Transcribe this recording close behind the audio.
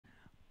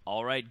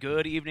All right,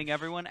 good evening,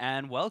 everyone,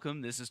 and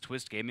welcome. This is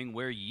Twist Gaming,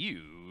 where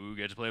you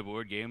get to play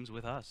board games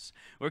with us.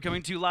 We're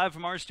coming to you live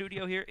from our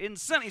studio here in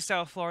sunny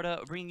South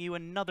Florida, bringing you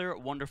another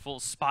wonderful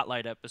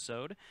spotlight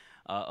episode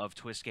of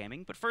Twist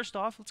Gaming. But first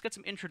off, let's get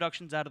some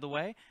introductions out of the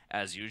way.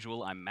 As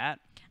usual, I'm Matt.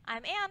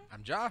 I'm Ann.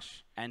 I'm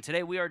Josh. And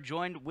today we are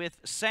joined with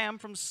Sam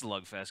from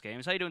Slugfest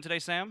Games. How you doing today,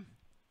 Sam?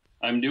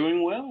 I'm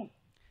doing well.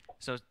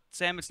 So,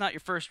 Sam, it's not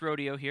your first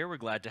rodeo here. We're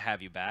glad to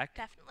have you back.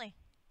 Definitely.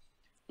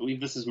 I believe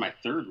this is my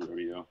third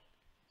rodeo.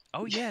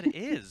 Oh yeah, it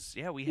is.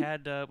 Yeah, we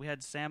had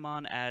Sam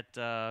on at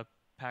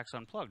PAX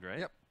Unplugged, right?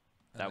 Yep.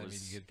 That and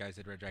was you guys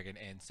did Red Dragon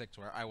and 6,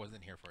 where I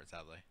wasn't here for it,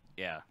 sadly.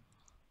 yeah.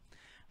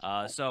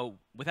 So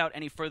without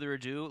any further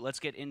ado, let's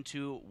get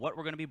into what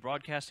we're going to be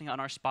broadcasting on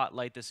our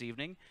spotlight this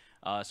evening.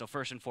 So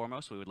first and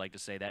foremost, we would like to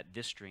say that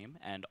this stream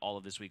and all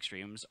of this week's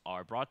streams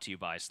are brought to you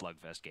by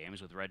Slugfest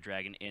Games with Red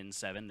Dragon Inn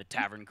 7, the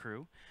Tavern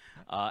Crew,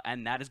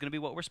 and that is going to be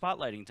what we're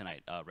spotlighting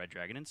tonight. Red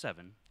Dragon Inn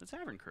 7, the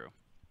Tavern Crew.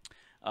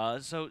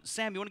 So,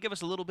 Sam, you want to give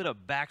us a little bit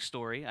of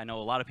backstory? I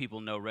know a lot of people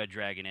know Red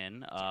Dragon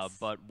Inn, Yes.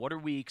 but what are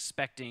we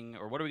expecting,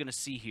 or what are we going to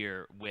see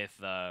here with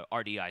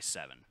RDI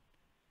 7?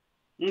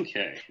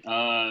 Okay,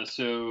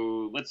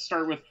 so let's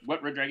start with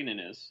what Red Dragon Inn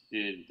is.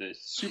 The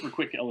super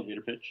quick elevator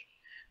pitch.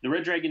 The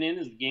Red Dragon Inn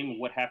is the game of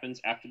what happens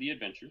after the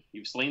adventure.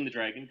 You've slain the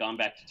dragon, gone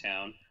back to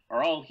town,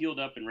 are all healed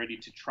up and ready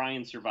to try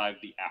and survive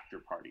the after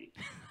party.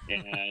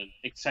 And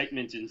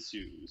excitement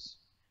ensues.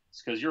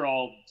 It's because you're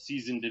all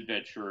seasoned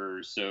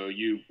adventurers, so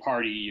you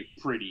party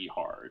pretty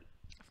hard.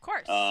 Of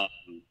course.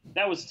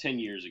 That was 10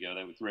 years ago.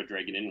 That was Red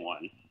Dragon Inn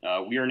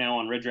 1. We are now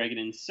on Red Dragon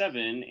Inn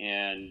 7,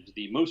 and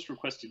the most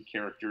requested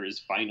character is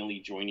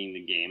finally joining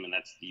the game, and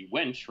that's the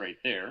wench right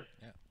there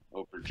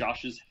over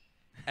Josh's.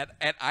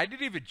 And I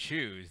didn't even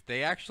choose.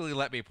 They actually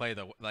let me play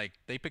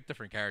they picked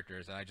different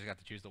characters, and I just got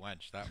to choose the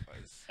wench.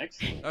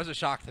 Excellent. That was a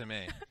shock to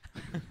me.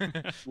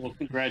 Well,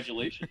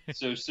 congratulations.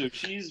 So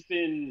she's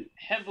been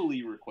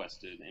heavily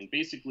requested, and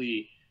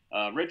basically,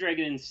 Red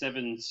Dragon Inn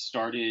 7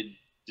 started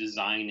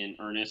design in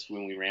earnest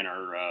when we ran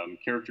our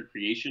character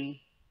creation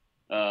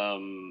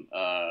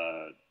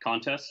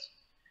contest,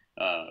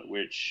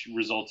 which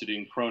resulted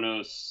in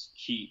Kronos,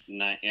 Keat,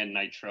 and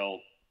Nitrell.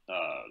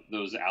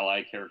 Those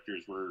ally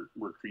characters were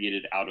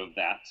created out of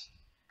that.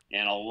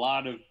 And a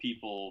lot of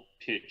people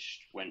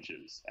pitched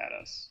wenches at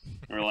us.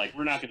 And we're like,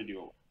 we're not going to do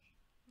a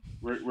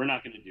wench. We're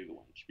not going to do the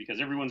wench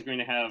because everyone's going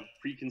to have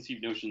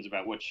preconceived notions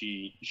about what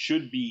she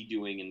should be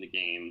doing in the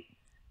game.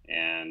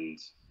 And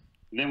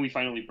then we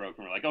finally broke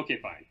and we're like, okay,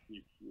 fine.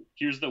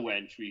 Here's the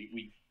wench.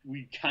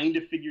 We kind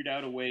of figured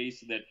out a way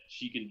so that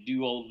she can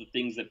do all of the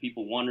things that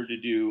people want her to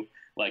do,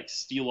 like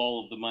steal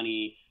all of the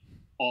money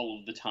all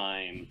of the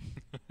time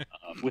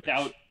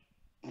without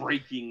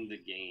breaking the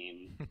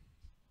game.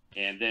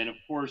 And then, of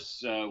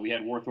course, we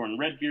had Warthorn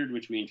Redbeard,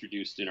 which we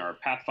introduced in our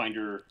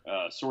Pathfinder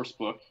source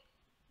book.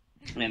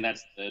 And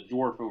that's the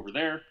dwarf over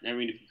there. I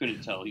mean, if you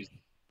couldn't tell, he's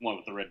the one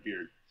with the red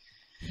beard.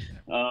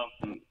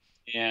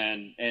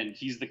 And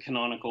he's the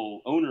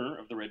canonical owner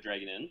of the Red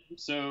Dragon Inn.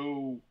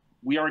 So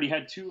we already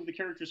had 2 of the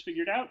characters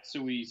figured out,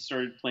 so we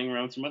started playing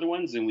around with some other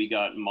ones, and we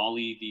got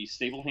Molly, the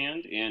stable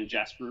hand, and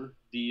Jasper,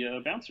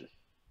 the bouncer,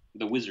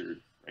 the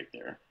wizard right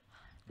there.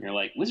 And you're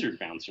like, wizard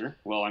bouncer?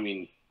 Well, I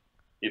mean,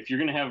 if you're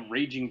going to have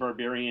raging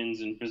barbarians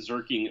and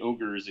berserking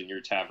ogres in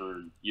your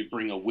tavern, you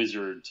bring a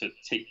wizard to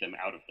take them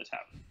out of the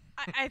tavern.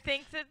 I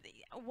think that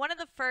one of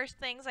the first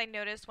things I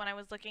noticed when I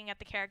was looking at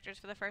the characters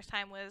for the first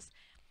time was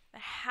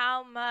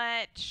how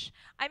much.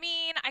 I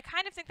mean, I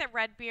kind of think that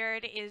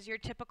Redbeard is your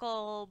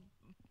typical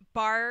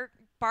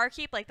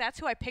barkeep. Like, that's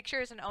who I picture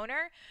as an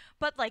owner.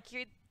 But, like,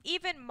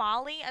 even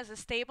Molly as a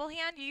stable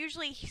hand, you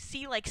usually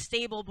see, like,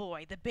 stable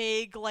boy, the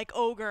big, like,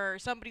 ogre, or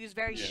somebody who's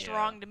very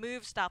strong to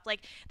move stuff.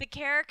 Like, the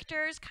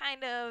characters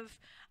kind of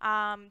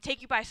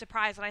take you by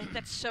surprise, and I think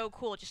that's so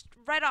cool, just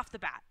right off the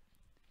bat.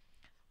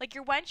 Like,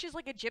 your wench is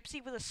like a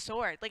gypsy with a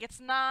sword. Like, it's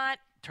not...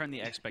 Turn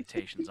the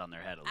expectations on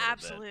their head a little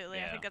Absolutely.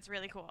 bit. I think that's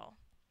really cool.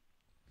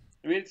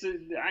 I mean,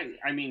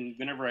 I mean,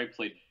 whenever I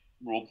played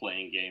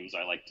role-playing games,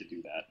 I like to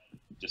do that.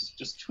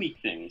 Just tweak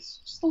things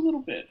just a little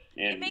bit,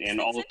 and It makes and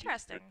things all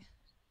interesting.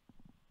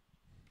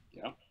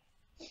 Yeah.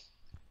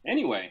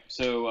 Anyway,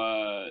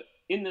 so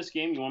in this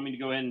game, you want me to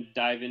go ahead and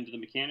dive into the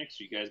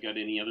mechanics? You guys got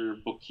any other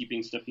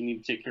bookkeeping stuff you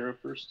need to take care of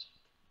first?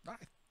 I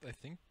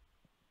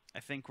I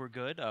think we're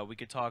good. We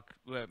could talk.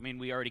 I mean,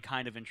 we already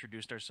kind of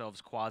introduced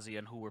ourselves quasi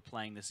on who we're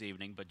playing this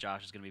evening, but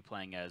Josh is going to be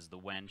playing as the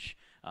wench,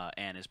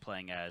 Anne is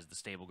playing as the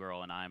stable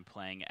girl, and I'm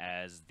playing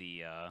as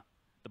the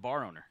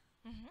bar owner,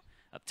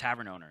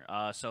 tavern owner.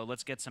 So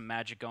let's get some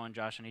magic going,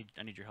 Josh.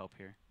 I need your help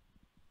here.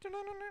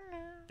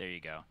 There you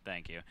go.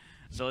 Thank you.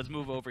 So let's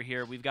move over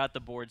here. We've got the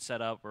board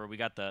set up, or we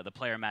got the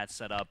player mat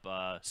set up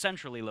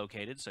centrally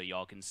located, so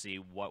y'all can see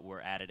what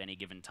we're at any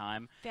given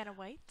time. Vanna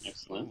White.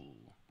 Excellent. Ooh.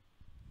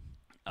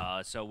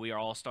 So we are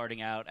all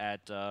starting out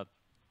at the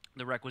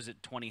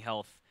requisite 20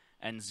 health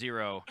and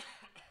 0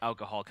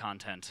 alcohol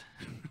content.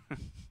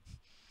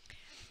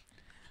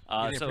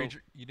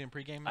 You didn't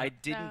pregame? I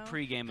didn't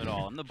pregame at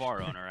all. I'm the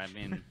bar owner. I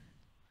mean,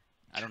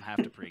 I don't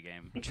have to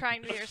pregame. I'm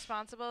trying to be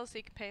responsible so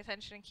you can pay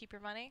attention and keep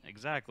your money.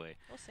 Exactly.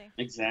 We'll see.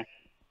 Exactly.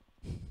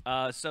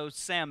 So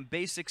Sam,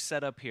 basic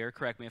setup here.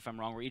 Correct me if I'm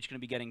wrong. We're each going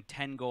to be getting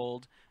 10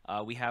 gold.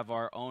 We have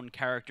our own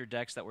character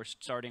decks that we're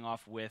starting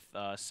off with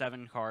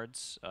 7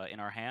 cards in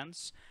our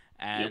hands,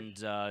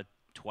 and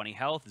 20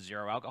 health,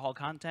 0 alcohol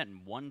content,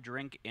 and 1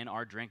 drink in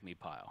our drink me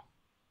pile.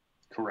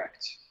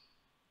 Correct.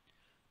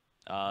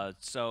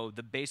 So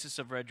the basis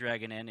of Red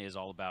Dragon Inn is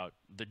all about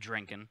the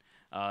drinking.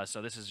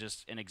 So this is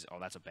just an oh,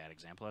 that's a bad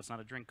example. That's not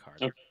a drink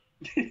card.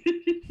 Okay.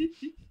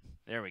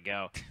 There we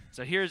go.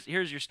 So here's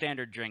your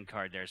standard drink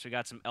card there. So we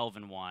got some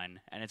Elven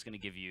wine, and it's going to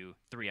give you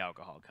 3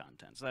 alcohol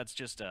content. So that's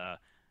just a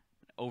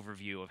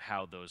overview of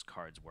how those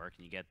cards work.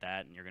 And you get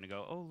that, and you're going to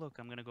go, oh, look,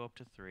 I'm going to go up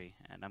to 3,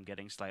 and I'm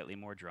getting slightly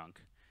more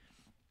drunk.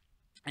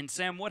 And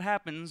Sam, what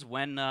happens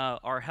when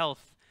our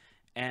health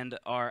and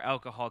our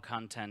alcohol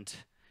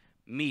content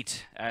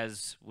meet,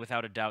 as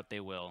without a doubt they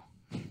will?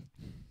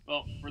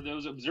 Well, for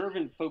those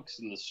observant folks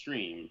in the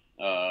stream,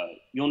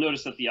 you'll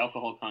notice that the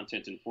alcohol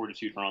content and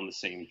fortitude are on the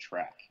same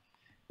track,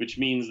 which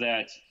means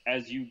that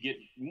as you get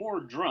more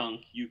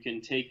drunk, you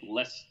can take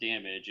less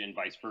damage and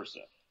vice versa.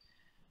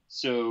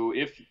 So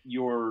if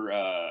your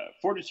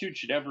fortitude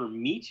should ever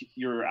meet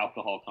your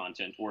alcohol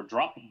content or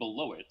drop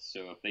below it,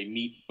 so if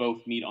they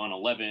both meet on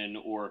 11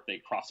 or if they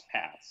cross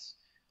paths,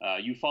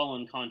 you fall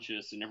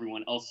unconscious and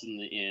everyone else in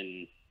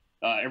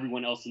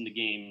the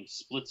game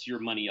splits your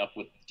money up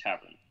with the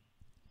tavern.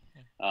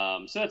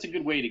 So that's a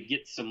good way to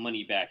get some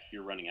money back if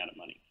you're running out of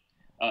money.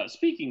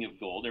 Speaking of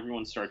gold,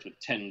 everyone starts with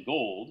 10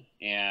 gold,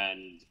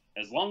 and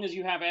as long as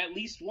you have at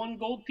least 1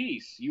 gold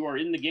piece, you are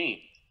in the game.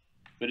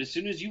 But as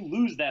soon as you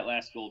lose that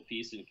last gold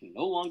piece and can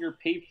no longer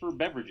pay for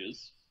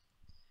beverages,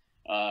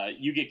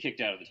 you get kicked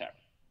out of the tavern.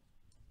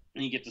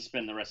 And you get to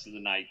spend the rest of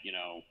the night,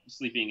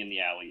 sleeping in the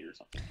alley or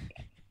something like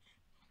that.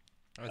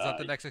 Oh, is that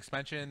the next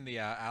expansion, the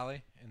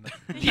alley in the,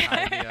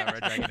 Yeah. the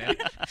Red Dragon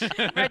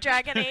Inn? Red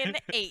Dragon Inn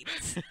 8,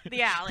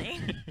 the alley.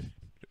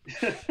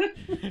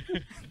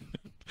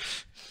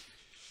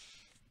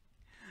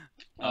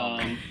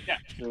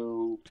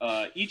 So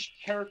each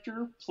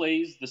character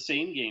plays the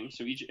same game.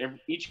 So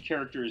each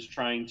character is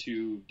trying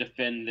to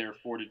defend their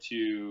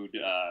fortitude,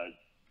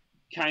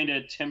 kind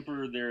of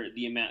temper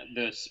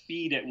the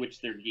speed at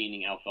which they're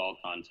gaining alcohol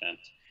content,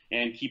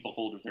 and keep a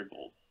hold of their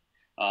gold.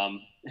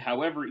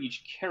 However,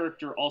 each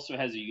character also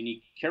has a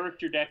unique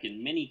character deck,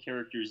 and many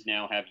characters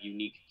now have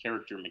unique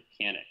character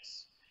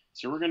mechanics.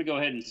 So we're going to go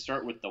ahead and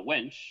start with the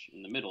wench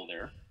in the middle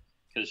there,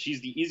 because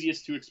she's the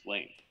easiest to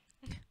explain.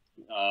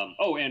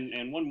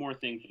 And one more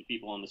thing for the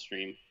people on the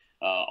stream.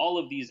 All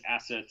of these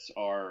assets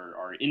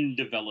are in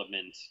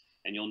development,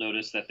 and you'll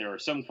notice that there are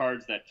some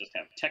cards that just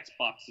have text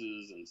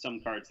boxes, and some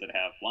cards that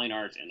have line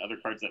art, and other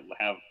cards that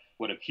have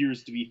what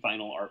appears to be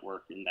final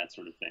artwork and that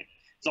sort of thing.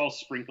 It's all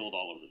sprinkled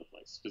all over the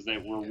place because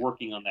we're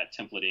working on that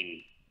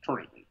templating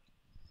currently.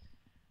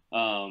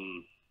 All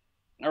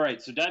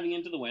right, so diving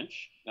into the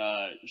wench,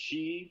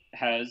 she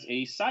has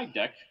a side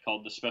deck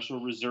called the Special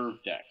Reserve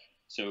deck.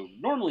 So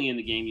normally in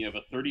the game you have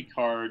a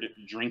 30-card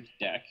drink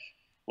deck.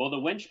 Well, the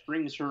wench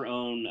brings her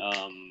own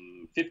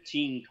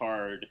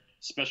 15-card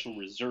Special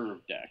Reserve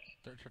deck.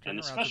 And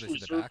the Special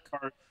Reserve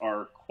cards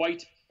are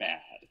quite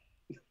bad.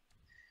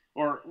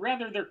 Or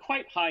rather, they're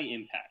quite high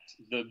impact.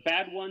 The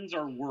bad ones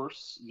are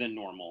worse than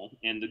normal,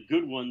 and the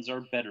good ones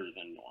are better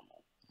than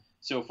normal.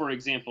 So, for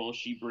example,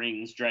 she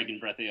brings Dragon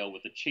Breath Ale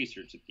with a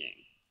chaser to the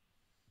game.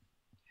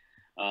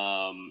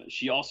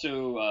 She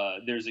also,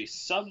 there's a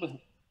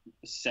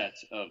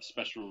subset of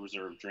Special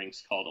Reserve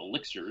drinks called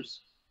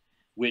elixirs,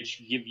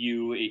 which give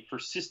you a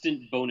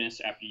persistent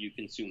bonus after you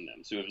consume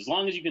them. So as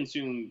long as you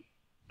consume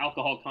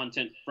alcohol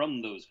content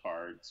from those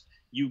cards,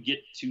 you get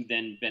to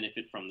then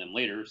benefit from them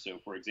later. So,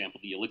 for example,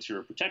 the Elixir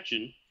of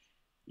Protection,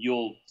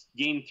 you'll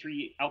gain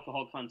 3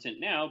 alcohol content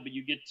now, but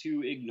you get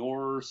to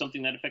ignore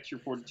something that affects your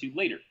fortitude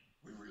later.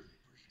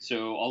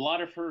 So a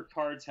lot of her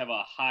cards have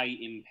a high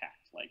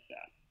impact like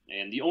that.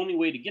 And the only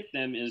way to get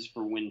them is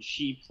for when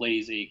she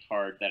plays a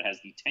card that has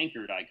the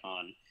tankard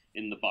icon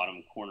in the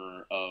bottom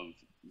corner of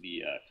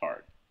the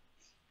card.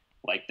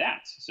 Like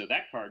that. So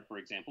that card, for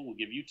example, will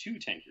give you 2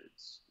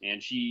 tankards.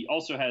 And she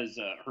also has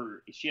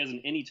she has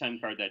an anytime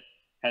card that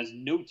has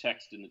no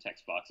text in the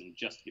text box and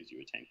just gives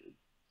you a tankard.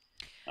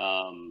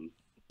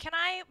 Can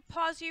I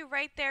pause you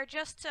right there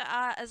just to,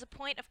 as a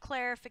point of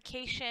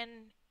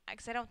clarification,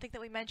 because I don't think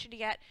that we mentioned it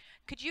yet.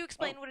 Could you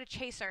explain what a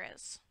chaser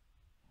is?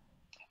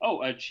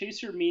 Oh, a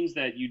chaser means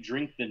that you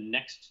drink the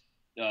next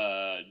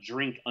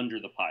drink under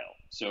the pile.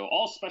 So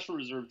all Special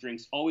Reserve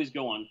drinks always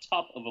go on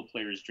top of a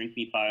player's drink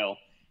me pile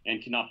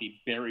and cannot be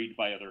buried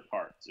by other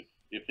cards.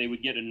 If they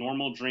would get a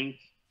normal drink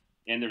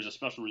and there's a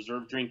Special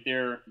Reserve drink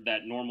there,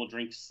 that normal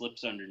drink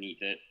slips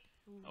underneath it.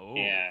 Oh.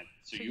 And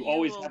so you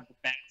always have the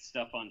bad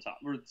stuff on top.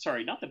 Or,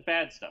 sorry, not the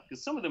bad stuff,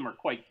 because some of them are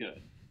quite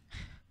good.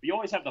 But you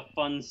always have the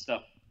fun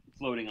stuff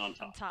floating on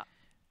top.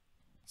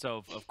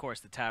 So, of course,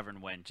 the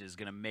tavern wench is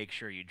going to make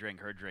sure you drink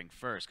her drink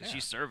first, because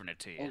she's serving it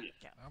to you. Oh,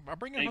 yeah. I'll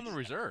bring in from the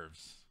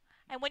reserves.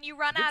 And when you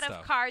run Good out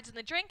stuff. of cards in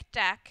the drink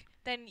deck,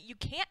 then you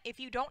can't. If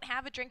you don't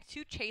have a drink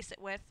to chase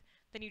it with,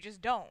 then you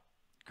just don't.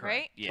 Correct.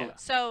 Right? Yeah.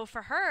 So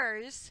for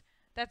hers,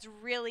 that's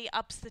really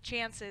ups the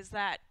chances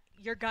that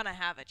you're gonna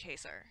have a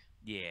chaser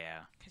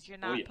Yeah. because you're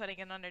not yeah. putting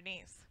it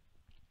underneath.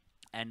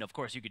 And of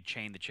course, you could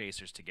chain the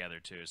chasers together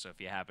too. So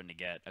if you happen to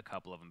get a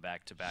couple of them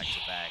back to back to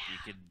back, you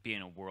could be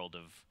in a world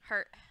of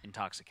Hurt.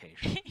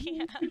 intoxication.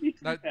 Yeah.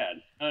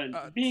 Bad. Sam,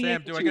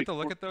 able do I to get to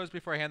look at those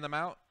before I hand them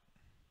out?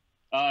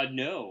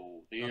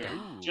 No, they Okay.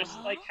 are just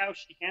like how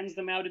she hands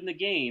them out in the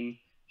game.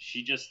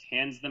 She just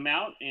hands them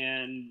out,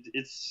 and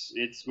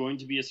it's going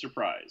to be a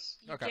surprise.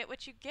 You Okay. get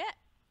what you get.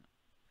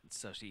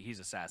 So he's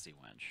a sassy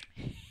wench.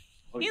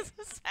 Oh, He's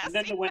yeah. a sassy And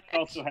then the wench wench.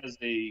 also has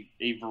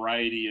a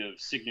variety of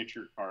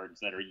signature cards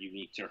that are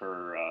unique to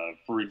her.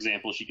 For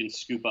example, she can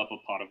scoop up a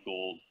pot of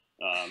gold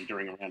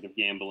during a round of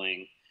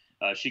gambling.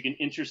 She can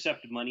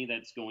intercept money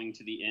that's going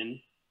to the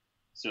inn,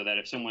 so that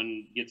if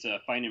someone gets a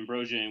fine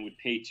ambrosia and would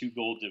pay 2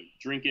 gold to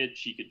drink it,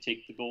 she could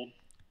take the gold.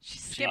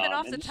 She's skimming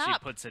off the and She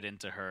top. puts it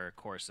into her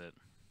corset.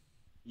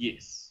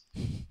 Yes.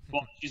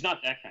 Well, she's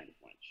not that kind of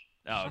wench.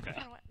 Oh, okay.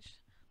 Kinda wench.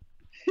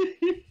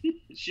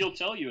 She'll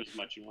tell you as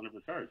much in one of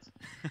her cards.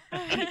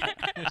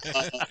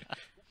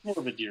 More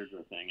of a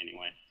Deirdre thing,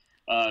 anyway.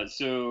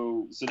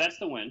 So that's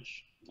the wench.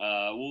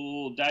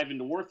 We'll dive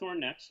into Warthorn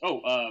next.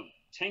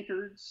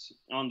 Tankards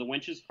on the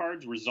wench's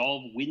cards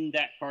resolve when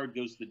that card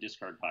goes to the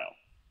discard pile,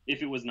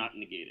 if it was not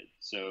negated.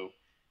 So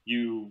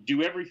you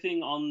do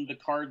everything on the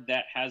card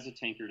that has a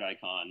tankard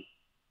icon,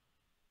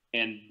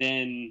 and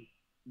then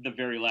the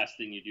very last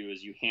thing you do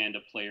is you hand a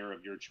player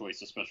of your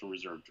choice a special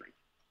reserve drink.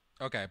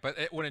 Okay, but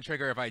it wouldn't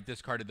trigger if I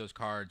discarded those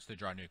cards to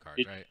draw new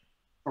cards, right?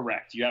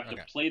 Correct. You have Okay.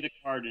 to play the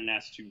card and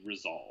ask to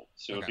resolve.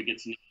 So if Okay. it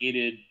gets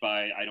negated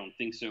by I don't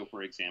think so,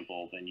 for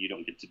example, then you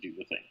don't get to do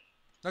the thing.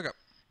 Okay.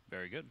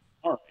 Very good.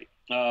 All right.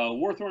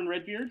 Warthorn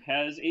Redbeard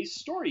has a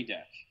story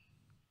deck.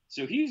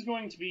 So he's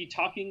going to be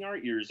talking our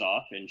ears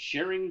off and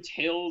sharing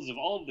tales of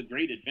all of the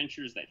great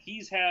adventures that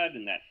he's had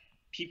and that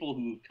people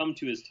who've come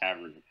to his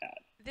tavern have had.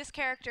 This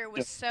character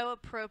was so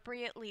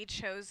appropriately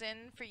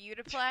chosen for you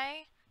to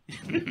play.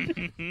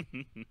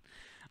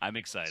 I'm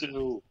excited.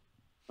 So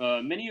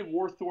many of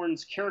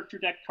Warthorn's character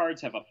deck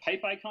cards have a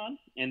pipe icon,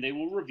 and they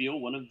will reveal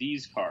one of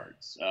these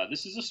cards.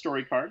 This is a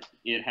story card.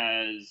 It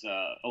has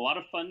a lot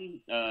of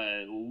fun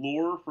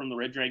lore from the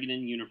Red Dragon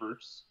Inn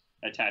universe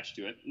attached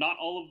to it. Not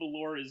all of the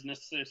lore is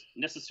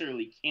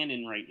necessarily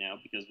canon right now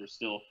because we're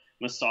still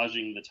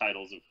massaging the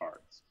titles of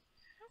cards.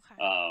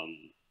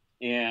 Okay.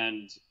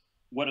 And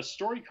what a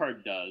story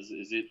card does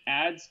is it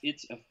adds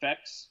its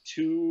effects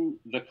to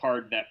the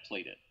card that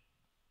played it.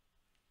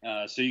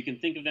 So you can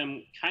think of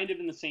them kind of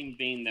in the same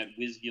vein that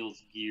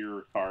Wizgil's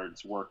gear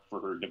cards work for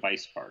her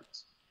device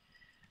cards.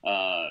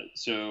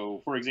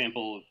 So, for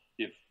example,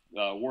 if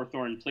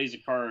Warthorn plays a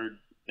card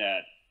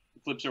that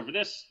flips over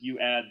this, you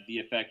add the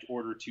effect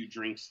order 2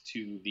 drinks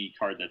to the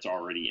card that's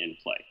already in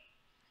play.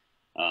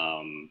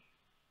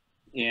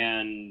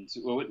 And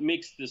what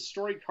makes the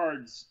story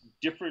cards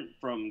different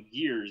from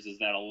gears is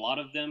that a lot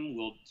of them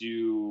will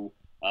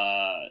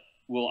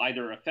will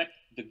either affect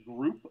the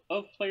group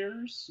of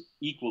players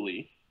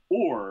equally,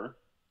 or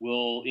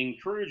will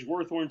encourage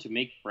Warthorn to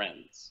make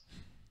friends.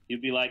 He'll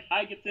be like,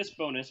 I get this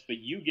bonus, but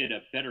you get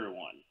a better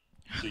one.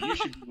 So you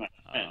should be my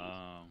friend.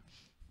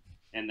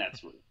 And that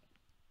sort of thing.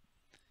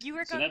 You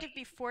are So going to that's-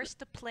 be forced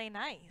to play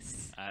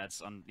nice.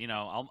 That's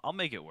I'll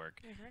make it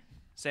work.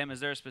 Sam, is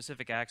there a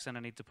specific accent I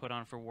need to put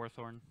on for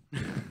Warthorn?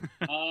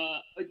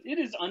 It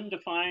is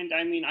undefined.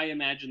 I mean, I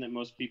imagine that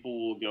most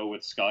people will go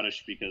with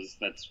Scottish because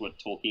that's what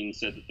Tolkien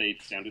said that they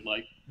sounded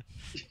like.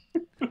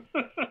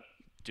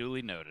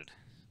 Duly noted.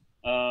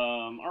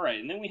 All right,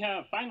 and then we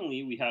have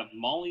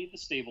Molly the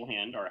stable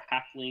hand, our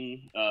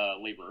halfling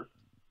laborer.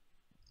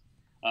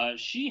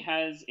 She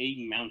has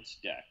a mount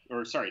deck,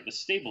 the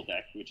stable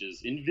deck, which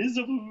is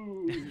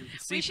invisible.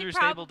 See-through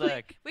stable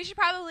deck. We should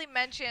probably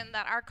mention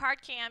that our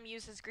card cam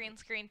uses green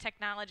screen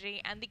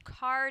technology, and the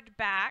card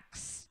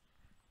backs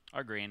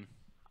Are green.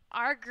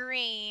 are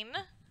green.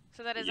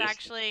 So that is Yes.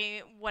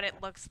 actually what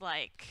it looks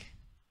like.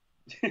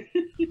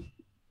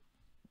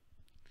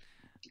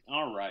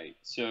 All right,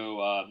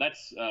 so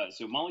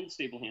so Molly the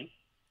stable hand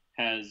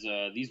has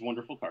these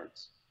wonderful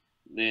cards.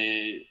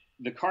 The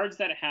cards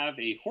that have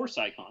a horse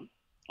icon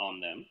on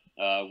them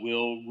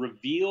will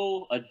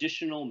reveal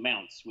additional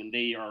mounts when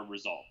they are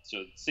resolved. So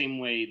the same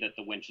way that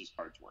the wench's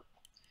cards work.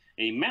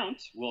 A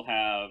mount will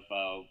have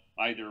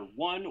either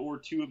 1 or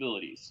 2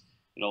 abilities.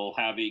 It'll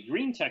have a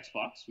green text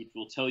box, which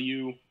will tell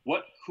you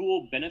what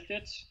cool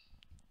benefit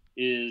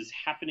is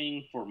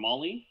happening for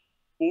Molly,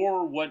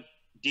 or what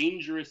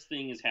dangerous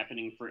thing is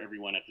happening for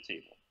everyone at the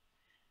table.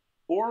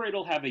 Or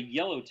it'll have a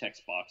yellow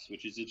text box,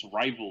 which is its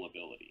rival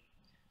ability.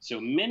 So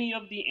many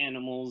of the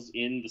animals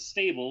in the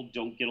stable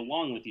don't get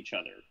along with each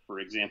other. For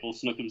example,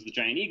 Snookums the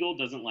giant eagle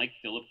doesn't like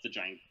Philip the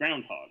giant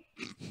groundhog.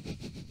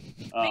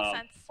 Makes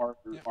sense.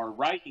 Our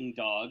riding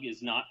dog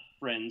is not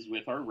friends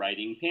with our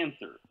riding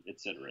panther,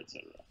 etc.,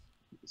 etc.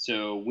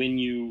 So when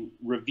you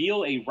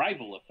reveal a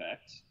rival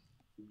effect,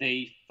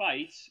 they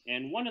fight,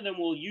 and one of them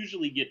will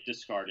usually get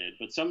discarded,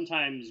 but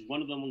sometimes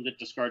one of them will get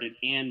discarded,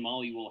 and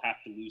Molly will have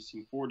to lose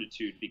some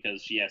fortitude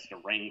because she has to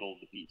wrangle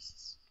the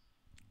beasts.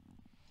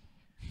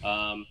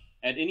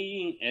 At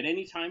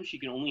any time, she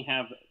can only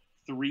have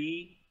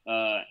 3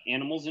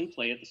 animals in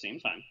play at the same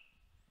time,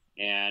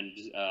 and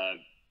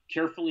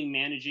carefully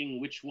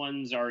managing which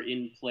ones are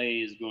in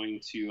play is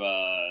going to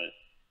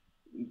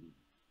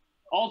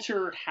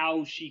alter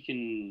how she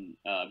can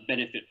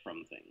benefit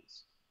from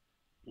things.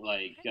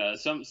 Like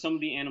some of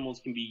the animals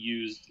can be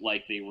used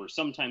like they were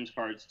sometimes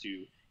cards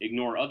to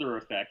ignore other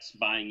effects,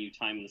 buying you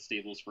time in the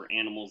stables for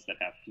animals that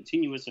have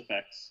continuous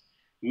effects.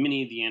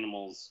 Many of the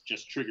animals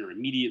just trigger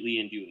immediately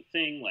and do a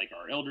thing, like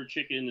our elder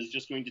chicken is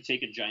just going to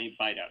take a giant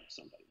bite out of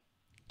somebody.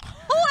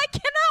 Oh, I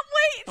cannot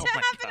wait Oh to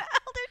my have God. an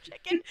elder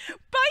chicken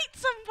bite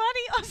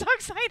somebody. I'm so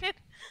excited.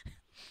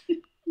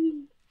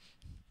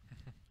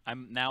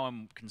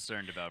 I'm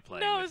concerned about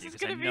playing No, with this you is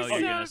because I gonna be know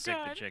you're gonna so sick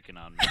the good. chicken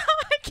on me.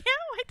 I can't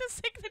wait to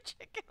sick the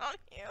chicken on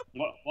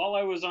you. While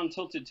I was on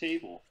Tilted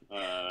Table,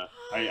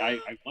 I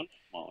won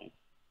Molly.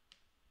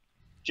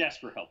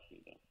 Jasper helped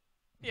me, though.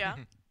 Yeah.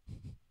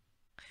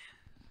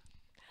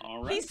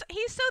 All right.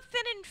 He's so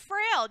thin and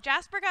frail.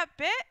 Jasper got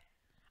bit?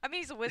 I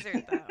mean, he's a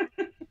wizard,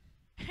 though.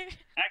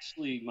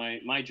 Actually,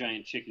 my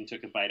giant chicken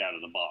took a bite out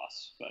of the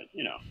boss, but,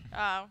 you know.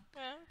 Oh,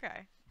 yeah,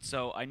 okay.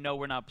 So I know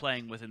we're not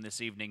playing with him this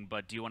evening,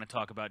 but do you want to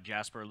talk about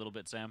Jasper a little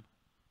bit, Sam?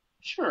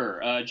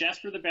 Sure.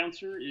 Jasper the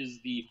Bouncer is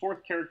the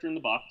 4th character in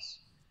the box.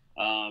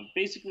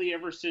 Basically,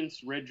 ever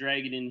since Red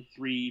Dragon in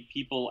 3,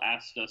 people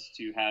asked us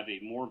to have a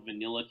more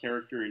vanilla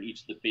character in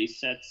each of the base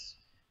sets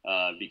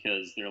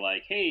because they're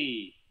like,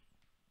 hey,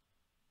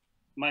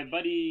 my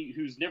buddy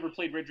who's never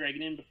played Red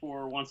Dragon Inn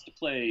before wants to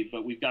play,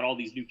 but we've got all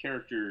these new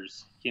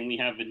characters. Can we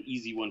have an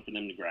easy one for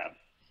them to grab?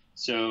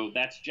 So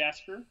that's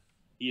Jasper.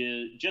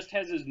 He just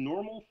has his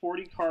normal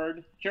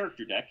 40-card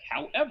character deck.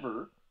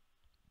 However,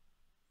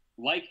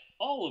 like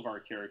all of our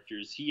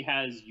characters, he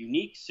has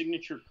unique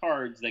signature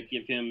cards that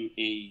give him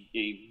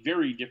a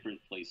very different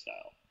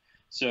playstyle.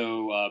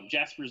 So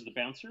Jasper's the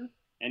bouncer,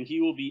 and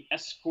he will be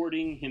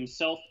escorting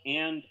himself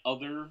and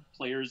other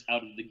players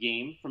out of the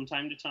game from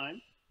time to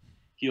time.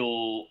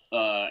 He'll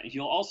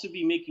also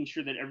be making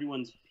sure that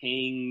everyone's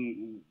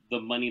paying the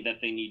money that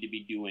they need to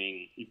be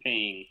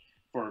paying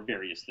for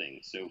various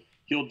things. So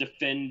he'll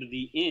defend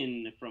the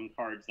inn from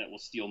cards that will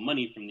steal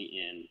money from the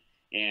inn,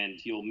 and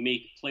he'll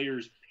make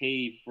players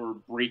pay for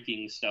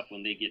breaking stuff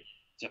when they get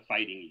to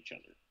fighting each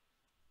other.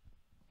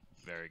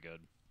 Very good.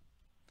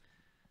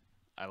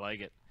 I like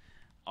it.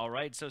 All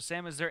right, so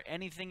Sam, is there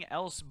anything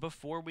else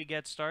before we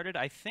get started?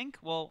 I think,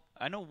 well,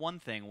 I know one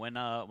thing. When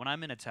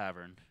I'm in a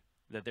tavern,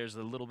 that there's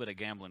a little bit of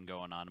gambling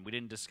going on. We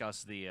didn't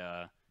discuss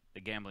the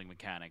gambling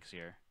mechanics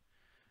here.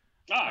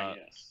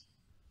 Yes.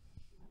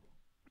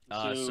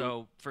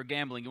 So for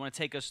gambling, you want to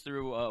take us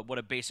through what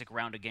a basic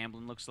round of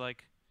gambling looks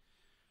like?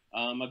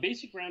 A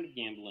basic round of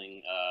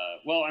gambling.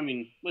 Well, I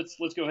mean, let's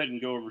go ahead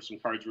and go over some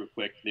cards real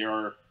quick. There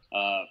are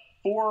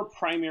 4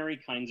 primary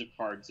kinds of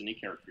cards in a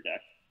character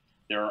deck.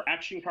 There are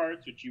action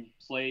cards, which you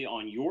play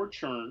on your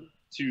turn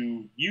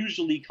to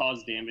usually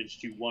cause damage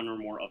to one or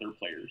more other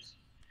players.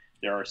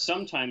 There are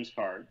sometimes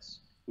cards,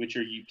 which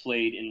are you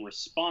played in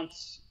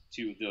response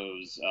to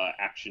those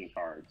action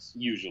cards,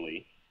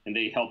 usually, and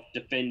they help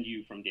defend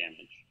you from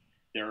damage.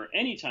 There are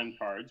anytime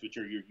cards, which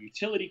are your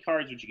utility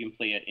cards, which you can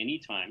play at any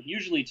time,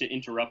 usually to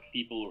interrupt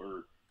people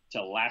or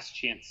to last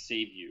chance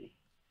save you.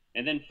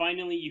 And then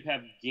finally, you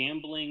have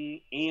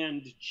gambling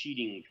and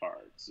cheating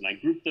cards. And I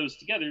group those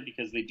together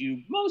because they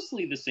do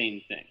mostly the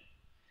same thing.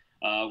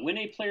 When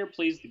a player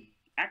plays the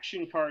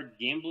action card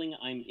Gambling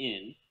I'm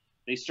In,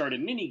 they start a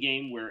mini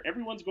game where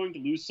everyone's going to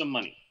lose some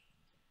money.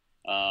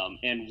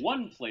 And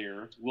one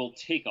player will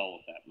take all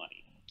of that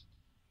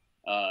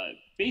money.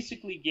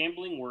 Basically,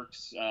 gambling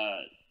works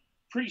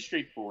pretty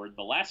straightforward.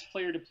 The last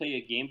player to play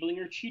a gambling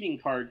or cheating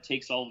card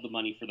takes all of the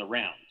money for the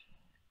round.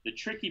 The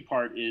tricky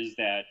part is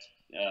that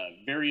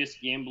various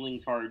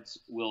gambling cards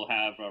will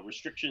have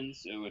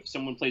restrictions. So if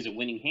someone plays a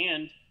winning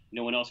hand,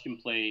 no one else can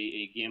play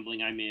a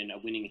Gambling I'm In, a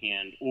winning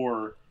hand,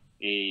 or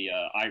a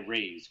I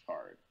raise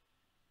card.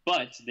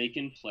 But they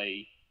can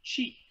play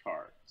cheat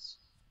cards.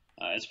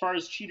 As far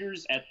as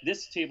cheaters at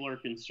this table are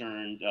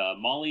concerned,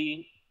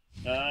 Molly,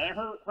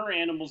 her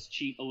animals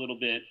cheat a little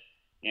bit,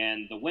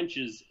 and the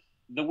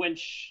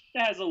wench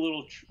has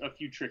a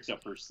few tricks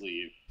up her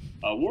sleeve.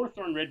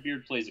 Warthorn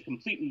Redbeard plays a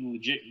completely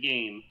legit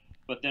game,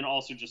 but then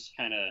also just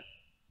kind of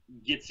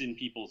gets in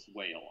people's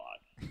way a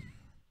lot.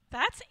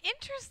 That's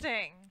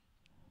interesting.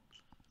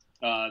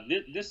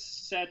 This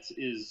set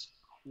is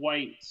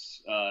quite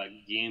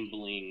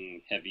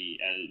gambling heavy,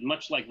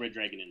 much like Red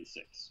Dragon Inn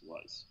 6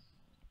 was.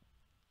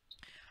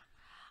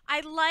 I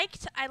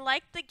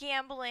liked the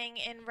gambling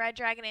in Red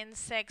Dragon Inn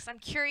 6. I'm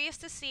curious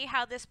to see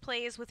how this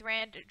plays with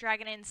Red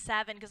Dragon Inn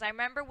 7, because I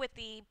remember with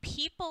the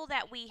people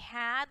that we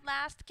had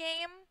last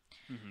game.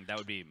 That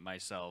would be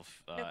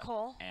myself,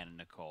 Nicole. and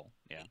Nicole.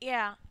 Yeah.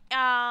 Yeah.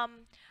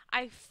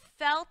 I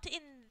felt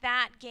in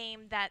that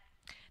game that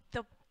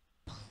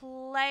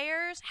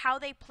players, how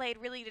they played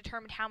really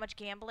determined how much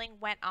gambling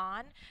went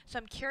on. So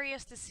I'm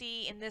curious to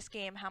see in this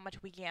game how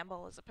much we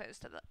gamble as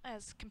opposed to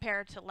as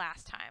compared to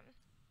last time.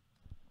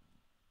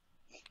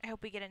 I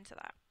hope we get into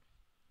that.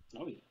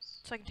 Oh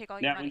yes. So I can take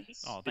all your Now, money.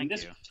 in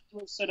this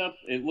particular setup,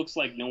 it looks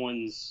like no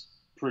one's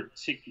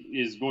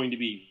is going to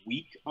be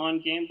weak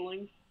on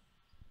gambling.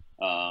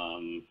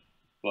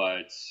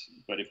 But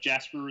if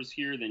Jasper was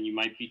here, then you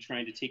might be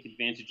trying to take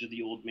advantage of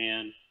the old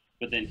man,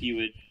 but then he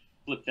would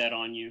flip that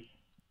on you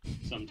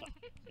sometimes.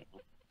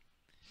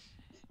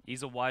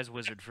 He's a wise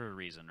wizard for a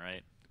reason,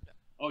 right?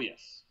 Oh,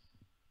 yes.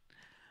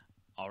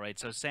 All right,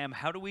 so Sam,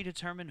 how do we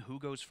determine who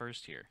goes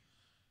first here?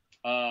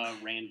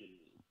 Randomly.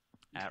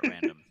 At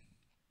random.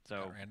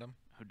 So, At random.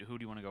 Who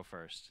do you want to go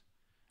first?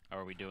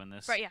 Are we doing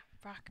this? Right, yeah.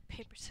 Rock,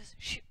 paper, scissors,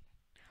 shoot.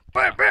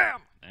 Bam,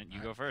 bam! And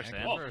you go first, I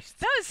Sam. go first.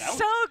 That was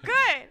so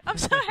good. I'm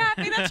so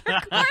happy that's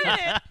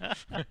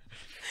recorded.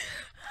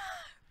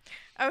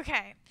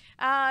 Okay.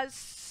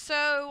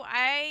 So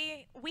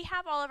we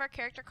have all of our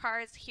character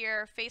cards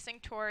here facing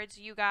towards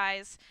you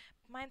guys.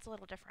 Mine's a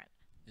little different.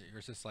 Yeah,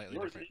 yours is slightly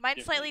different.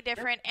 Mine's slightly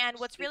different, and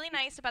what's really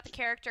nice about the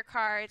character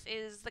cards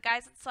is the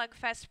guys at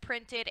Slugfest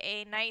printed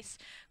a nice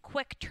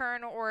quick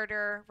turn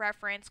order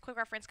quick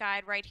reference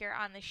guide right here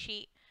on the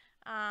sheet.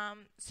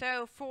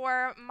 So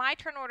for my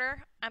turn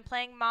order, I'm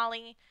playing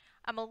Molly.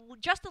 I'm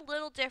just a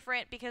little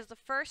different because the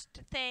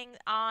first thing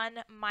on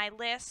my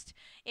list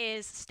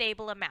is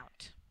stable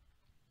amount.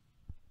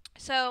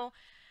 So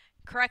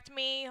correct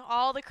me,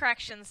 all the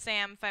corrections,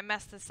 Sam, if I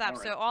mess this up. All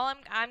right. So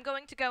I'm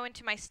going to go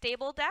into my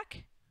stable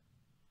deck.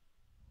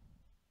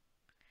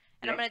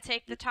 And I'm going to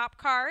take the top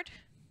card,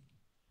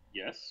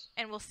 Yes.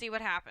 and we'll see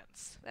what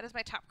happens. That is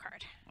my top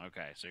card.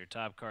 Okay, so your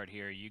top card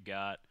here, you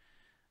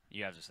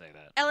have to say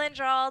that.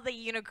 Elendral the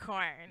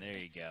Unicorn, There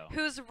you go.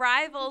 whose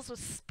rivals was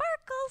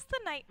Sparkles the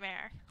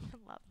Nightmare.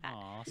 I love that.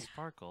 Aw,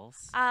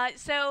 sparkles.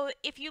 So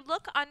if you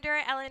look under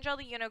Elendral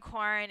the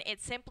Unicorn,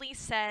 it simply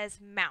says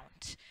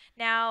mount.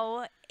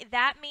 Now,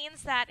 that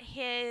means that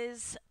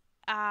his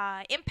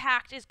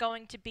impact is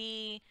going to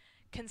be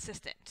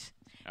consistent.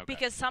 Okay.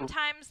 Because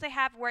sometimes they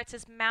have where it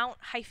says mount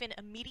hyphen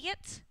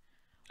immediate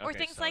or Okay,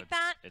 things so like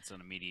that. It's an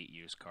immediate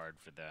use card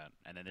for that,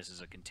 and then this is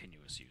a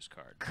continuous use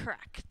card.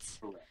 Correct.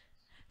 Correct.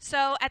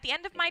 So at the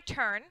end of my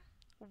turn,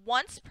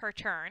 once per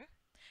turn,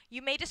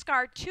 you may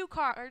discard 2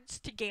 cards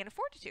to gain a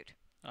fortitude.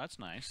 Oh, that's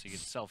nice. You can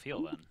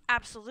self-heal then.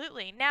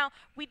 Absolutely. Now,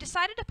 we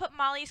decided to put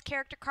Molly's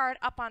character card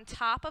up on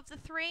top of the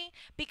 3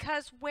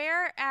 because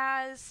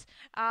whereas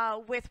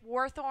with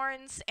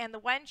Warthorn's and the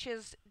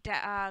Wench's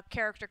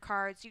character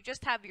cards, you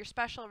just have your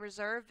special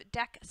reserve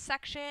deck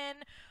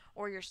section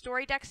or your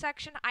story deck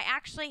section, I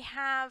actually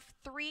have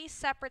 3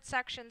 separate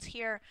sections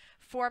here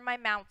for my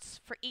mounts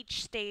for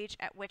each stage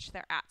at which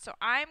they're at. So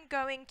I'm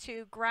going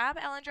to grab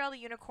Elendral the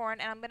Unicorn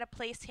and I'm going to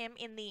place him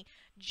in the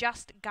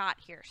just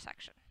got here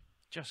section.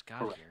 Just got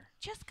Correct. here.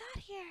 Just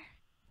got here.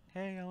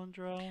 Hey,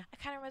 Elendral. I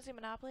kind of reminds me of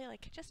Monopoly,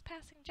 like just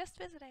passing, just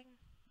visiting.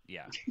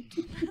 Yeah.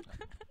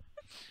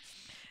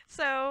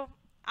 So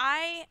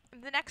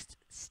the next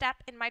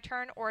step in my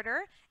turn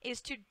order is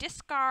to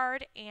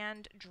discard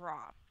and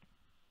draw.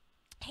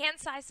 Hand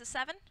size is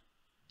 7.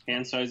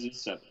 Hand size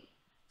is 7.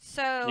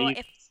 So Now you if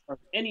can discard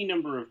any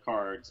number of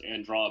cards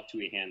and draw up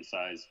to a hand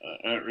size,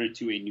 or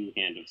to a new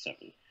hand of 7.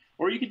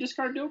 Or you could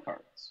discard no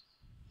cards.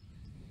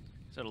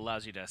 So it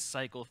allows you to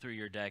cycle through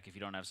your deck if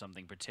you don't have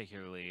something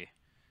particularly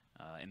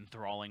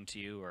enthralling to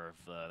you, or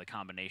if the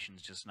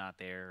combination's just not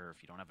there, or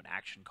if you don't have an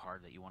action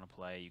card that you want to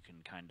play, you can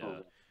kind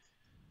of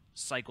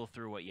cycle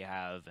through what you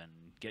have and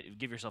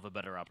give yourself a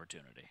better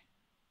opportunity.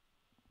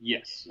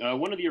 Yes.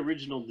 One of the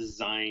original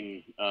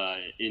design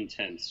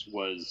intents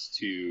was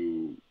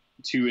to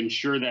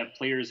ensure that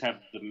players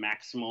have the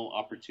maximal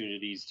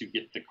opportunities to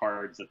get the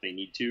cards that they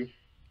need to.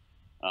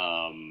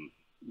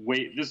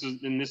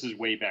 This is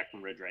way back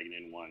from Red Dragon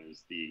N1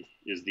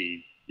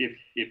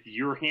 if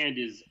your hand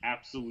is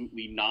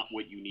absolutely not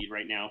what you need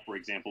right now, for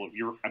example, if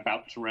you're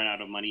about to run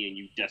out of money and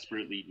you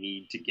desperately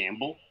need to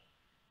gamble,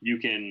 you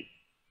can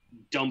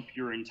dump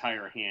your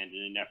entire hand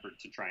in an effort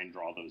to try and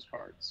draw those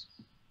cards.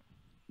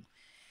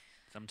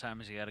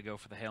 Sometimes you got to go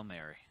for the Hail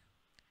Mary.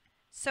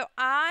 so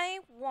I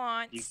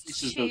want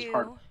Uses those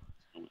card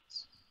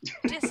moments.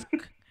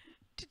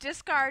 to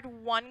discard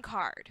 1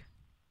 card.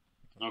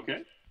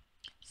 Okay.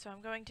 So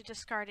I'm going to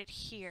discard it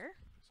here.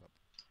 Face up.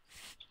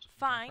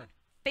 Fine. card.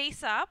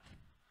 Face up.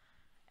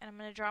 And I'm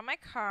going to draw my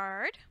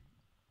card.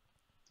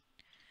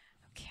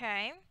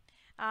 Okay.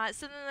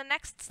 So then the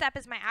next step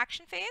is my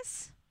action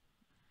phase.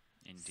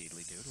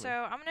 Indeedly doodly. So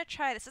I'm going to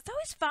try this. It's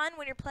always fun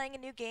when you're playing a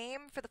new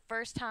game for the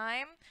first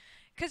time.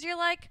 Because you're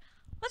like,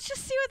 let's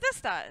just see what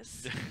this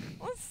does.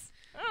 Let's,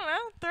 I don't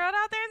know, throw it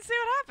out there and see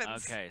what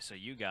happens. Okay, so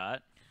you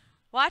got...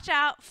 Watch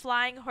out,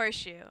 Flying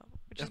Horseshoe,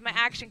 which is my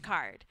action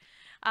card.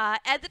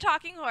 Ed the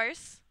Talking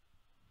Horse.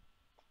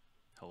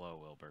 Hello,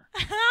 Wilbur.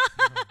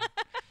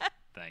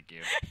 Thank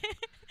you.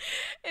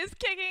 is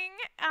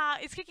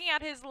kicking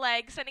out his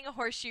leg, sending a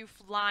horseshoe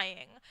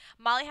flying.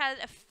 Molly has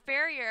a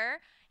farrier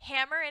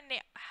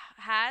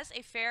has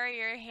a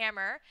farrier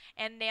hammer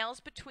and nails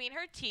between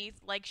her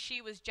teeth like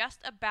she was just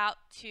about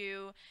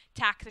to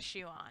tack the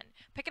shoe on.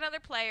 Pick another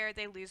player,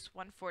 they lose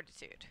 1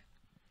 fortitude.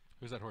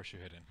 Who's that horseshoe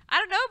hidden? I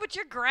don't know, but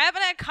you're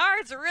grabbing at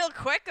cards real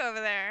quick over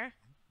there.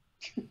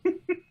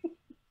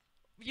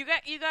 You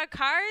got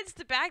cards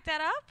to back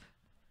that up?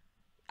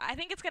 I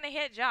think it's gonna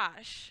hit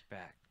Josh.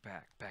 Back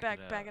Back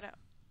it up.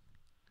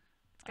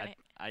 It's gonna.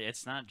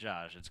 It's not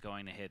Josh. It's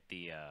going to hit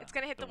the. It's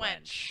gonna hit the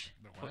wench.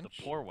 The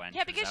poor wench.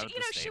 Yeah, who's because out at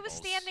the she was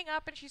stables. standing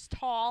up and she's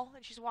tall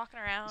and she's walking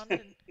around.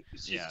 And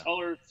She's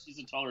taller. She's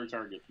a taller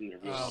target than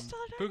everyone else.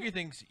 Pookie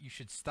thinks you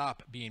should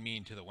stop being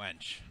mean to the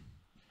wench.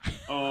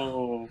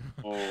 Oh.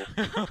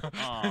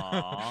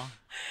 Aww.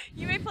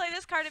 You may play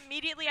this card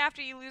immediately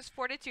after you lose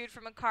fortitude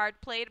from a card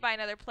played by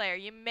another player.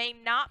 You may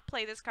not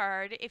play this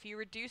card if you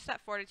reduce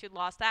that fortitude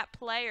loss. That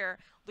player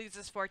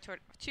loses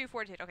 2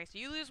 fortitude. Okay, so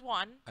you lose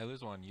 1. I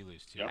lose 1, you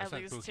lose 2. Yep. I I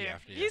sent lose Pookie 2.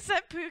 after you. You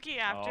sent Pookie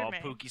after me.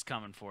 Pookie's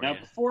coming for Now, you.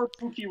 before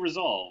Pookie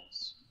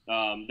resolves,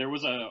 there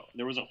was a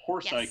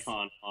horse Yes.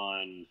 icon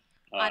on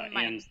On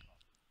mine. Anne's.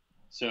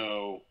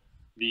 So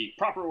the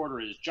proper order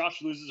is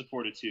Josh loses a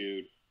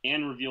fortitude,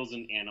 Anne reveals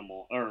an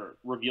animal or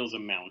reveals a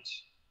mount,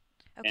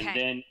 Okay. and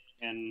then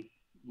Anne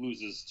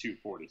loses 2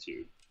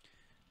 fortitude.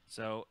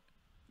 So,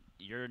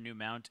 your new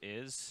mount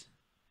is.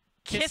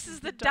 Kisses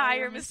the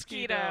dire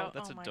mosquito.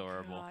 That's Oh my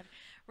adorable. God.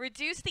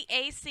 Reduce the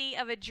AC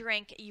of a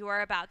drink you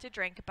are about to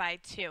drink by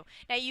 2.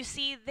 Now you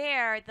see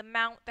there the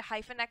mount, the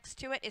hyphen next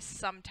to it is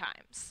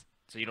sometimes.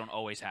 So you don't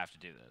always have to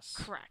do this.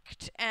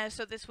 Correct.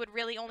 So this would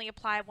really only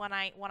apply when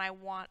I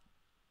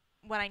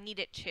need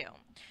it to.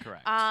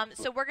 Correct.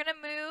 So we're gonna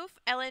move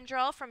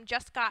Elendril from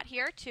just got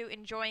here to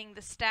enjoying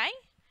the stay,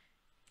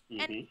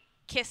 Mhm. and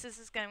Kisses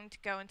is going to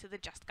go into the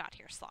just got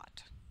here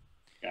slot.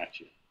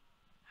 Gotcha.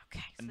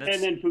 Okay. And So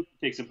that's- And then Pookie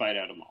takes a bite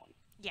out of Molly.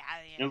 yeah.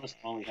 Unless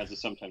Molly has a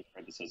sometimes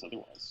card that says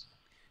otherwise.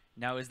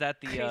 Now, is that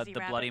the Crazy the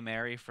Bloody rabbit.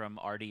 Mary from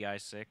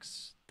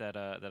RDI6 that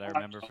I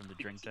remember from the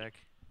drink deck?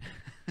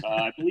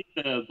 I believe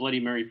the Bloody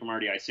Mary from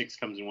RDI6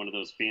 comes in one of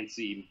those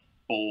fancy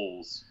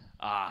bowls,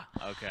 Ah,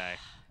 okay.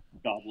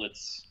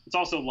 goblets. It's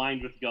also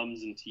lined with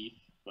gums and teeth,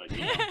 but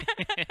you know,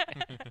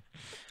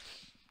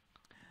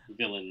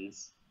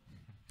 villains.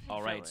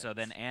 All right. So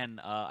then, Anne,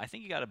 I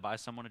think you got to buy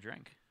someone a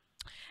drink.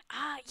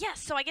 Yes,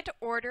 so I get to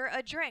order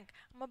a drink.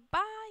 I'm going to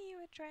buy you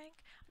a drink.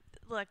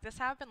 Look, this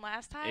happened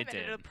last time, It and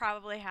it'll did.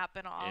 probably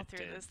happen all It through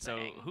did. this So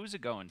thing. who's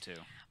it going to?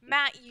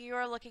 Matt,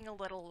 you're looking a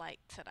little light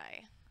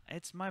today.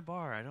 It's my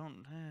bar. I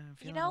don't. I'm You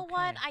feeling know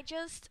what? okay.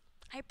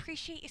 I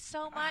appreciate you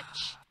so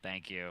much.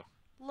 Thank you.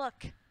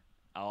 Look,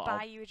 I'll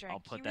buy you a drink. I'll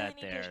put you really that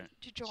need there.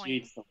 to join.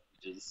 Shades the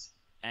wages.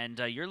 And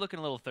you're looking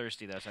a little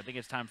thirsty though, so I think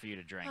it's time for you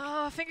to drink.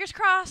 Oh, fingers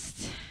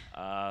crossed.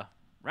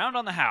 Round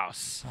on the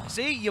house.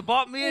 See, you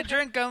bought me a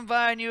drink. I'm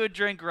buying you a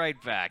drink right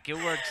back. It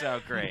works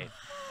out great.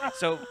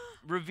 So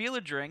reveal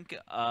a drink.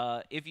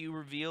 If you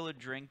reveal a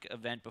drink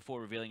event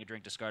before revealing a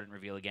drink, discard and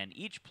reveal again.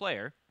 Each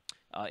player,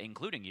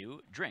 including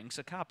you, drinks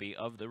a copy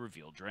of the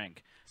revealed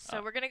drink.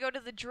 So we're going to go to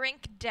the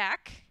drink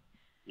deck.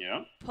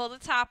 Yeah. Pull the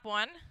top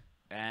one.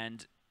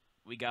 And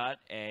we got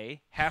a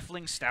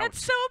halfling stout.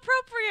 That's so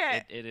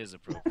appropriate. It is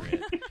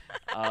appropriate.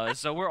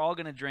 So we're all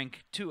gonna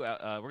drink two.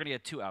 We're gonna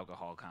get 2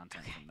 alcohol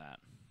content from that.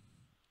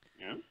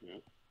 Yeah. Yeah.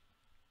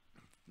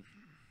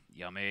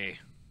 Yummy.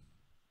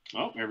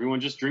 Oh, everyone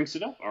just drinks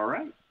it up. All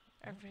right.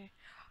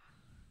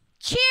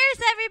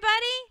 Cheers,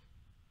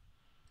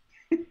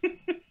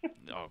 everybody.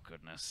 Oh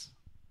goodness.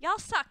 Y'all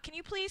suck. Can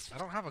you please I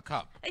don't have a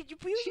cup. you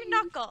use your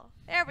knuckle?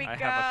 There we I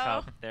go. have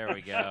a cup. There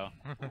we go.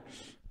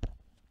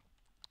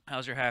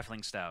 How's your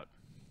halfling stout?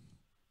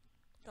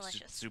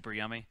 Delicious. Super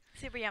yummy.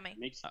 Super yummy.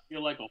 Makes you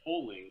feel like a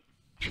holding.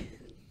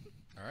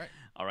 All right.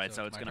 All right, So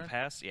so it's it's my gonna turn?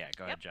 pass. Yeah,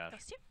 go ahead, Josh.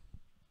 Those two.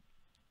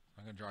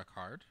 I'm going to draw a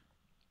card.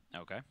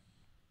 Okay.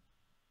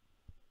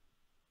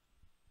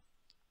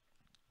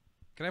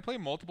 Can I play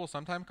multiple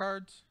sometime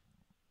cards?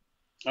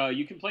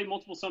 You can play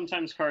multiple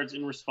sometimes cards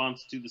in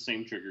response to the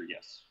same trigger.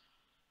 Yes.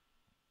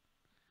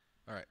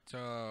 All right.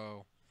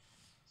 So,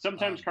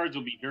 Sometimes cards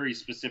will be very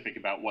specific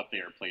about what they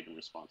are played in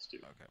response to.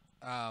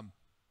 okay.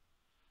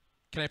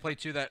 Can I play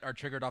 2 that are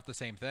triggered off the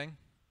same thing?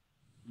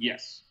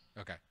 Yes.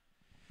 Okay.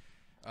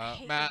 I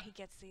hate Matt, when he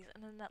gets these,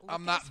 and then that look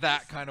I'm in not his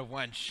that face. kind of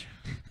wench.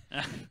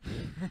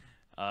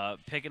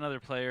 Pick another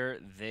player.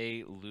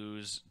 They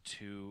lose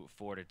 2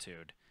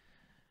 fortitude.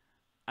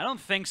 I don't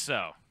think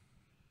so.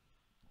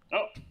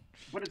 Oh,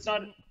 but it's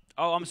not.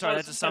 Oh, I'm It's sorry.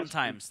 not That's a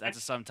sometimes. sometimes. That's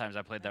a sometimes.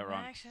 I played that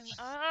wrong. Action.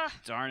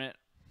 Darn it.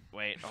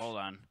 Wait, hold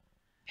on.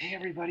 Hey,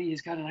 everybody,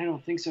 he's got an I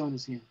don't think so in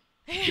his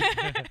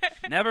hand.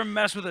 Never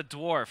mess with a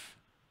dwarf.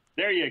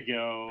 There you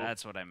go.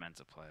 That's what I meant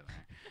to play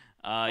there.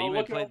 oh, You may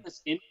look at play. all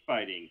this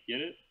infighting. Get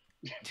it?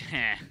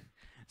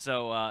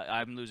 So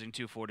I'm losing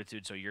 2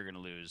 fortitude, so you're gonna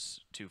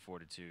lose 2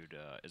 fortitude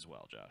as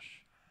well,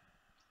 Josh.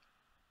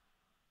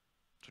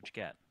 That's what you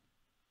get.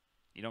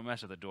 You don't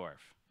mess with a dwarf.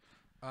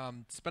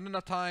 Spend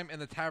enough time in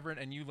the tavern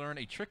and you learn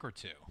a trick or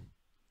 2.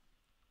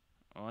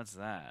 What's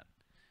that?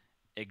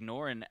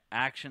 ignore an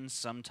action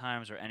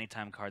sometimes or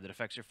anytime card that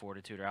affects your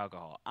fortitude or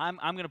alcohol. I'm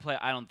gonna play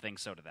I don't think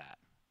so to that.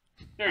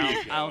 There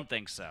you go. I don't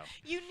think so.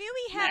 You knew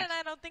he had Next. an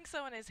I don't think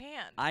so in his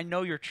hand. I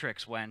know your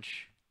tricks, wench.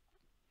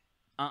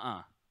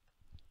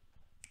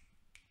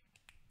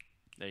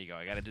 There you go.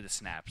 I gotta do the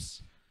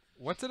snaps.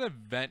 What's an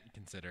event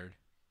considered?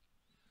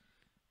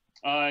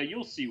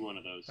 You'll see one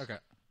of those. Okay.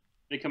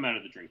 They come out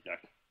of the drink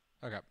deck.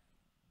 Okay.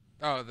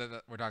 Oh,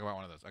 we're talking about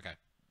one of those. Okay.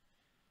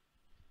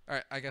 All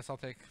right. I guess I'll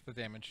take the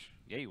damage.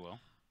 Yeah, you will.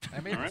 I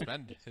made him Alright.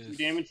 spend his. 2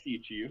 damage to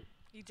each of you.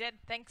 You did.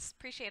 Thanks.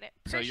 Appreciate it.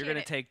 So you're gonna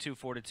Appreciate take 2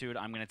 fortitude.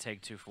 I'm gonna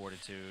take 2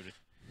 fortitude.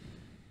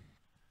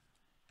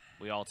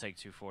 We all take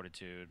 2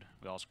 fortitude.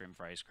 We all scream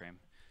for ice cream.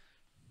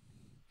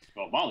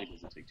 Well, Molly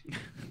doesn't take 2. it.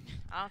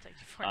 I'll take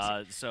 2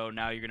 fortitude. So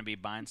now you're gonna be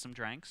buying some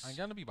drinks. I'm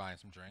gonna be buying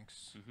some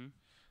drinks.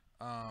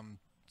 Mm-hmm.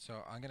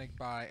 So I'm gonna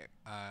buy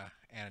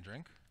Anne a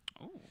drink,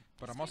 Ooh.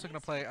 but I'm also gonna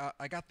play.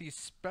 I got these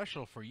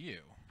special for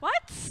you.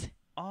 What?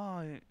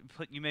 Oh,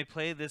 you may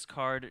play this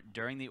card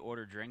during the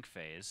order drink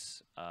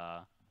phase.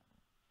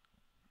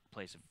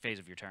 Phase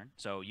of your turn.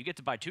 So you get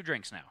to buy 2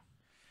 drinks now.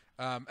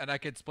 And I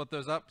could split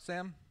those up,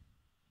 Sam.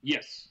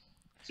 Yes.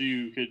 So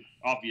you could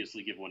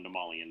obviously give one to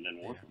Molly and then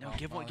Warp. No, Well,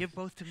 give well, give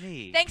both to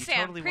me. Thanks, you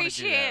Sam. Totally wanna do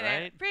Appreciate that,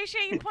 it. right?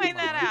 Appreciate you pointing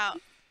that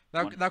out.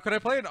 Now, could I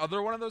play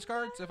another one of those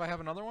cards if I have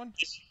another one?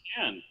 Yes, you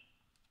can.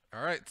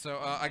 All right. So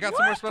I got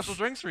some more special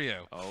drinks for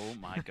you. Oh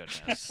my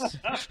goodness.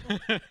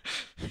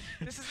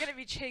 This is gonna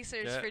be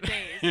chasers Yeah. for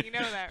days. You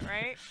know that,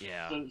 right?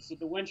 Yeah. So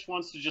the wench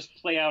wants to just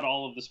play out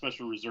all of the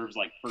special reserves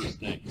like first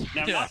thing.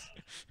 Now, Yeah. not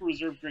all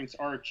reserve drinks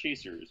are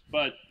chasers,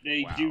 but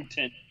they Wow. do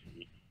tend.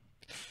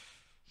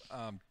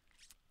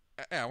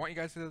 Yeah, I want you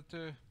guys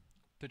to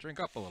drink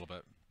up a little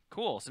bit.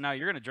 Cool. So now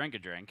you're gonna drink a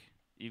drink.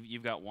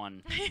 You've got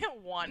one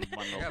One. one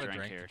I little got a drink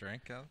drink here. to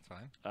drink. Yeah, that's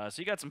fine.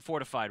 So you got some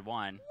fortified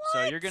wine.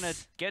 So you're gonna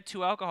get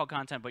 2 alcohol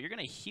content, but you're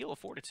gonna heal a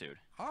fortitude.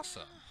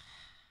 Awesome.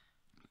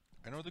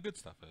 I know where the good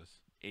stuff is.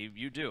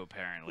 You do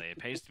apparently. It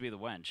pays to be the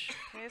wench.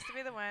 Pays to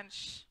be the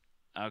wench.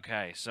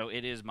 Okay, so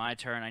it is my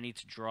turn. I need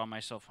to draw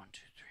myself 1,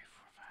 2, 3,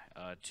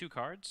 4, 5. 2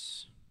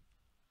 cards.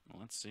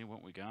 Let's see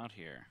what we got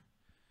here.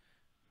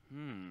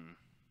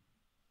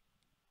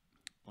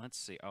 Let's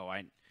see. Oh,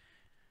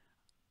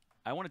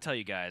 I want to tell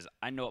you guys,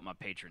 I know what my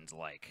patrons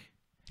like.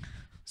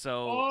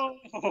 So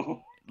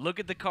Oh, look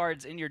at the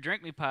cards in your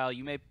drink me pile.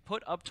 You may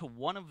put up to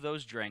 1 of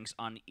those drinks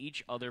on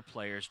each other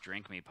player's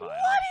drink me pile.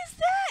 What is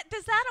that?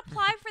 Does that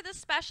apply for the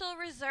special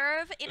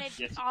reserve in it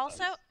Yes, it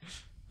also?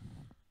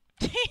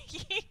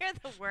 You're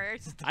the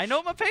worst. I know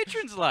what my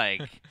patrons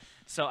like.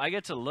 So I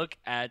get to look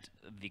at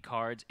the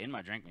cards in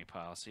my drink me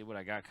pile, see what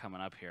I got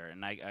coming up here,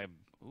 and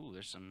ooh,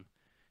 there's some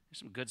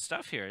good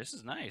stuff here. This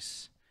is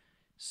nice.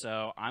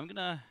 So I'm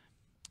gonna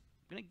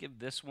give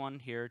this one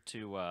here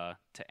to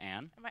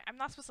Anne. I'm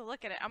not supposed to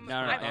look at it. No, I'm,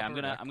 yeah,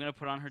 I'm- I'm gonna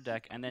put on her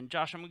deck, and then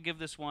Josh, I'm gonna give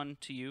this one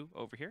to you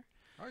over here.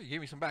 Oh, you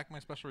gave me some back my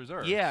special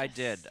reserve. Yeah, I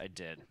did,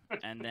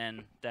 and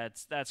then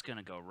that's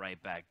gonna go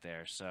right back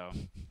there. So,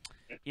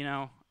 you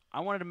know, I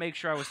wanted to make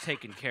sure I was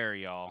taking care of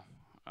y'all.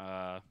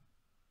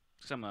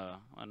 'Cause I'm a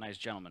nice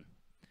gentleman.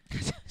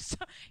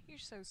 you're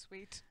so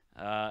sweet.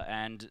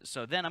 And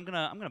so then I'm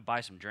gonna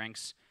buy some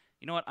drinks.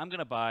 You know what? I'm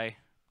gonna buy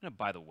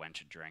the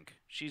wench a drink.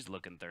 She's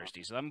looking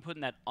thirsty, so I'm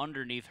putting that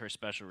underneath her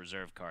special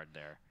reserve card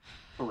there.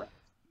 correct.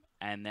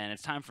 And then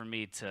it's time for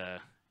me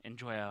to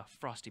enjoy a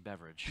frosty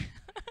beverage.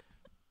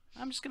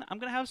 I'm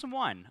gonna have some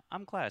wine.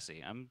 I'm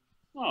classy. I'm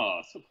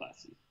Oh, so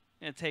classy.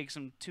 gonna take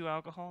some 2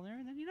 alcohol there,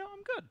 and then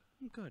I'm good.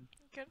 I'm good.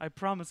 Good. I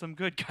promise I'm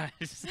good,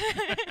 guys.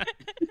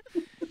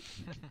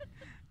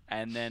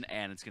 And then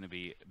Anne, it's gonna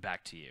be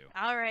back to you.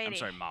 Alrighty. I'm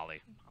sorry,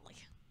 Molly.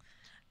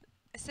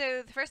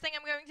 So the first thing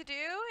I'm going to do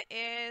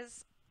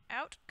is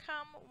out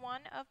come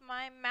one of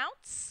my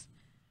mounts.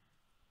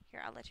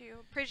 Here, I'll let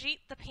you.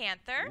 Brigitte the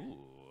Panther.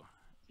 Ooh.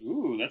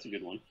 Ooh, that's a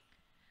good one.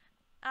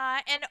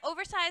 An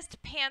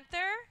oversized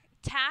panther,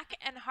 tack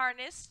and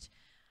harnessed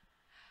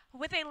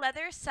with a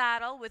leather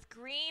saddle with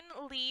green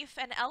leaf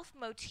and elf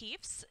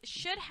motifs.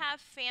 Should have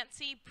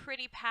fancy,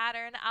 pretty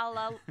pattern a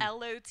la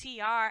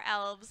LOTR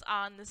elves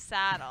on the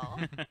saddle.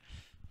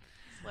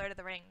 It's Lord of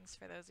the Rings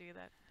for those of you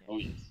that. Oh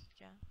yes.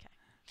 Yeah, okay.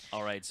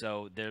 All right,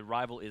 so the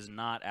rival is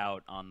not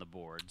out on the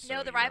board. So No,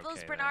 the you're rival is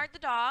okay Bernard the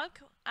dog.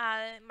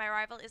 My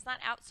rival is not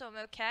out, so I'm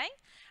okay.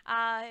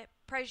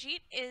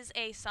 Brigitte is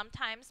a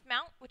sometimes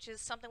mount, which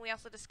is something we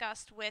also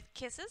discussed with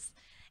Kisses.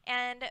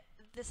 And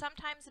the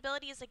sometimes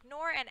ability is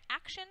ignore an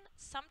action,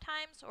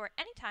 sometimes, or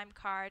anytime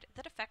card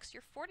that affects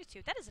your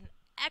fortitude. That is an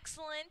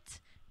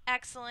excellent,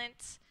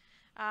 excellent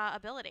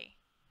ability.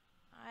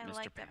 I Mr.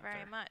 like that very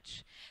Panther.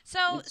 much. So,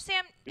 Yes.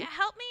 Sam,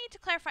 help me to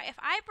clarify. If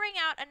I bring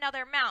out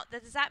another mount,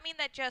 does that mean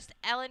that just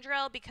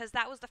Elendril, because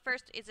that was the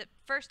first, is it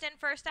first in,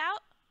 first out?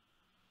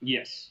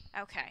 Yes.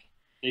 Okay.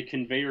 A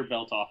conveyor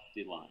belt off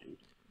the line.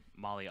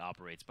 Molly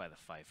operates by the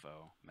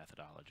FIFO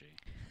methodology.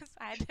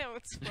 I know,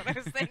 it's what I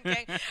was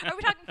thinking. Are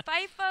we talking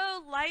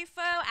FIFO,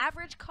 LIFO,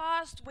 average cost?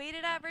 cost,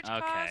 weighted average Okay.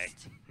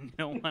 cost. You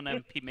don't want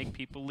to make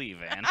people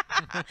leave, Anne.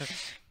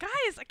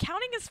 Guys,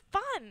 accounting is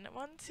fun.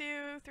 1,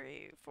 2,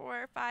 3,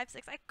 4, 5,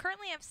 6. I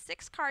currently have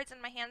 6 cards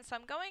in my hand, so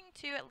I'm going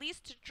to at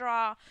least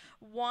draw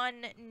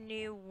 1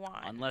 new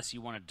one. Unless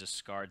you want to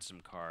discard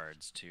some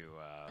cards to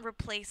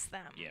Replace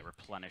them. yeah,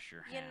 replenish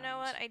your You hand. know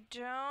what? I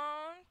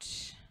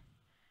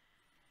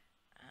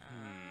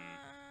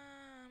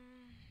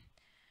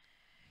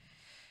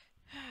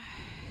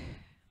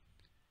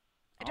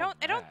don't.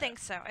 I don't think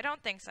so. I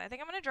don't think so. I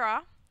think I'm gonna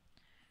draw.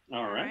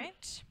 All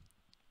right.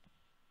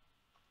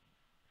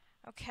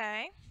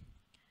 Okay.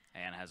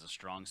 Anne has a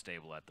strong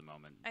stable at the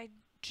moment. I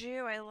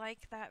do. I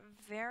like that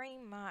very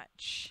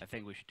much. I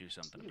think we should do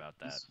something about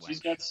that.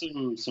 She's wench. got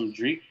some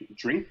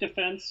drink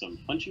defense, some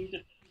punching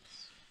defense.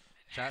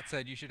 Chat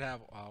said you should have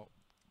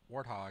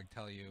Warthog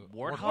tell you.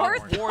 Warthog?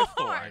 Warthog.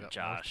 Warthog,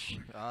 Josh.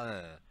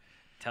 Uh,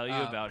 Tell you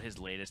about his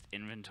latest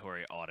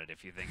inventory audit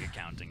if you think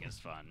accounting is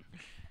fun.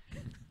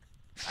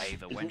 I,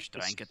 the wench,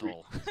 drank it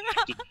all.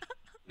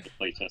 The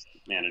playtest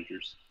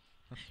managers.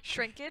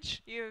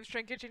 Shrinkage? You have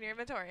shrinkage in your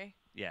inventory.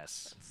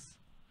 Yes.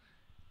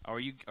 Are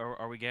we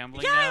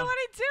gambling Yeah, I now?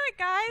 want to do it,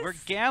 guys. We're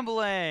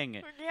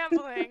gambling. We're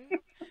gambling.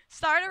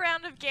 Start a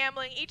round of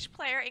gambling. Each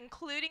player,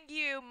 including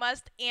you,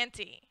 must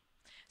ante.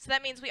 So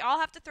that means we all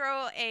have to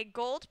throw a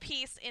gold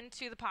piece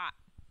into the pot.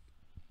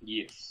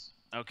 Yes.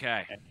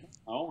 Okay.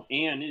 Oh,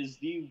 Anne is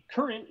the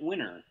current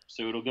winner.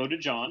 So it'll go to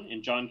John,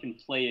 and John can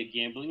play a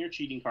gambling or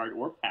cheating card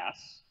or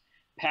pass.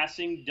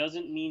 Passing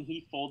doesn't mean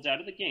he folds out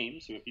of the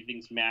game. So if he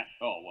thinks Matt,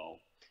 oh, well,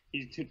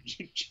 he's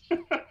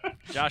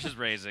Josh is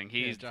raising.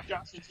 He's. Josh.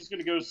 Josh is just going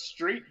to go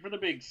straight for the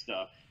big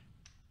stuff.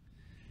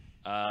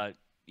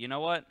 You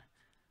know what?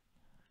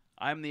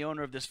 I'm the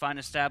owner of this fine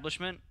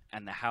establishment,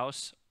 and the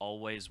house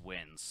always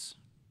wins.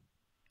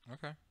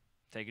 Okay.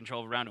 Take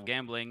control of a round of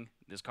gambling.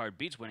 This card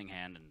beats winning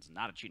hand, and it's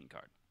not a cheating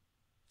card.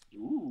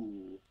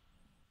 Ooh.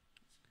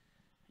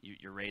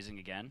 You're raising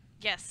again.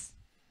 Yes.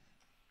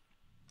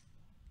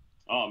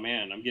 Oh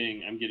man, I'm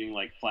getting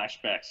like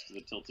flashbacks to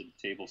the Tilted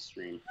Table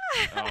stream.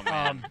 Oh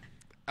man.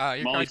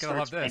 You're Molly gonna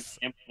love starts this.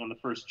 gambling on the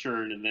first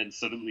turn, and then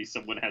suddenly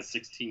someone has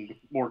 16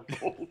 more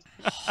gold.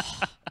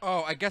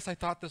 Oh, I guess I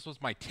thought this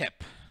was my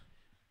tip.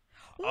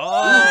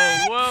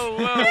 Oh,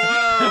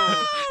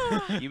 whoa.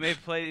 You may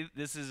play,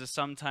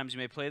 sometimes you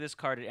may play this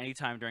card at any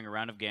time during a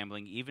round of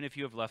gambling. Even if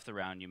you have left the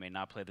round, you may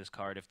not play this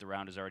card if the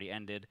round has already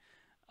ended.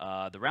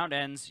 The round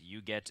ends,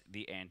 you get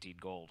the anteed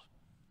gold.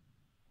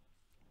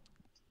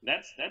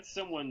 That's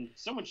someone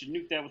should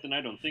nuke that with an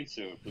I don't think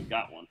so if we've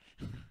got one.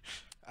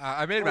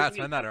 I made Matt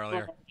spend that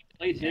earlier.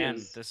 Played And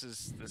his. this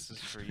is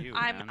for you,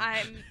 I man.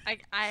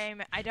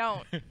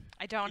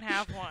 don't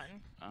have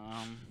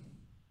one.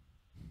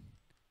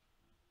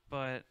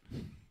 But,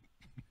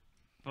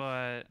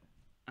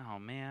 oh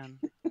man.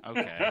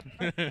 Okay.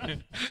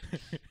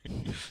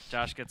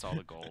 Josh gets all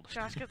the gold.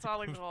 Josh gets all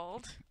the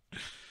gold.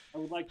 I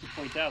would like to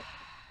point out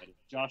that if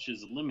Josh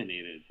is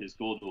eliminated, his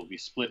gold will be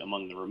split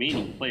among the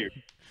remaining players.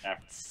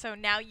 After. So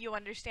now you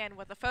understand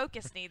what the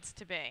focus needs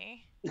to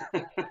be.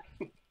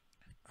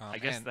 I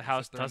guess and the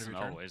house it's the end of doesn't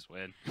your turn. always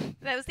win.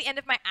 That was the end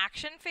of my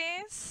action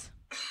phase.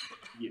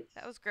 Yes.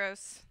 That was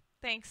gross.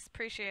 Thanks,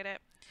 appreciate it.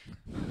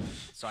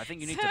 So I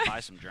think you need to buy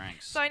some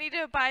drinks. So I need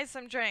to buy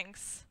some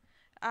drinks.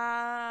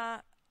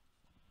 Okay,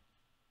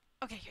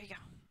 here you go.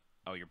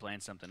 Oh, you're playing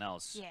something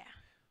else. Yeah.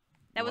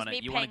 That was me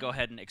You want to paying. go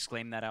ahead and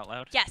exclaim that out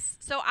loud? Yes.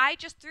 So I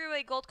just threw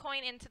a gold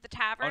coin into the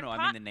tavern. Oh no, I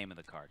pot. mean the name of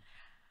the card.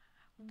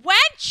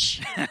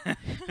 Wench!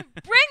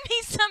 Bring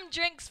me some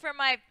drinks for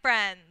my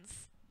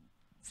friends.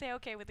 Say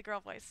okay with the girl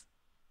voice.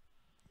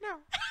 No.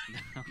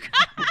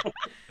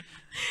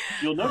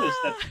 You'll notice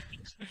that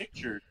the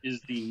picture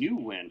is the new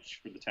wench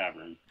for the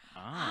tavern.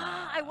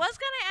 I was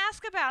gonna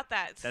ask about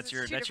that. That's It's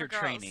your two different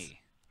girls. trainee.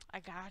 I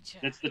gotcha.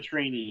 That's the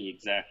trainee,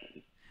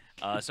 exactly.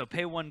 So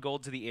pay 1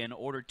 gold to the inn.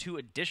 Order 2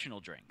 additional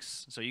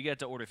drinks. So you get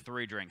to order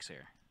 3 drinks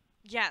here.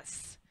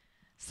 Yes.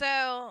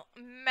 So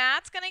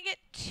Matt's gonna get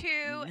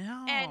 2,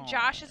 and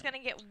Josh is gonna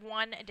get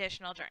 1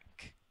 additional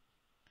drink.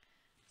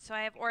 So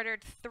I have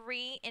ordered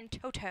 3 in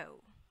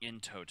toto. In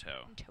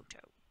toto. In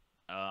toto.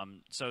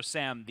 So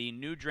Sam, the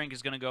new drink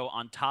is going to go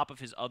on top of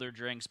his other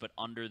drinks, but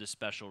under the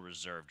special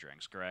reserve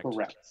drinks, correct?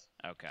 Correct.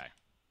 Okay.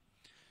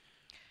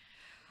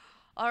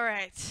 All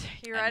right,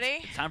 you And ready?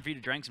 It's time for you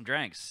to drink some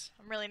drinks.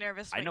 I'm really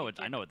nervous. I know what it.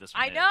 you I do. know what this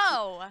one I is.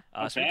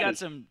 know. So we got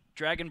some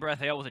Dragon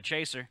Breath Ale with a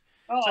chaser.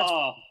 Oh,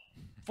 So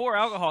 4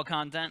 alcohol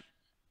content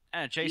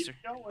and a chaser.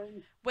 keep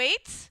going.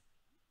 Wait.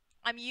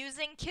 I'm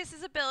using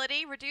Kiss's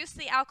ability. Reduce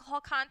the alcohol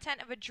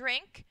content of a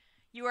drink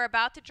you are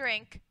about to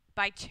drink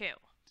by 2.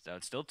 So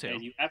it's still 2.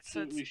 And you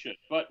absolutely should.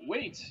 But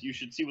wait, you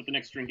should see what the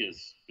next drink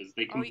is, because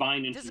they Oh,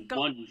 combine does into it go-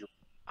 one drink.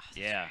 Oh, that's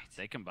Yeah, right.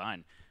 they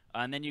combine.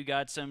 And then you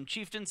got some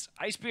Chieftain's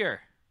Ice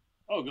Beer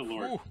Oh, good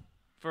lord. Ooh.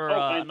 for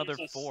and another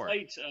there's a 4.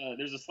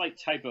 there's a slight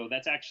typo.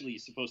 That's actually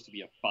supposed to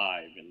be a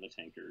 5 in the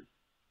tankard.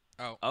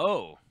 Oh.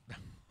 Oh.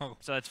 Oh.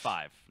 So that's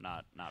 5,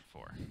 not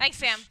 4. Thanks,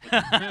 Sam.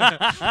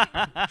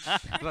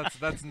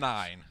 That's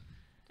 9.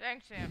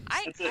 Thanks, Sam.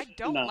 I That's a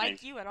don't 9.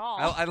 like you at all.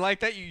 I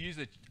like that you use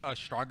a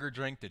stronger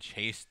drink to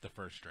chase the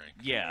first drink.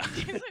 Yeah,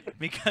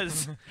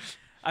 because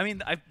I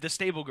mean, the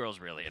stable girl's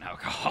really an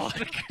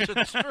alcoholic.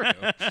 That's true.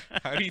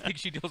 How do you think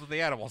she deals with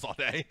the animals all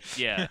day?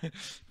 Yeah.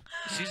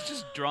 She's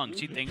just drunk.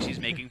 She thinks she's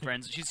making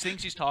friends. She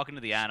thinks she's talking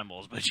to the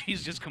animals, but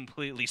she's just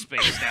completely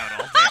spaced out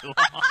all day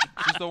long.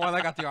 She's the one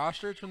that got the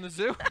ostrich from the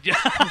zoo?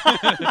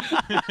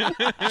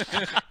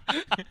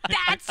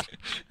 That's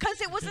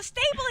because it was a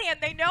stable hand.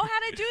 They know how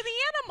to do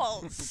the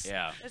animals.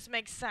 Yeah. This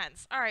makes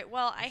sense. All right.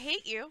 Well, I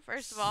hate you,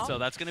 first of all. So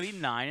that's going to be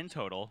 9 in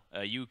total.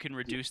 You can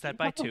reduce that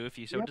by 2 if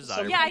you so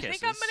desire. yeah, with I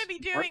think I'm kisses. going to be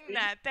doing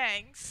that.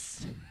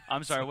 Thanks.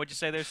 I'm sorry, what'd you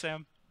say there,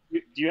 Sam? Do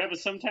you have a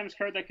sometimes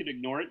card that could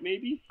ignore it,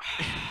 maybe?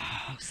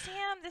 Oh,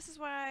 Sam, this is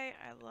why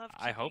I love.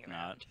 I hope keeping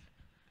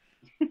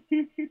you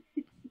not. around.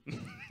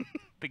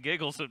 The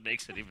giggles would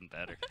makes it even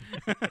better.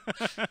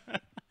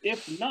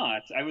 If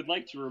not, I would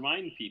like to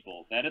remind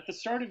people that at the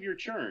start of your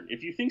turn,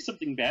 if you think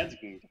something bad's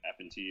going to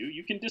happen to you,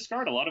 you can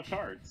discard a lot of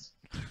cards.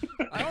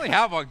 I only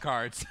have 1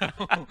 card, so.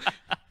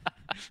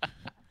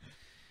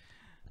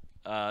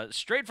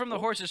 Straight from the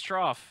horse's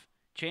trough.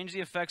 Change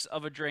the effects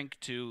of a drink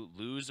to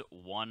lose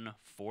 1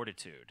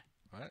 fortitude.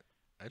 What?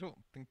 I don't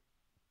think.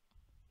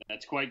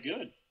 That's quite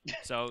good.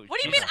 So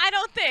What do you she's- mean? I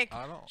don't think.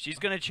 I don't. She's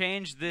gonna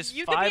change this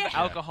You could be 5 a-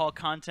 alcohol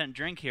content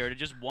drink here to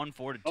just 1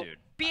 fortitude.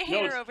 Be a No,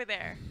 hater it's- over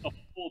there. A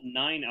full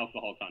 9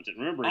 alcohol content.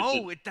 Remember,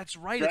 it's That's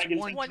right. Dragon's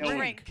It's 1 One One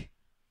drink. drink.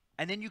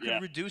 And then you could Yeah.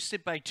 reduce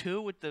it by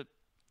 2 with the.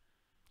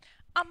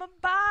 I'ma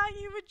buy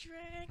you a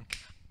drink.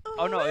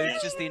 Oh no! Ooh.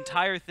 It's just the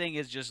entire thing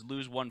is just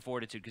lose 1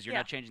 fortitude because you're Yeah.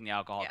 not changing the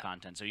alcohol Yeah.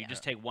 content, so you Yeah.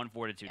 just take 1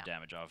 fortitude Yeah.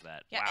 damage off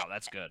that. Yeah, Wow,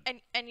 that's good.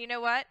 And you know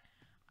what?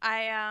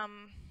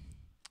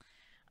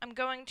 I'm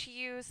going to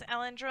use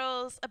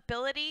Elendril's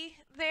ability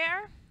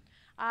there.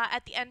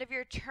 At the end of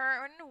your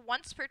turn,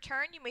 once per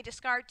turn, you may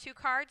discard 2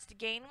 cards to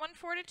gain 1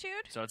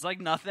 fortitude. So it's like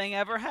nothing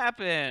ever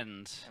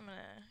happened. I'm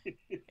gonna.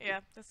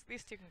 Yeah,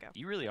 these 2 can go.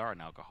 You really are an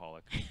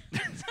alcoholic.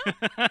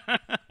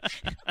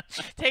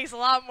 Takes a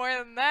lot more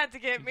than that to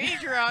get me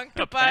drunk,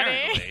 buddy.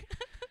 Apparently.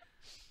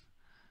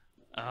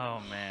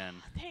 Oh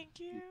man. Thank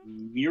you.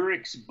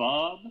 Murex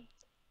Bob.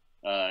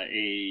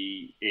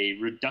 A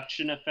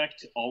reduction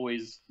effect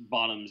always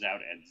bottoms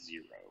out at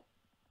 0.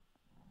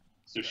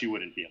 So she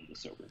wouldn't be able to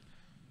sober.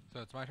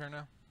 So it's my turn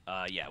now?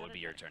 Yeah, it would be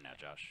your turn now,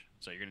 Josh.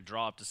 So you're gonna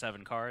draw up to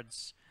 7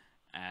 cards,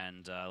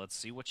 and let's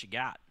see what you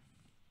got.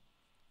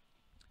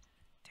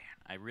 Damn,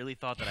 I really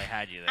thought that I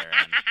had you there.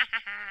 And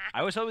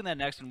I was hoping that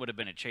next one would have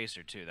been a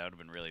chaser too. That would have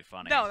been really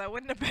funny. No, that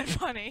wouldn't have been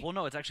funny. Well,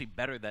 no, it's actually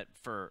better that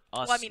for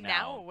us. Well, I mean,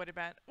 now it would have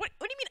been. What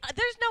do you mean?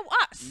 There's no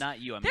us. Not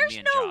you. I mean There's me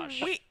and no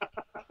Josh. we.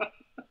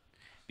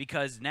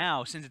 Because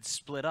now, since it's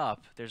split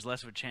up, there's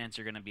less of a chance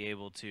you're going to be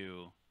able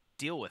to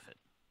deal with it.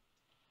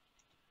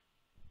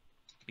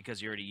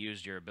 Because you already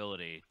used your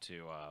ability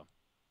to,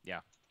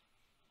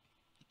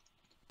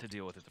 to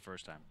deal with it the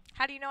first time.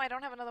 How do you know I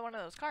don't have another one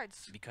of those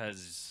cards?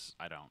 Because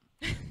I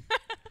don't.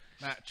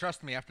 Matt,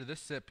 trust me, after this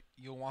sip,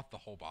 you'll want the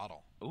whole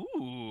bottle.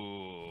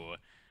 Ooh.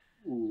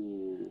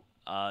 Ooh.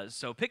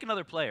 So pick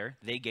another player.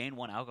 They gain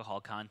 1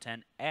 alcohol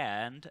content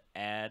and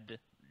add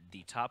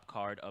the top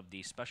card of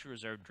the special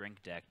reserve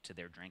drink deck to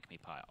their drink me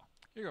pile.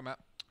 Here you go, Matt.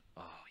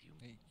 Oh,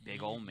 you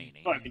big old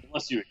meanie. Oh, I mean,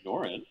 unless you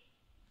ignore it.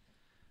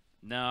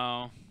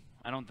 No,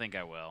 I don't think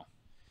I will.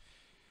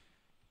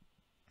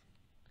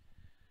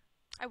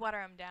 I water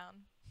him down.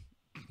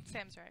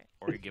 Sam's right.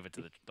 Or you give it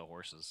to the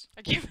horses.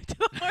 I give it to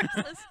the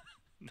horses.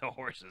 The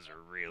horses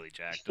are really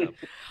jacked up.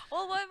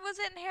 Well, what was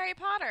it in Harry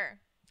Potter?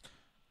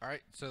 All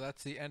right, so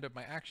that's the end of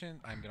my action.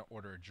 I'm going to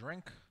order a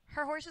drink.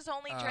 Her horses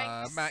only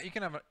drinks. Matt, you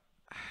can have a...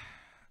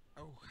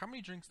 Oh, how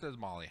many drinks does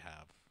Molly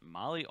have?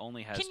 Molly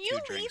only has Can 2 you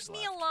drinks leave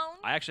me left. alone?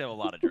 I actually have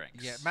a lot of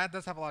drinks. Yeah, Matt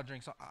does have a lot of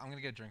drinks, so I'm going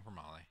to get a drink for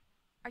Molly.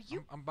 Are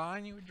you? I'm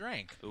buying you a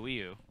drink. Ooh,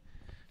 you.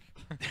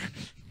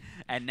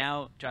 And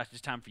now, Josh,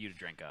 it's time for you to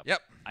drink up.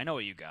 Yep. I know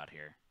what you got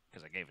here,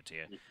 because I gave it to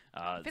you.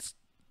 If it's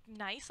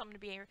nice, I'm gonna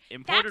be.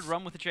 Imported That's-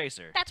 rum with a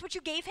chaser. That's what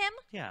you gave him.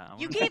 Yeah. I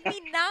You wanna- gave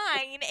me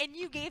 9, and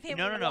you gave him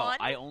No, no, no. 1.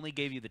 I only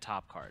gave you the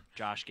top card.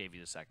 Josh gave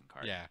you the second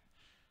card. Yeah.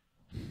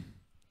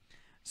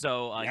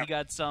 So he Yep.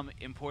 got some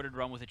imported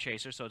rum with a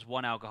chaser, so it's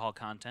 1 alcohol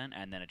content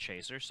and then a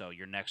chaser. So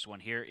your next one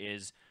here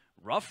is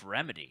Rough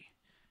Remedy.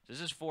 This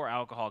is 4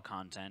 alcohol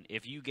content.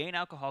 If you gain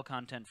alcohol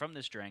content from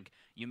this drink,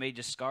 you may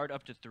discard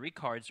up to 3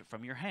 cards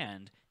from your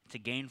hand to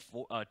gain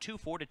 2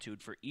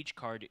 fortitude for each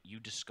card you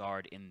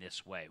discard in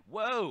this way.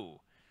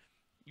 Whoa!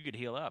 You could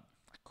heal up.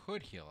 I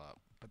could heal up,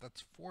 but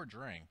that's 4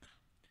 drink.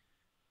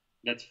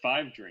 That's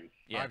 5 drink.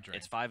 Yeah, 5 drink.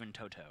 it's 5 in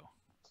toto.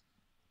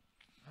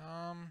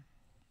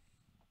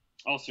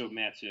 Also,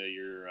 Matt,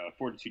 your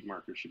fortitude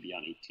marker should be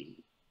on 18.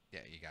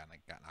 Yeah, you got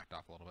knocked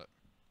off a little bit.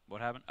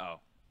 What happened? Oh,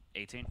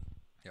 18?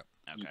 Yep.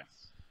 Okay.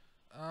 Yes.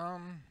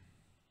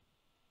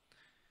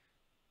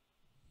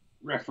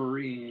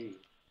 Referee.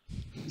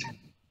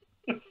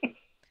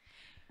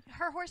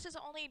 Her horses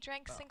only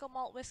drank single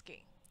malt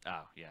whiskey.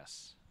 Oh,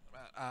 yes.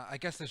 I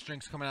guess this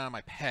drink's coming out of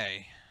my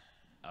pay.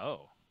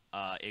 Oh.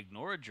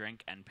 ignore a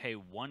drink and pay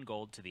 1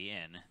 gold to the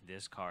inn.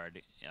 This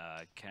card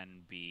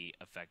can be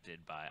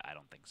affected by. I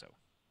don't think so.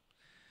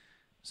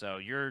 So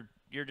you're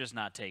just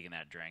not taking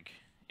that drink.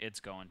 It's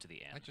going to the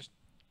inn. I just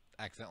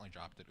accidentally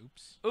dropped it.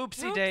 Oops.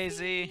 Oopsie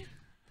daisy.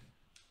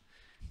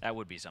 That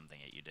would be something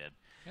that you did.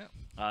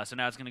 Yeah. So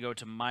now it's going to go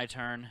to my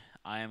turn.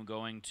 I am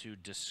going to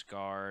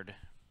discard.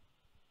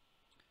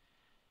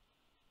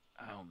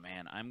 Oh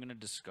man, I'm going to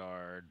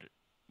discard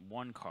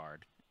 1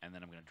 card, and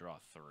then I'm going to draw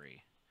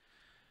 3.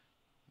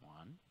 1,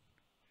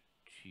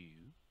 2,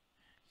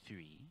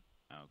 3.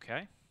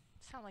 Okay.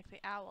 Sound like the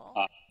owl.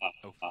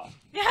 Oh. Owl.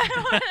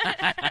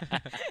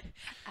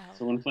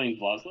 Someone playing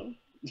Vlaslo?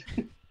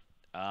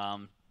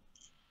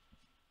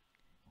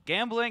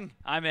 Gambling.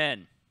 I'm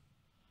in.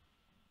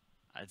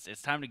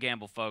 It's time to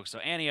gamble, folks. So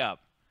Annie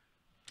up.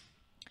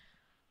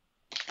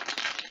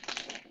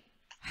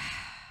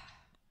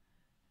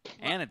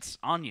 And it's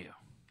on you.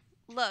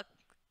 Look,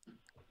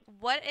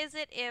 what is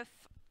it if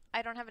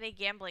I don't have any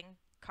gambling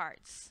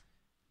cards?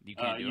 You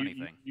can't do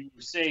anything. You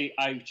say,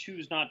 I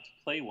choose not to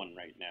play one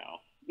right now.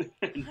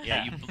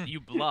 Yeah, you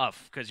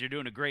bluff because you're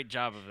doing a great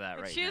job of that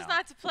I right choose now.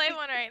 not to play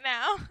one right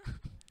now.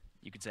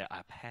 You could say,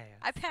 I pass.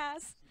 I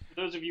pass. For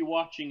those of you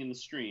watching in the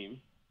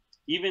stream,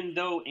 even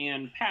though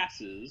Anne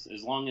passes,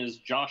 as long as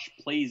Josh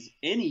plays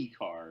any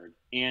card,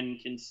 Anne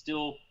can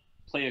still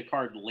play a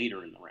card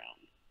later in the round.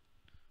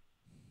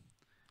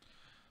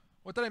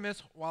 What did I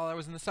miss while I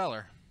was in the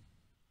cellar?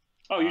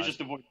 Oh, you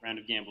just avoid a round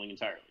of gambling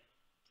entirely.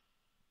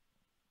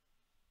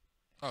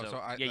 Oh, So,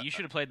 I, yeah, you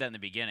should have played that in the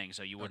beginning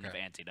so you wouldn't Okay.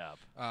 have anteed up.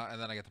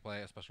 and then I get to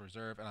play a special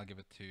reserve, and I'll give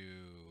it to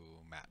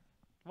Matt.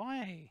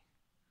 Why?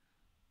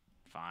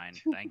 Fine,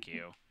 thank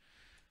you.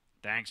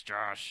 Thanks,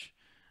 Josh.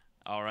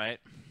 All right.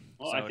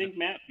 Well, So I think,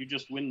 Matt, you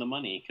just win the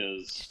money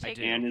because Just take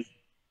do. Anne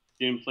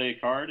didn't play a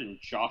card and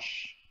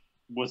Josh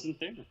wasn't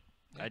there.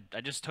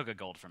 I just took a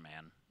gold from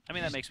Ann. I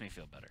mean, that makes me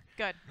feel better.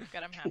 Good.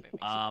 Good. I'm happy. Makes you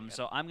feel good.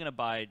 So I'm gonna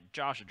buy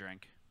Josh a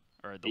drink,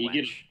 or the You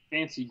get a wench.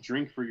 fancy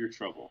drink for your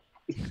trouble.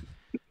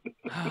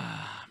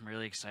 I'm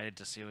really excited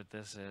to see what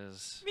this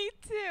is. Me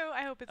too.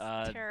 I hope it's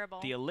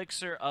terrible. The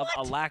elixir of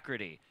What?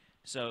 alacrity.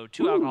 So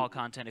 2 alcohol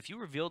content. If you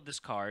revealed this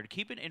card,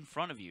 keep it in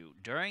front of you.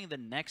 During the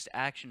next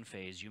action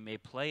phase, you may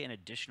play an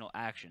additional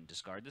action.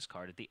 Discard this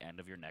card at the end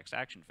of your next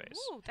action phase.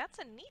 Ooh, that's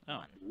a neat Oh.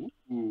 one.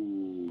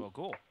 Ooh. Well,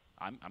 cool.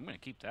 I'm gonna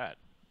keep that.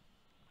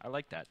 I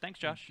like that. Thanks,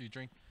 Josh. You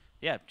drink.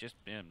 Yeah,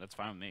 that's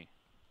fine with me.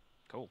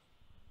 Cool.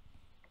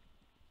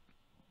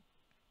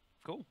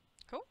 Cool.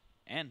 Cool.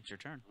 And it's your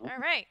turn. All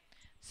right.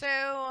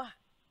 So,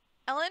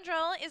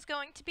 Elendril is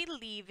going to be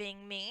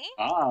leaving me.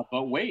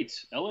 But wait.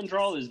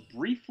 Elendral is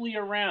briefly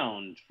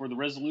around for the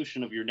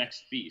resolution of your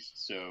next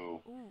feast,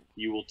 so Ooh.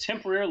 you will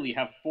temporarily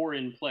have 4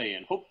 in play,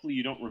 and hopefully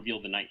you don't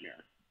reveal the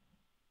nightmare.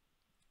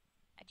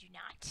 I do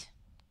not.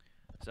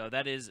 So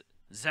that is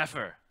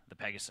Zephyr, the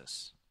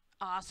Pegasus.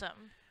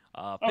 Awesome.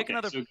 Pick Okay,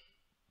 another. so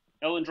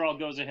Elendral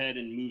goes ahead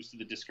and moves to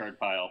the discard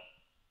pile,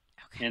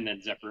 Okay. and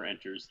then Zephyr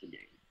enters the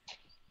game.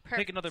 Perfect.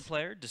 Pick another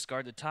player.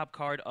 Discard the top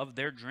card of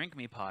their Drink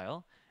Me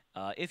pile.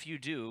 If you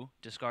do,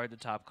 discard the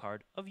top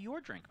card of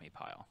your Drink Me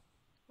pile.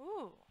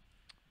 Ooh.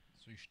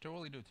 So you should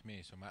totally do it to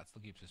me, so Matt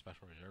still keeps his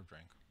special reserve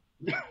drink.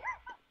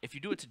 If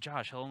you do it to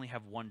Josh, he'll only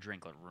have 1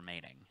 drink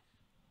remaining.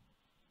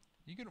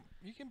 You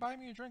can buy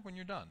me a drink when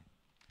you're done.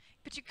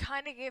 But you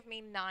kind of gave me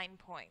 9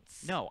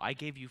 points. No, I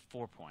gave you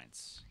 4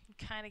 points, You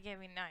kind of gave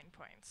me 9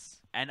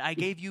 points. and I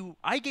gave you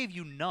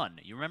none.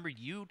 You remember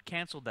you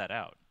canceled that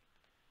out.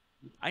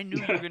 I knew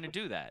you were gonna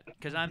do that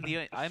because I'm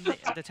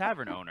the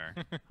tavern owner.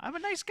 I'm a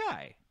nice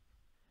guy.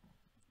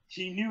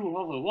 She knew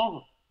all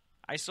along.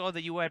 I saw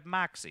that you had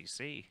Moxie.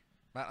 See,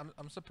 Matt,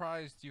 I'm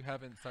surprised you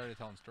haven't started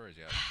telling stories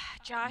yet.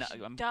 Josh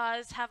No, I'm-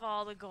 does have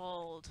all the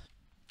gold.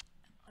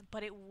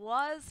 But it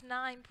was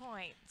 9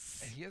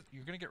 points. And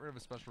you're gonna get rid of a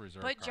special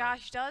reserve But card.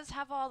 Josh does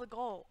have all the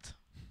gold.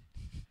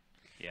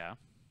 yeah.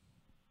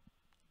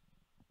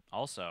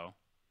 Also,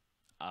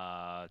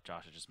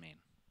 Josh is just mean.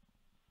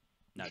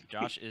 No,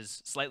 Josh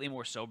is slightly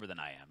more sober than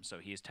I am, so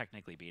he is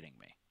technically beating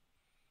me.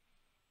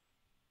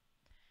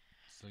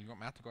 So you want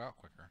Matt to go out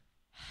quicker.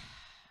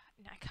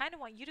 And I kind of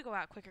want you to go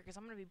out quicker because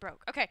I'm going to be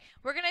broke. Okay,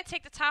 we're going to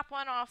take the top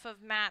one off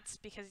of Matt's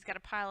because he's got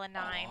a pile of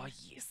 9. Oh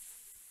yes.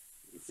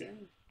 Okay.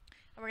 And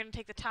we're going to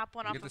take the top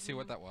one You off get to of see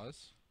what that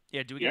was.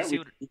 Yeah. Do we Yeah, get to see we,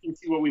 what? we can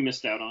see what we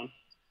missed out on.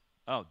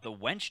 Oh, the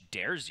wench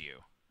dares you.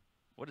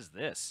 What is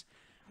this?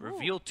 Ooh.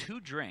 Reveal 2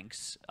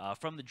 drinks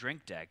from the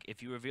drink deck.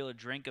 If you reveal a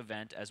drink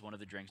event as one of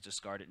the drinks,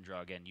 discard it and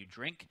draw again. You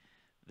drink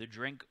the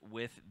drink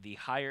with the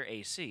higher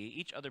AC.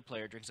 Each other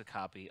player drinks a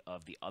copy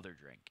of the other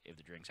drink. If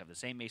the drinks have the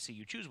same AC,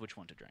 you choose which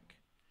one to drink.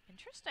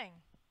 Interesting.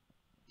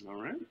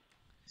 All right.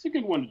 It's a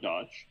good one to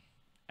dodge.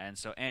 And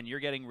so, Anne, you're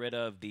getting rid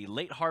of the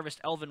late harvest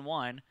elven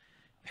wine.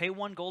 Pay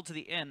 1 gold to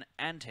the inn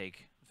and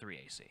take 3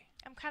 AC.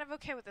 I'm kind of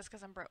okay with this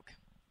because I'm broke.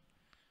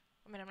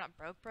 I mean, I'm not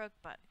broke,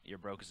 but You're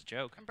broke as a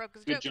joke. I'm broke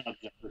as a Good joke. job,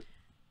 Zephyr.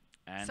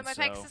 And So my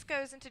Pegasus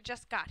goes into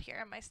just got here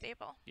in my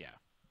stable. yeah.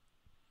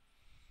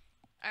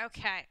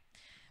 Okay.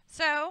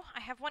 So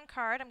I have 1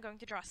 card. I'm going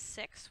to draw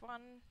 6.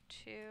 1,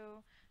 2,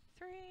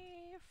 3,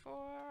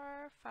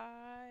 4, 5,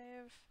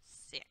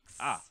 6.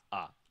 Ah.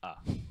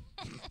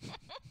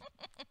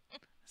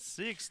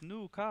 6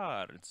 new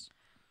cards.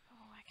 Oh,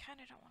 I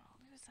kind of don't want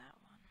to lose that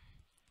one.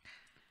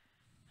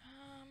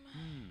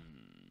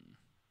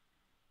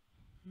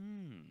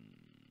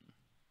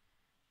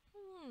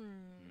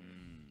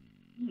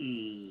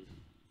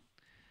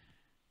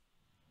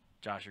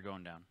 Josh, you're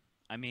going down.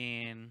 I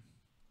mean,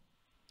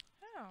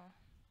 Oh.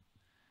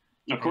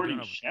 According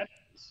to over- chat,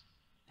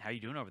 how you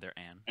doing over there,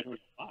 Anne? I don't know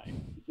why.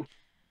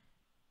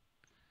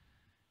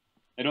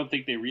 I don't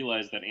think they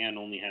realize that Anne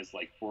only has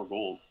like 4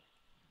 gold.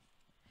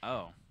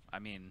 Oh, I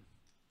mean,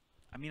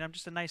 I'm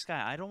just a nice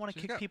guy. I don't want to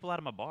She's kick got- people out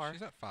of my bar.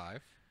 She's at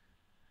 5.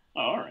 Oh,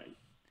 all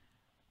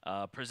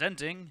right.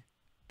 Presenting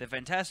the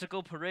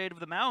fantastical parade of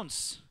the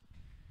mounts.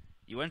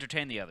 You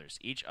entertain the others.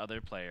 Each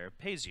other player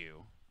pays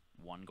you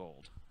 1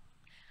 gold.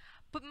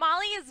 But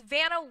Molly is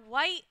Vanna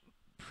White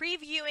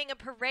previewing a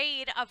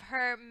parade of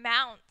her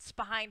mounts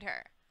behind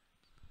her.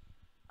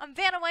 I'm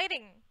Vanna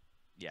Whiting.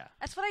 Yeah.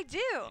 That's what I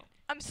do.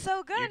 I'm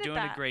so good You're at doing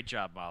that. a great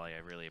job, Molly. I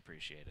really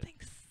appreciate it.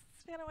 Thanks.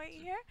 Is Vanna White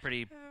here?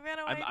 Pretty.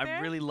 Vanna White I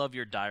there? really love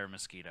your dire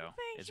mosquito.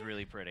 Thank It's you.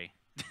 really pretty.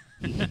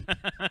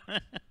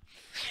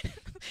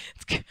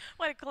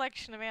 What a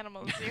collection of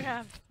animals you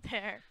have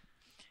there.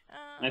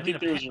 I think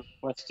there was a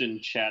request in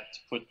chat to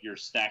put your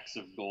stacks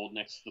of gold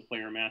next to the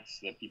player mats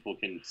so that people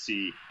can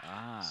see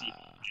how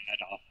bad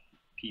off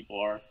people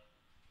are.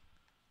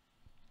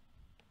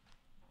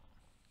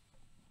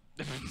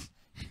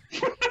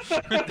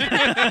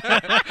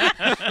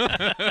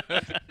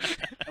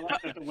 I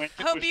like that the Wench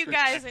Hope pushed you her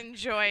guys back.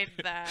 enjoyed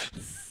that.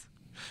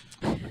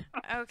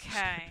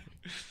 Okay.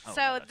 Oh,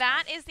 So no, that's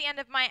that is the end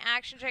of my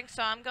action drink.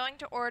 So I'm going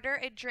to order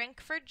a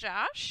drink for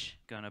Josh.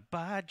 Gonna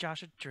buy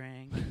Josh a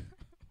drink,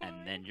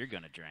 and then you're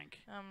gonna drink.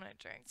 I'm gonna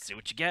drink. See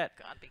what you get.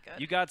 God be good.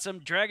 You got some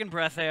Dragon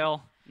Breath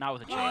Ale, not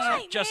with a chaser,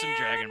 Why, just some man?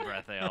 Dragon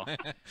Breath Ale.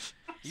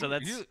 So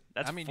that's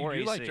I mean, 4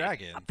 you like AC.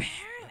 dragons.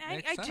 Apparently,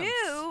 Makes I sense.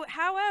 do.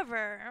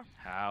 However,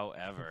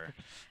 However,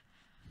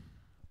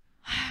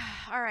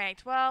 all right.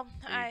 Well,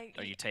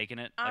 are you taking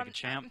it like a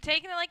champ? I'm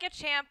taking it like a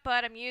champ,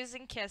 but I'm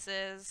using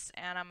kisses,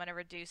 and I'm gonna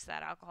reduce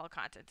that alcohol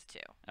content to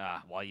 2.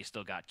 While you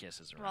still got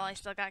kisses around. While I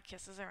still got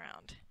kisses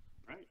around.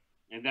 Right.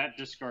 And that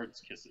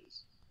discards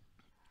kisses.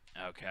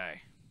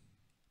 Okay.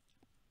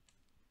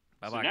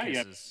 Bye So bye now you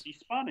have kisses. a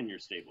spot in your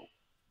stable.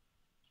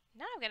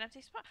 Now I'm gonna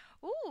empty spot.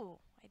 Ooh,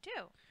 I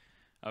do.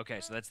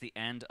 Okay, so that's the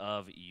end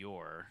of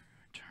your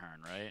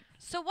turn, right?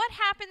 So what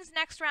happens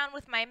next round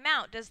with my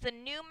mount? Does the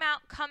new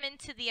mount come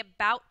into the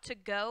about to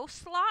go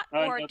slot,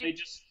 or No, do...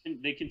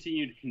 they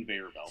continue to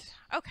conveyor belt.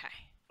 Okay.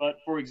 But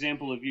for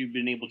example, if you've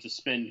been able to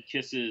spend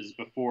kisses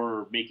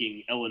before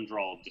making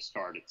Elendral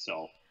discard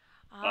itself,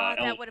 That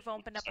Ellen- would have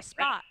opened up a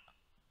Sorry. spot.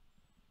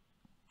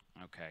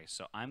 Okay,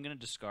 so I'm gonna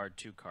discard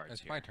 2 cards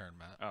It's here. my turn,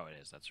 Matt. Oh, it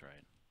is. That's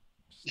right.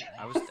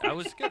 I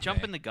was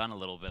jumping the gun a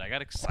little bit. I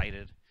got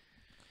excited.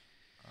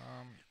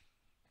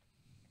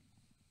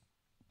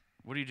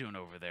 What are you doing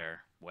over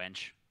there,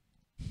 wench?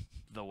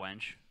 The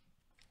wench.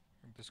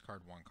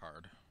 Discard 1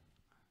 card.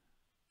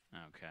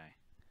 Okay.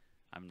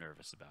 I'm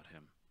nervous about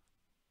him.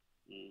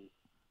 Mm,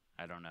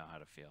 I don't know how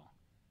to feel.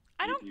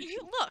 I don't. You You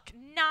should- look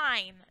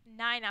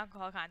 9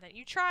 alcohol content.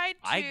 You tried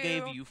to. I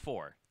gave you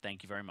 4.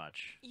 Thank you very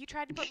much. You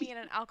tried to put me in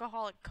an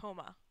alcoholic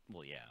coma.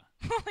 Well, yeah.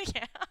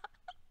 Yeah.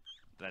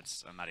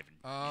 I'm not even.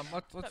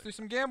 Let's do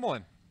some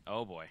gambling.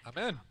 Oh boy. I'm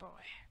in. Boy.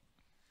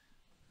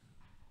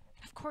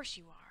 Of course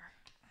you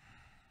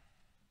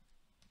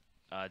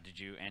are. Did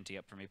you ante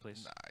up for me,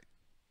 please? Nah,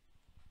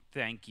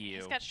 Thank you.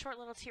 He's got short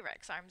little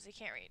T-Rex arms he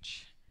can't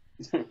reach.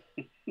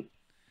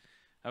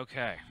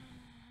 Okay.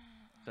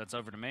 That's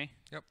over to me.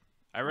 Yep.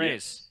 I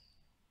raise.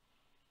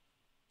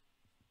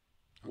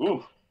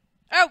 Ooh,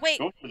 Oh wait,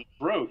 go for the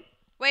throat.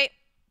 wait.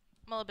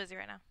 I'm a little busy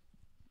right now.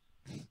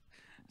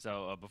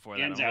 So before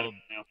that, Hands I'm a out little.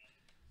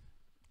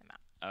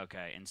 now.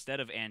 Okay. Instead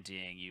of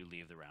anteing, you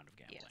leave the round of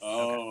gambling. Yes.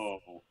 Oh.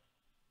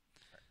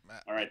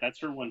 Matt. All right, that's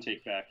her 1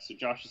 take back. So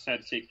Josh has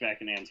had to take back,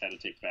 and Anne's had to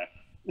take back.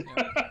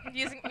 I'm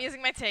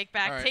using my take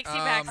back. All right, Takesy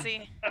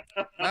backsy.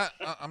 Matt,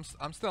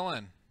 I'm still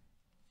in.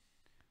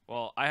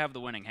 Well, I have the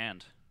winning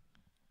hand.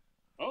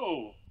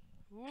 Oh,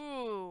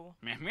 Ooh.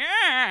 Meh,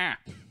 meh.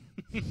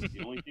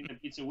 the only thing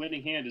that beats a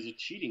winning hand is a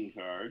cheating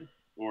card,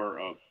 or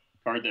a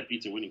card that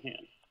beats a winning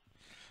hand.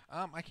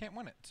 I can't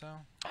win it, so.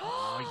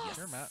 Oh,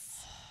 Sure, Matt.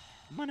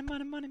 Money,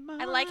 money, money,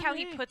 money. I like how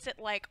he puts it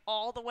like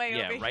all the way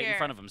Yeah, over right here. in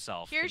front of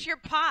himself. Here's your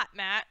pot,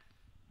 Matt.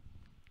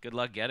 Good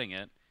luck getting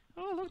it.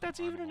 Oh, look, that's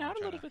I'm evening gonna out a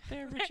try little to- bit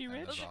there, Richie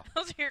That is Rich. off.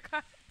 Those are your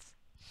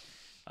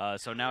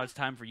cards. So now it's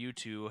time for you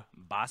to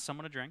buy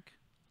someone a drink.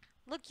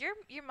 Look, your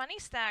money I'll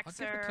stacks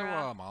give are. it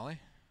to Molly.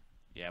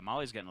 Yeah,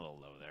 Molly's getting a little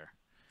low there.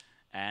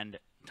 And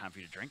time for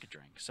you to drink a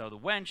drink. So the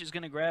wench is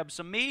going to grab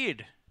some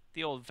mead,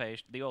 the old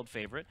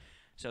favorite.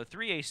 So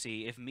 3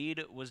 AC, if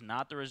mead was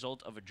not the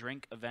result of a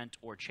drink, event,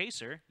 or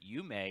chaser,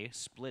 you may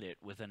split it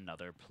with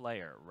another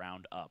player,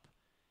 round up.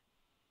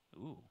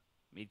 Ooh.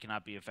 Mead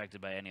cannot be affected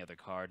by any other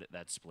card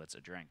that splits a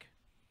drink.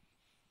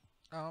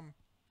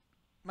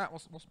 Matt,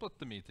 we'll split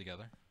the meat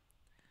together.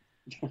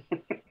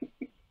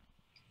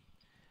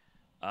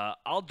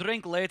 I'll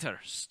drink later.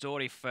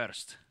 Story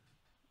first.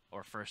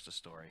 Or first a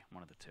story.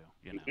 One of the two,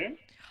 you know. Okay.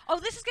 Oh,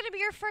 this is going to be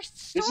your first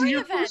This is story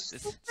your event. first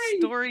It's story.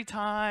 story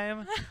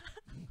time.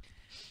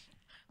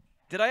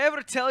 Did I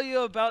ever tell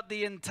you about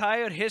the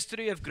entire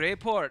history of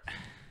Greyport?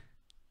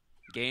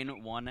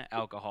 Gain 1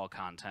 alcohol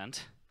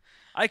content.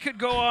 I could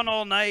go on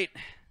all night.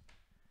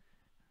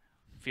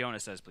 Fiona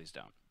says, please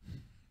don't.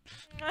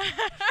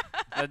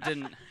 That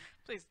didn't...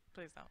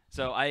 Please don't.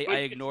 So I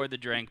ignored the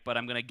drink, but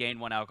I'm going to gain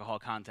 1 alcohol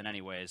content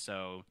anyway,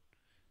 so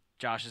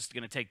Josh is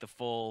going to take the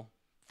full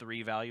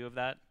 3 value of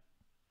that?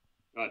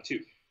 2.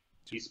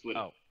 He split it.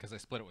 Oh. Because I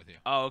split it with you.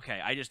 Oh,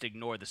 okay. I just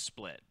ignored the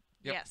split.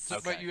 Yep. Yes. So,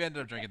 Okay. But you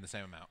ended up drinking the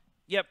same amount.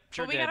 Yep,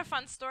 sure But we did. got a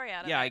fun story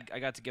out of Yeah, it. I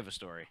got to give a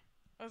story.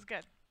 It was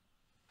good.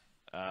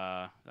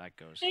 That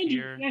goes And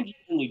you, here. and you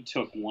only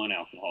took 1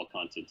 alcohol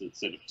content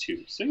instead of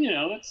 2. So, you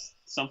know, that's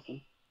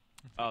something.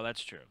 Oh,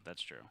 that's true.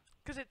 That's true.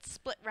 Because it's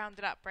split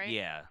rounded up, right?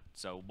 Yeah,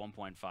 so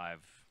 1.5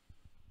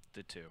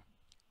 to 2.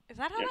 Is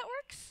that how Yeah. that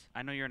works?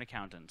 I know you're an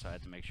accountant, so I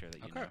had to make sure that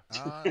you Okay.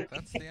 know.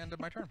 That's the end of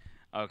my turn.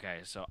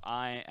 Okay, so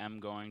I am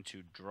going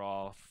to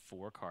draw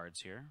 4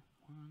 cards here.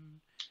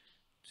 1,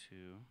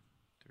 2,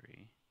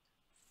 3,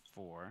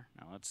 4.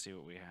 Now let's see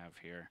what we have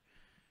here.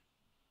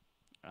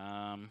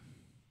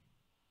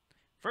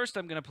 First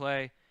I'm going to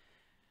play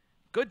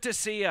Good to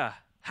See Ya.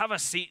 Have a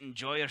seat,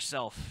 enjoy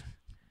yourself.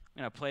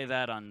 I'm going to play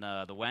that on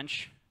the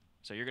wench.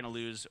 So you're going to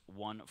lose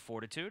 1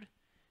 fortitude.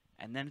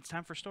 And then it's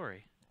time for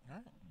story. All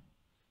right.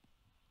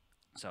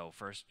 So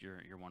first, your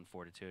 1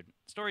 fortitude.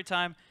 Story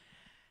time.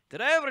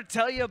 Did I ever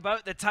tell you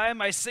about the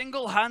time I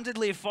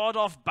single-handedly fought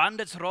off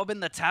bandits robbing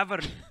the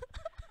tavern?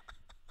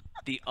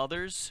 The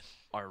others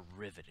are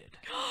riveted.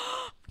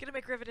 Gonna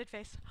make riveted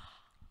face.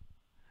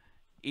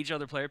 Each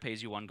other player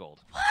pays you 1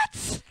 gold.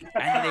 What?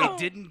 And they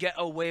didn't get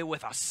away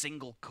with a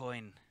single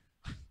coin.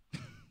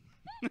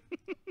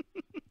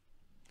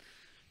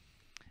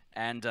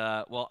 And,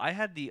 well, I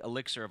had the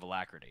Elixir of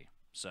Alacrity.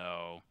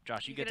 So,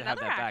 Josh, you You get get to have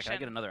that another back. I action.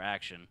 get another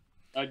action.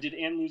 Did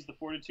Anne lose the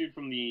fortitude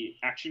from the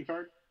action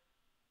card?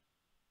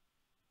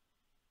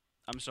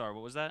 I'm sorry,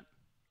 what was that?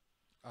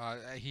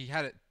 He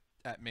had it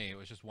at me. It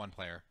was just 1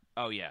 player.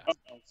 Oh, yeah. Oh,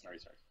 sorry.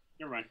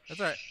 Never mind. That's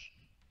all right.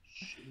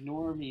 Shh.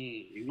 Ignore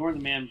me. Ignore the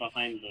man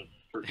behind the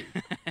curtain.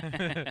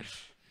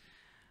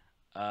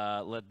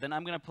 Then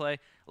I'm going to play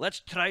Let's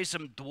Try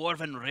Some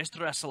Dwarven Wrist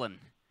Wrestling.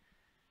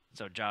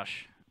 So,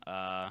 Josh,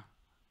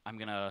 I'm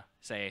going to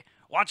say,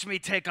 watch me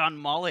take on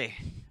Molly.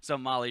 So,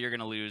 Molly, you're going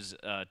to lose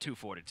 2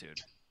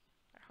 fortitude.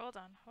 Hold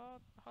on.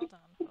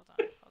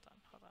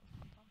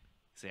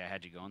 See, I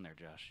had you going there,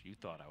 Josh. You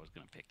thought I was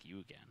going to pick you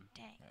again.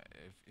 Dang.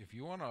 If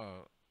you want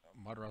to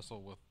mud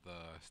wrestle with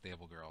the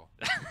stable girl,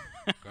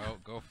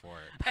 go for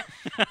it.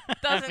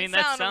 Doesn't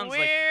that sound sounds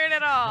weird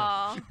at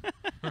all.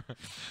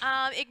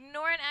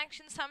 Ignore an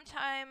action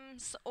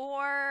sometimes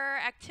or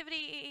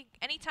activity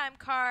anytime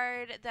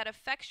card that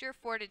affects your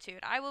fortitude.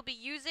 I will be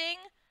using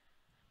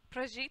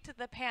Brigitte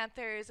the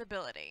Panther's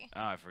ability.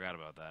 Oh, I forgot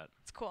about that.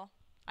 It's cool.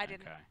 I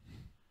didn't. Okay.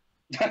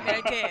 I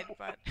mean, I did,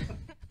 but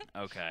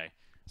Okay.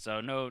 So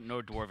no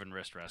dwarven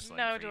wrist wrestling.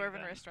 no for you dwarven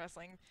then. wrist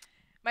wrestling.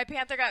 My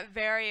panther got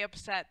very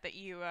upset that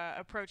you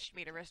approached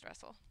me to wrist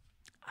wrestle.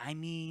 I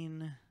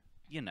mean,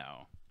 you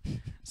know.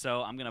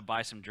 So I'm gonna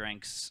buy some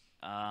drinks.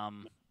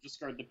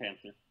 Discard the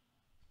panther.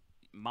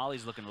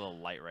 Molly's looking a little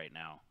light right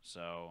now,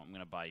 so I'm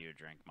gonna buy you a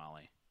drink,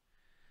 Molly.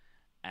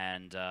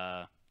 And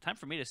time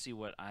for me to see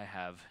what I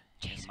have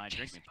in my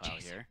drinking pile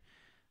here.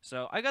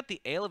 So I got the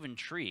Ale of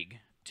Intrigue,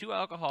 2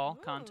 alcohol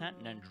content,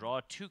 and then Ooh.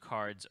 draw 2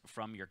 cards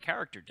from your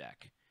character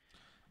deck.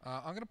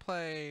 I'm gonna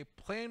play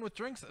Playing with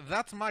Drinks.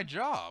 That's my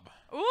job.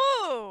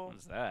 Ooh! What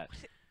is that?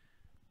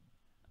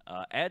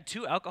 Add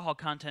 2 alcohol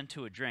content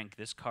to a drink.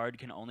 This card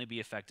can only be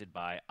affected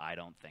by I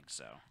don't think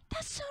so.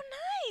 That's so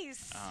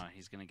nice.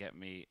 He's gonna get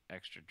me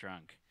extra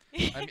drunk.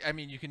 I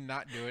mean, you can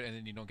not do it, and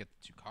then you don't get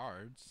the 2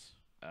 cards.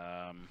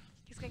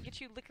 He's gonna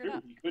get you liquored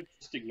up. You could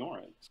just ignore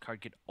it. This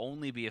card could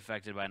only be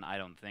affected by an I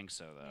don't think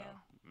so, though.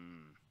 Yeah.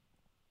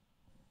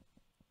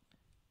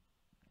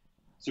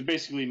 So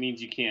basically, it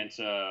means you can't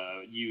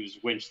use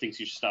Wench thinks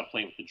you should stop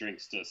playing with the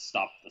drinks to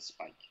stop the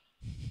spike.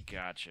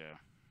 Gotcha.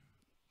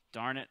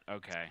 Darn it.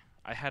 Okay.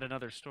 I had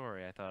another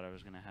story I thought I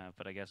was going to have,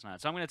 but I guess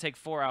not. So I'm going to take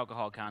 4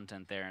 alcohol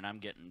content there, and I'm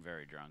getting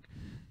very drunk.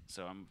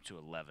 So I'm to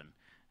 11.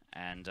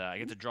 And I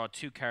get to draw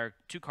 2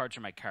 cards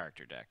from my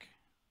character deck.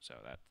 So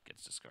that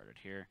gets discarded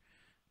here.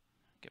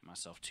 Get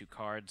myself 2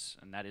 cards,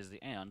 and that is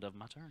the end of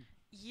my turn.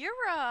 You're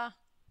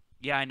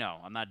Yeah, I know.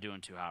 I'm not doing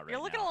too hot right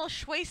you're looking now. a little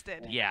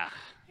schwasted. Yeah.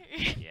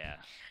 Yeah.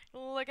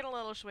 Looking a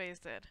little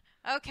schwasted.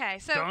 Okay,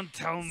 so Don't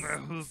tell me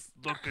who's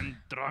looking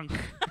drunk.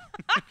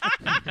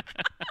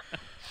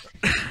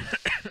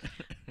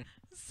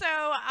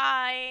 So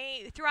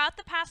throughout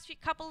the past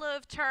couple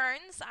of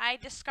turns, I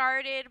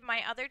discarded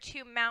my other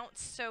 2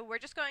 mounts. So we're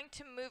just going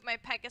to move my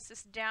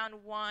Pegasus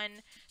down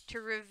 1 to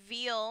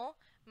reveal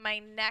my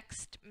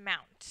next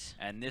mount.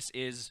 And this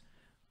is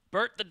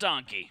Bert the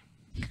Donkey.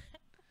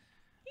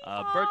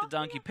 Bert the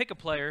donkey, pick a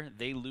player.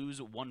 They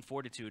lose 1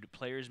 fortitude.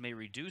 Players may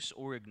reduce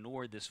or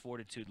ignore this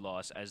fortitude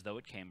loss as though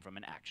it came from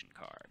an action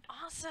card.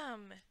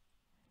 Awesome.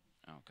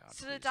 Oh, God.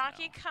 So the please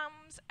donkey no.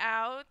 comes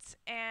out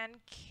and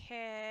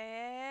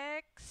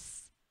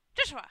kicks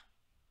Joshua.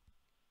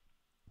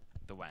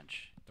 The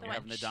wench. The We're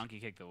having the wench. donkey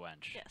kick the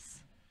wench.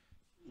 Yes.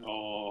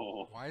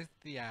 Oh. Why is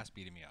the ass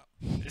beating me up?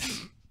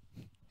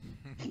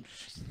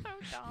 So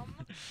dumb.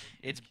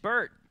 It's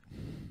Bert.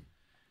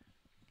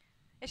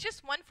 It's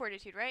just 1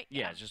 fortitude, right?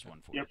 Yeah, it's just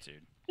 1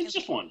 fortitude. It's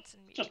just one. It's in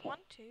medium. Just one.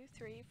 1, 2,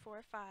 3,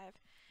 4, 5,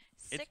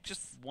 6. It's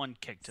just 1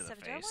 kick to the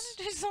 7. Do I want face.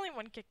 to? There's only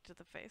 1 kick to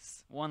the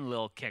face. 1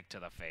 little kick to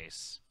the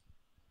face.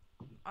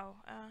 Oh,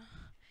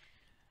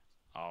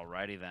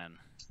 Alrighty then.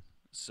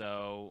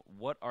 So,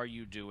 what are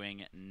you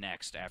doing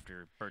next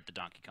after Bert the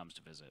donkey comes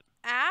to visit?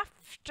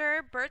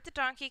 After Bert the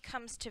donkey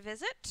comes to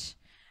visit,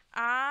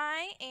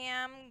 I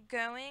am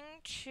going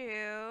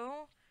to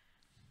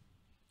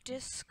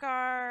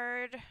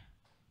discard.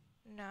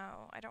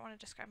 No, I don't want to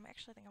discard. I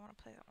actually think I want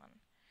to play that one.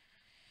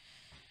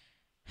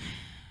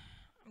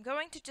 I'm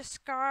going to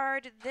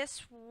discard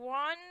this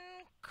 1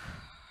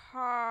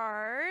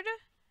 card,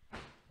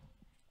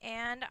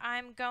 and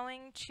I'm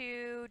going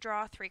to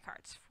draw 3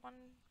 cards. 1,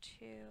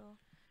 2,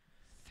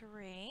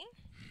 3.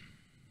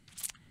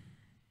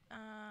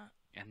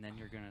 And then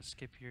you're going to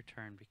skip your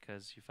turn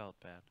because you felt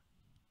bad.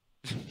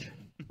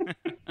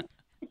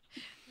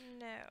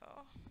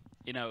 No.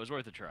 You know, it was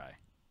worth a try.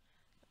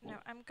 No,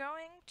 I'm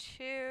going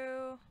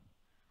to.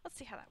 Let's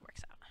see how that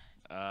works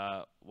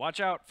out. Watch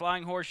out,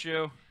 flying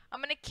horseshoe. I'm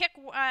gonna kick.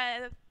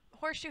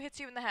 Horseshoe hits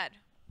you in the head.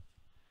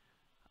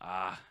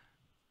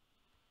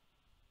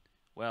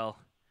 Well,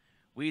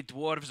 we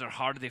dwarves are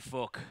hardy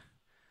folk.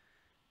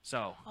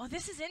 So, Oh,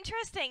 this is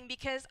interesting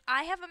because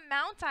I have a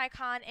mount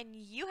icon and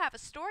you have a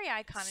story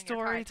icon in your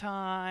story card.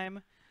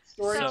 time.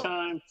 Story So-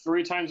 time.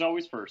 Story time's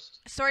always first.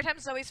 Story time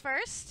is always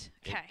first.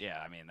 It- Okay.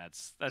 yeah, I mean,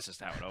 that's just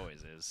how it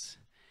always is.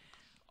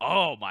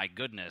 Oh, my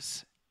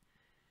goodness.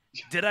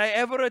 Did I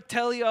ever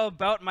tell you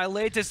about my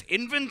latest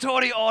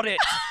inventory audit?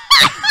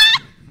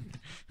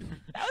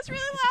 That was really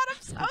loud.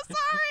 I'm so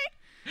sorry,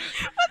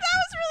 but that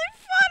was really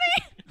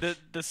funny.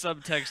 The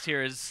subtext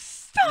here is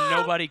Stop.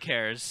 nobody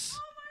cares. Oh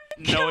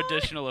my No God.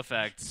 additional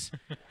effects.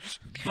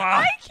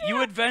 Bah, you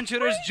can't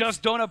adventurers wait.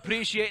 just don't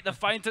appreciate the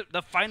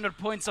finer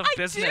points of I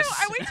business. do.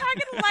 Are we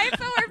talking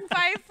LIFO or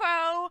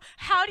FIFO?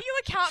 How do you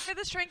account for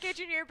the shrinkage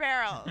in your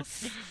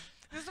barrels?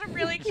 This is what I'm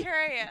really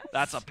curious.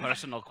 That's a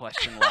personal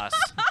question, Les.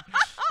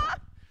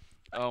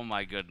 Oh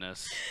my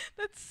goodness.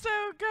 That's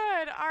so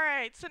good. All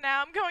right, so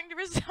now I'm going to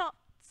resolve.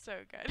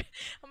 So good.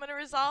 I'm going to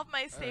resolve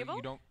my stable.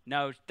 You don't.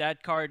 No,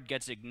 that card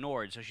gets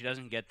ignored, so she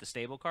doesn't get the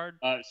stable card.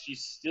 She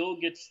still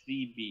gets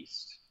the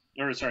beast,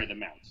 or sorry, the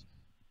mount.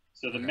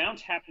 So the Okay.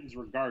 mount happens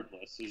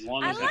regardless, as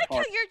long I as like the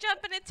how card. you're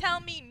jumping and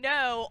telling me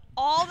no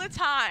all the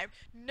time.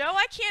 No,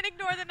 I can't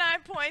ignore the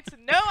 9 points.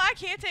 No, I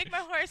can't take my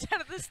horse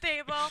out of the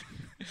stable.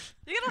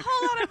 You got a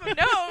whole lot of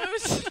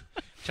no's.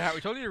 Chat,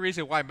 we told you the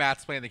reason why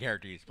Matt's playing the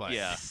character he's playing.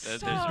 Yeah,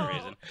 there's a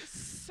reason.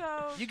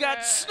 So You got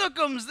good.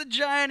 Snookums, the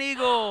giant Oh,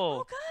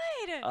 eagle.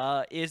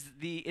 good.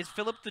 Is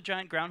Philip the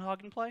giant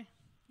groundhog in play?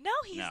 No,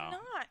 he's No.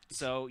 not.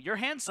 So your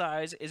hand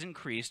size is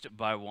increased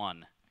by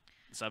 1.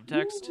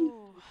 Subtext: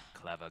 Ooh,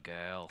 clever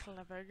girl.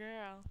 clever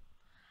girl.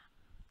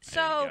 There you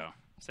So, go.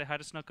 Say hi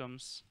to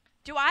Snookums.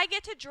 do I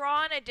get to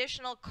draw an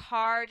additional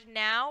card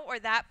now, or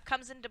that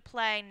comes into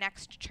play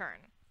next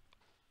turn?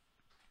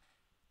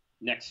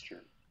 Next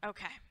turn.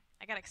 Okay.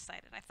 I got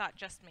excited. I thought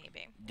just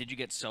maybe. Did you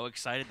get so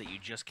excited that you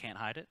just can't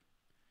hide it?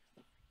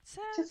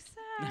 So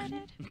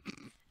excited.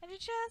 And you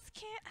just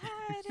can't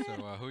hide it. So,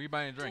 who are you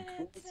buying a drink?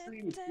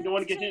 You don't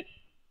want to get hit.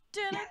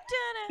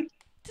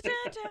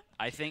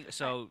 I think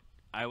so.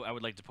 I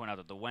would like to point out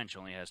that the wench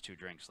only has 2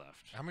 drinks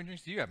left. How many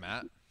drinks do you have,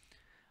 Matt?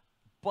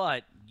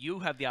 But you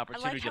have the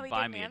opportunity how to he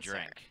buy didn't me a answer.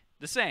 drink.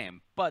 The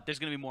same, but there's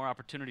going to be more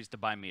opportunities to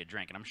buy me a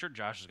drink, and I'm sure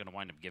Josh is going to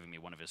wind up giving me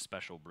one of his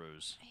special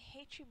brews. I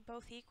hate you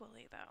both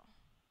equally,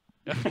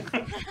 though.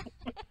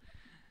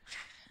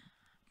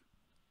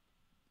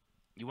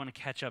 You want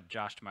to catch up,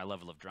 Josh, to my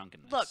level of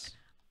drunkenness. Look,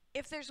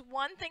 if there's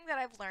one thing that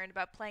I've learned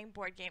about playing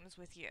board games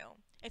with you,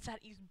 it's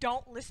that you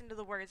don't listen to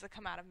the words that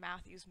come out of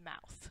Matthew's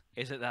mouth.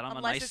 Is it that I'm a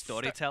Unless nice it's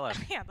storyteller?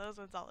 Yeah, those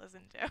ones I'll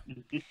listen to.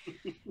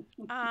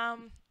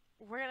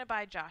 We're gonna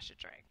buy Josh a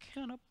drink.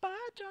 Gonna buy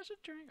Josh a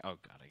drink. Oh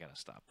God, I gotta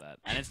stop that.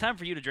 And it's time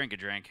for you to drink a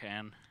drink,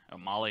 and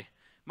Molly,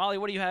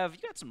 what do you have?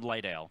 You got some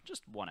light ale,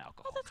 just 1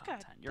 alcohol Oh, that's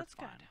content. good. You're That's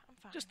fine. good. I'm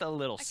fine. Just a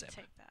little I sip.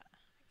 can take that.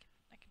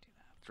 I can do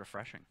that. It's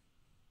refreshing.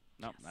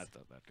 Nope, Yes.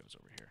 that goes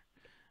over here.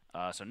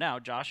 So now,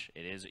 Josh,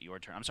 it is your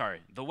turn. I'm sorry,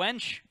 the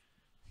wench.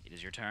 It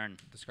is your turn.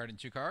 Discarding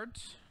 2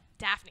 cards.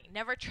 Daphne,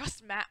 never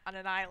trust Matt on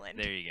an island.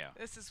 There you go.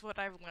 This is what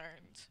I've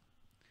learned.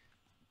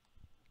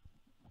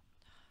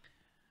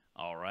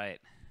 All right.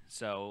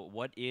 So,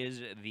 what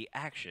is the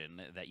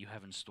action that you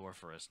have in store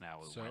for us now,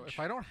 So, wench? if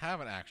I don't have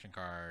an action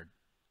card,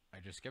 I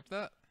just skip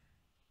that?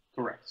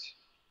 Correct.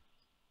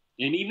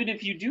 And even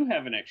if you do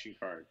have an action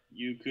card,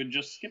 you could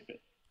just skip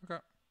it. Okay.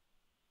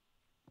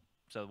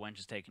 So the wench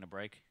is taking a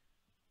break.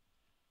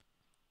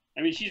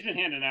 I mean, she's been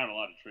handing out a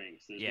lot of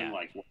drinks. There's Yeah. been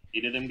like what,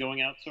 8 of them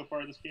going out so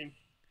far this game.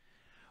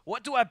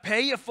 What do I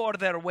pay you for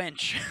there,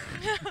 wench?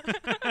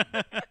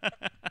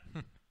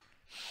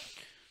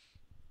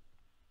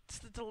 It's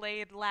the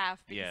delayed laugh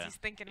because Yeah. he's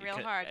thinking It real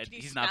could- hard. Can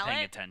you he's smell not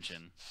paying it?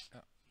 attention.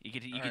 You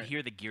could Alright.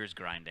 hear the gears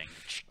grinding.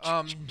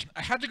 I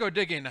had to go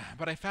digging,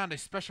 but I found a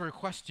special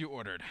request you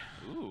ordered.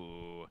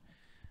 Ooh.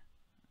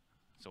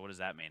 So what does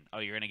that mean? Oh,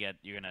 you're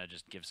gonna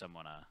just give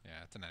someone a.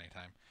 Yeah, it's an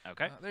anytime.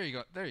 Okay. There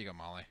you go,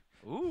 Molly.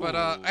 Ooh. But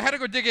I had to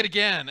go dig it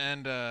again,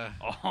 and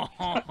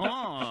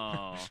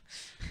Oh.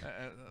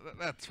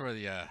 that's for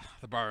the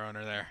bar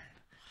owner there.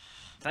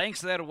 Thanks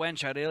there,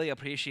 wench. I really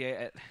appreciate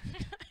it.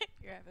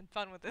 You're having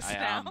fun with this I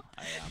now. am.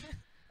 I am.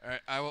 All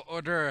right, I will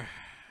order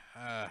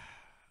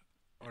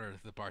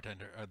the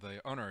bartender or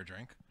the owner a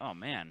drink. Oh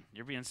man,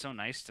 you're being so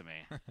nice to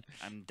me.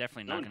 I'm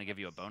definitely not gonna give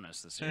you a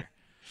bonus this year.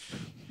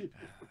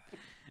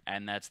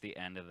 And that's the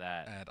end of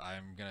that. And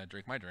I'm gonna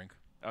drink my drink.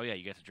 Oh yeah,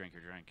 you get to drink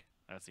your drink.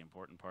 That's the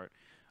important part.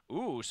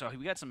 Ooh, so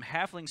we got some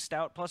halfling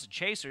stout plus a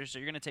chaser. So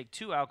you're gonna take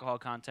 2 alcohol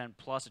content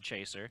plus a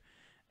chaser,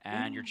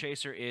 and your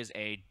chaser is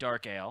a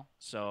dark ale.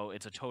 So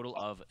it's a total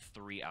of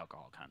 3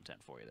 alcohol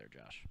content for you there,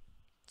 Josh.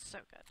 So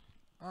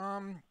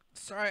good.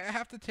 Sorry, I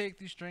have to take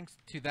these drinks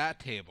to that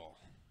table.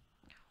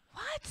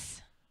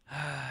 What?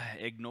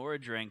 Ignore a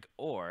drink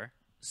or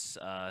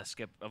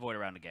avoid a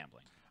round of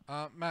gambling.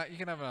 Matt, you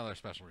can have another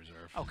special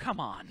reserve. Oh come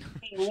on.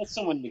 Unless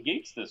someone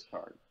negates this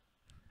card.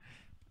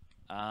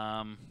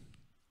 I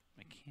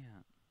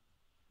can't.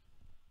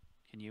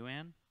 Can you,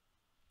 Anne?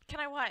 Can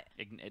I what?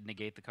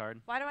 Negate the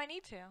card? Why do I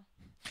need to?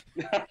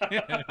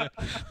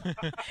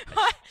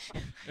 What?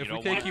 If we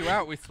don't take want- you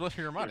out, we split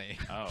your money.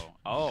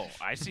 Oh,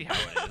 I see how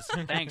it is.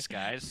 Thanks,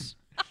 guys.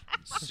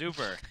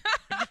 Super.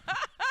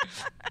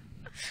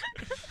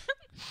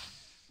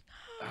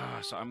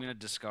 So I'm gonna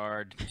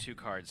discard 2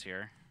 cards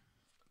here.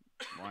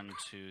 1,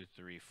 2,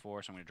 3,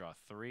 4. So I'm gonna draw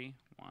 3.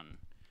 1,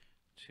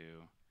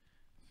 2,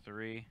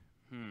 3.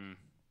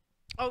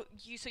 Oh,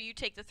 so you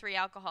take the 3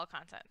 alcohol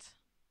content.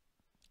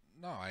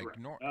 No, I Correct.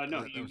 ignore.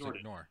 No, that you was ignored it.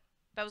 ignore.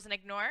 That was an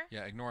ignore?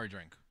 Yeah, ignore a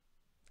drink.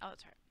 Oh,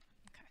 that's right.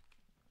 Okay.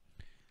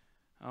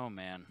 Oh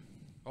man.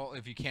 Well,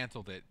 if you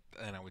canceled it,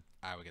 then I would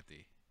get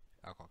the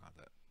alcohol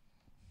content.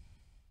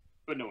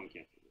 But no one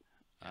can.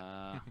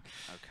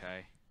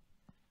 Okay.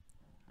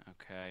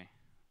 Okay.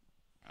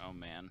 Oh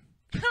man.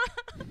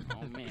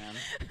 Oh man.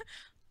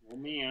 Oh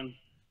man.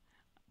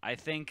 I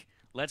think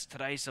let's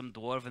try some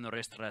dwarven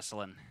wrist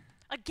wrestling.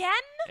 Again?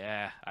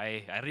 Yeah,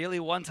 I really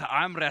want to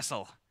arm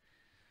wrestle.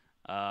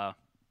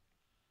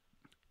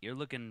 You're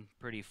looking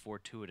pretty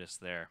fortuitous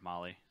there,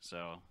 Molly.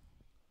 So I'm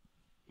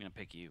gonna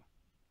pick you.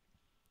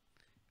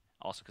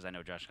 Also, because I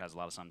know Josh has a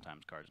lot of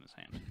sometimes cards in his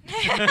hand.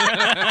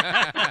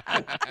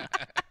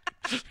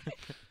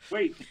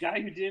 Wait, the guy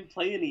who didn't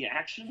play any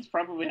actions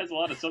probably has a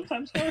lot of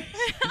sometimes cards?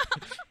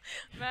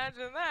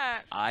 Imagine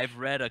that. I've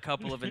read a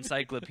couple of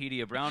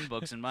Encyclopedia Brown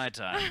books in my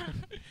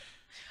time.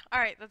 All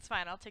right, that's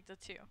fine. I'll take the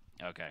 2.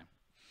 Okay.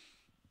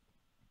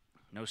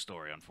 No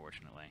story,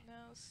 unfortunately.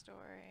 No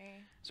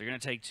story. So you're gonna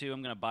take 2.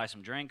 I'm gonna buy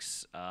some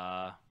drinks.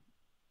 I'm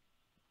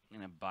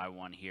gonna buy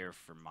 1 here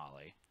for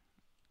Molly.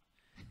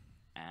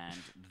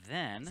 And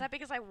then Is that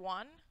because I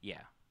won?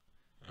 yeah,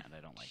 and I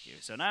don't like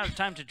you. So now it's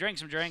time to drink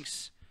some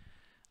drinks.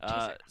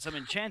 Some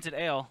enchanted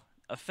ale.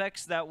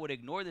 Effects that would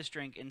ignore this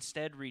drink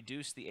instead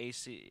reduce the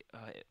AC.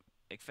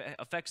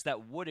 Effects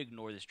that would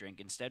ignore this drink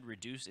instead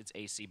reduce its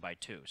AC by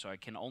 2. So I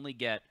can only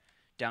get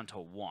down to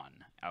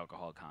 1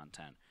 alcohol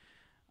content.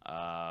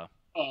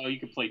 Oh, you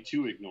could play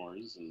 2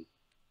 ignores and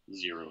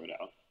 0 it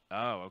out.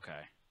 Oh,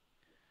 okay.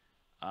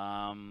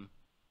 I'm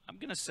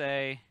gonna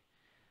say.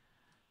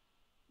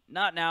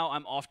 Not now.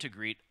 I'm off to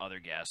greet other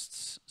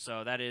guests.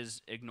 So that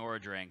is ignore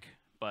a drink,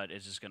 but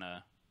it's just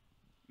gonna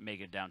make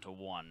it down to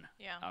 1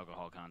 Yeah.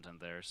 alcohol content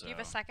there. So Do you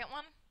have a second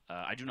one?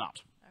 I do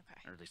not, Okay.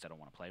 or at least I don't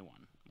want to play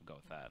 1. We'll go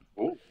with that.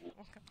 Oh.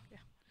 Okay.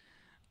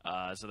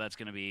 Yeah. So that's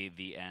gonna be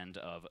the end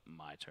of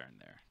my turn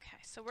there. Okay.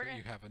 So we're So gonna.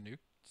 you have a new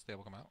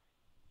stable come out.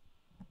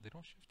 They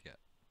don't shift yet.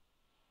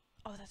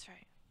 Oh, that's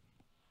right.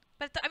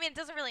 But I mean, it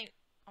doesn't really.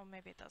 Oh,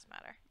 maybe it does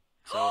matter.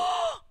 So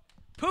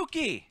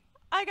Pookie.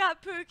 I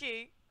got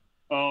Pookie.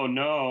 Oh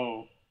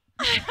no.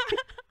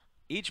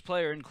 Each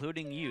player,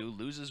 including you,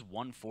 loses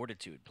 1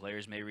 fortitude.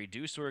 Players may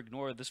reduce or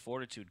ignore this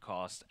fortitude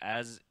cost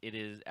as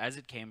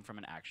it came from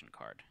an action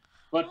card.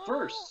 But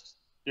first,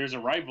 there's a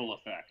rival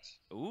effect.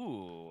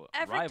 Ooh,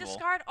 Ever rival.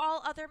 discard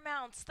all other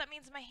mounts. That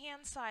means my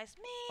hand size.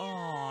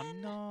 Oh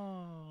Man.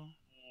 no.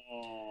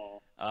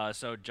 Oh.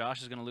 So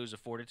Josh is gonna lose a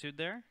fortitude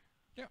there.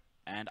 Yep.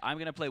 And I'm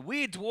gonna play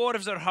We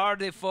Dwarves Are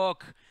Hardy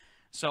Folk.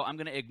 So I'm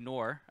gonna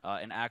ignore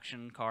an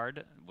action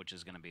card, which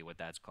is gonna be what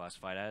that's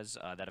classified as.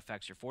 That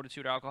affects your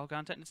fortitude alcohol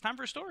content. It's time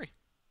for a story.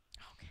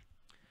 Okay.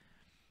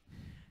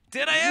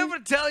 Did I ever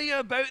tell you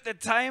about the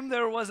time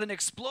there was an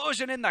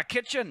explosion in the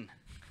kitchen?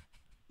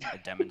 I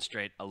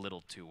demonstrate a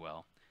little too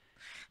well.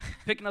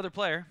 Pick another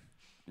player.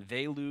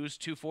 They lose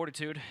 2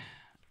 fortitude.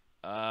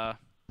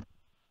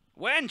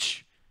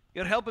 Wench,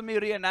 you're helping me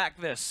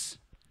reenact this.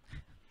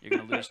 You're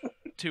gonna lose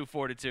 2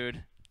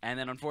 fortitude. And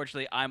then,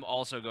 unfortunately, I'm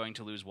also going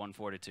to lose 1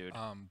 fortitude.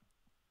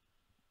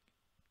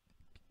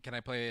 Can I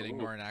play it Ooh.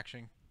 ignore an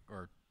action,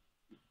 or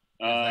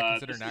is that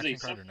considered This an is action a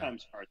card or no?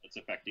 sometimes card that's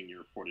affecting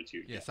your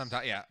fortitude. Yeah, yes.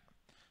 sometimes. Yeah.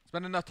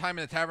 Spend enough time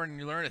in the tavern and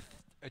you learn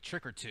a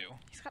trick or two.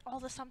 He's got all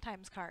the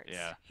sometimes cards.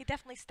 Yeah. He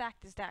definitely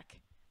stacked his deck.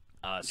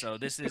 So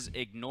this is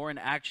ignore an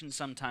action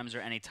sometimes or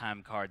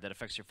anytime card that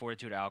affects your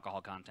fortitude or alcohol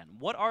content.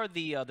 What are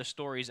the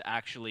stories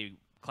actually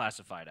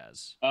classified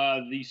as?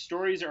 The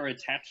stories are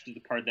attached to the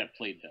card that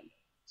played them,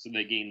 so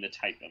they gain the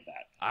type of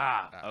that.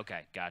 Ah,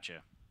 okay,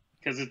 gotcha.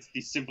 Because it's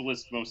the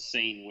simplest, most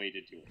sane way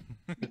to do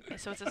it.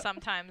 So it's a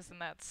sometimes, and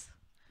that's...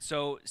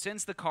 So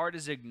since the card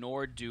is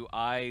ignored, do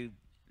I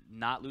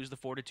not lose the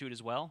fortitude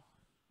as well?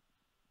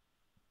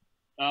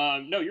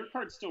 No, your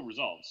card still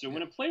resolves. So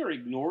when a player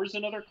ignores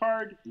another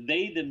card,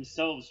 they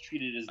themselves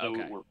treat it as though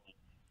Okay. it were.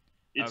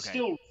 It Okay.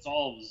 still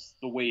resolves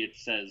the way it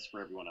says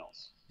for everyone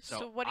else.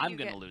 So what do I'm you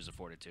going to get? lose a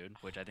fortitude,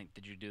 which I think,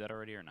 did you do that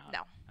already or not?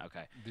 No.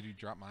 Okay. Did you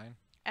drop mine?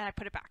 And I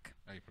put it back.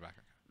 Oh, you put it back.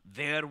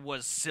 There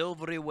was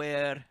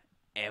silverware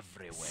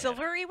everywhere.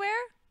 Silveryware?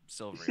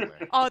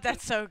 Silverware. Oh,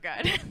 that's so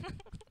good.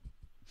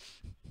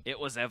 It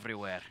was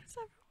everywhere.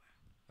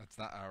 That's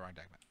not wrong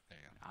deck. There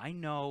you go. I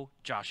know, Open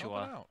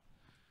Joshua.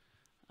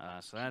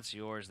 out. So that's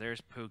yours.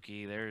 There's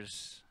Pookie.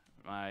 There's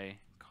my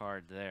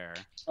card there.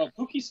 Oh,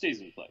 Pookie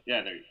stays in play.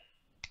 Yeah, there you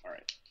go. All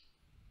right.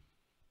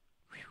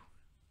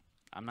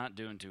 I'm not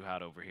doing too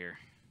hot over here.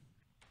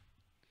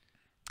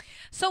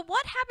 So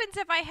what happens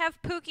if I have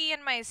Pookie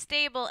in my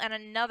stable and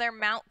another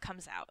mount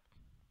comes out?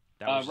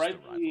 That was just a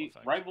rival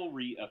effect.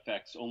 Rivalry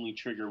effects only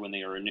trigger when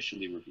they are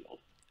initially revealed.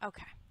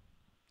 Okay.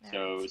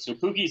 So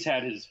Pookie's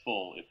had his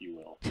full, if you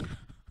will.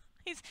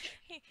 He's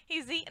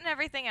eaten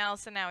everything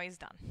else, and now he's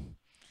done.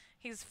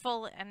 He's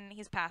full, and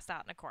he's passed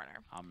out in a corner.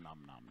 Nom nom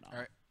nom nom. All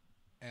right.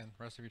 And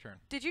rest of your turn.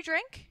 Did you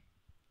drink?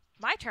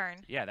 My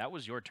turn. Yeah, that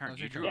was your turn. That was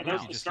You your drew turn. a Yeah,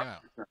 that's Pookie the mouse. just came start out.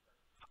 of the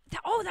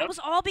turn. That was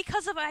all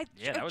because of I.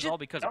 Yeah, that was all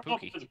because of That was all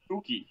Pookie. because of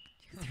Pookie.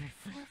 2, 3,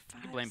 4,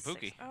 5, You blame 6.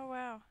 Pookie. Oh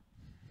wow.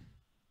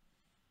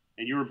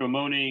 And you were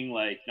bemoaning,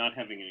 like, not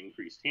having an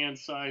increased hand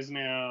size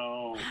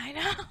now. I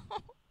know.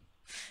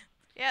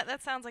 Yeah,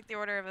 that sounds like the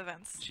order of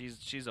events.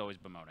 She's always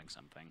bemoaning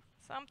something.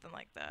 Something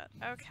like that.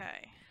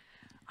 Okay.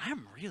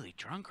 I'm really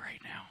drunk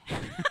right now.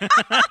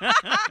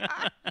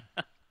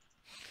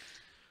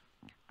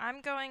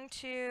 I'm going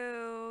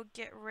to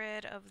get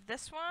rid of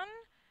this one.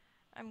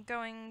 I'm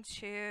going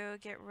to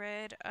get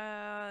rid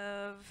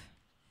of...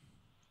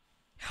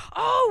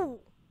 Oh!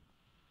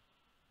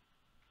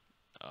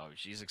 Oh,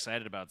 she's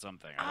excited about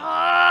something.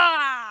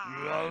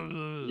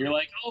 Ah! You're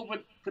like, oh,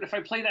 but if I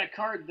play that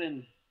card,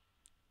 then...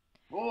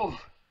 Oh,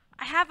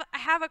 I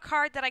have a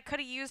card that I could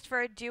have used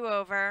for a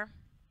do-over.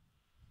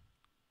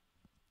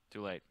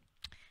 Too late.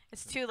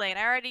 It's too late.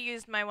 I already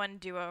used my one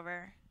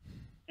do-over.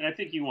 and I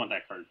think you want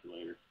that card for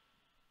later.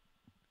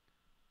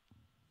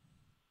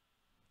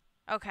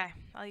 Okay,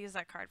 I'll use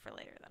that card for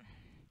later then.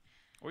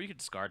 Or you could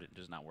discard it and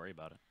just not worry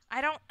about it.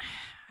 I don't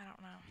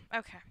know.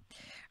 Okay.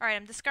 All right,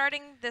 I'm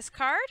discarding this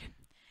card.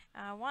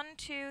 1,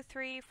 2,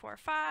 3, 4,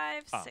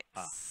 5, 6,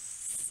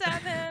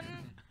 7.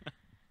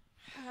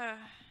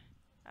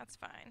 That's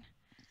fine.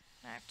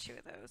 I have 2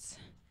 of those.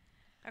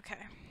 Okay.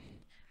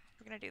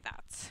 We're going to do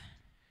that.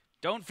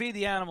 Don't feed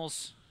the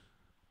animals.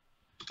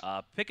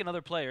 Pick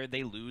another player.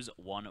 They lose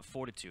 1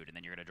 fortitude, and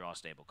then you're going to draw a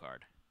stable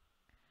card.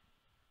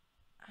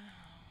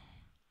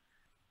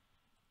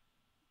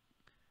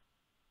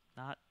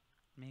 Not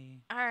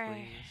me. All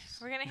right. Please.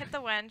 We're going to hit the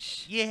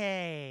wench.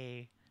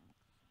 Yay!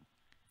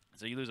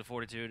 So you lose a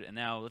fortitude, and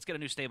now let's get a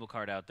new stable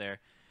card out there.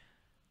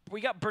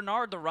 We got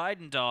Bernard the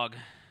riding dog.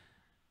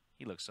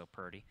 He looks so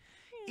purty.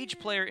 Each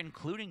player,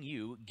 including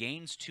you,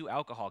 gains 2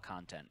 alcohol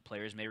content.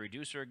 Players may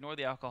reduce or ignore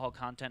the alcohol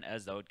content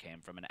as though it came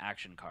from an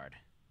action card.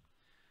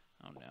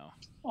 Oh no.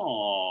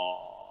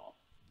 Aww.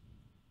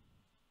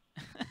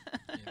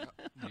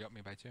 You up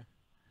me by 2?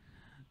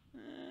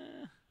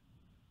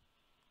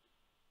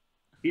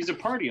 He's a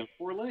party on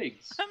 4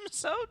 legs. I'm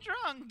so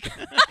drunk.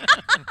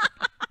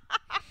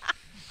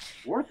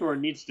 Warthorn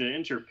needs to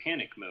enter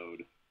panic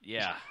mode.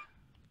 Yeah,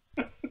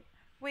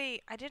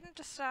 Wait, I didn't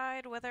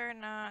decide whether or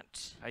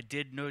not... I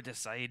did no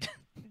decide.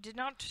 Did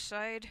not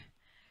decide.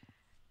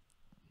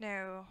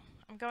 No,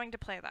 I'm going to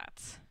play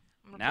that.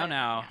 I'm gonna Now, play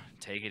now,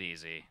 take it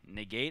easy.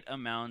 Negate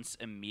amounts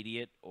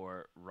immediate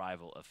or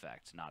rival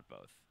effect, not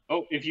both.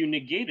 Oh, if you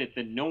negate it,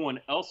 then no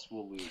one else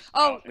will lose.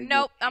 Oh, out, and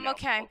nope, you'll I'm be out.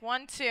 okay.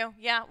 1, 2.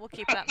 Yeah, we'll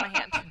keep that in my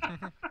hand.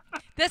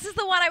 This is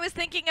the one I was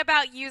thinking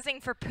about using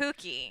for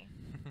Pookie.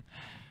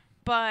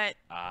 But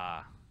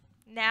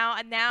now,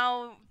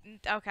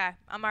 okay,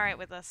 I'm all right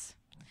with this.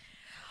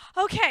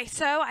 Okay,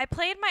 so I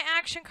played my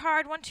action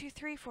card 1, 2,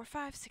 3, 4,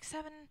 5, 6,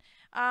 7.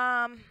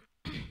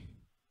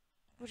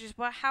 Which is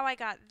how I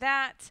got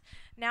that.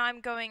 Now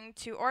I'm going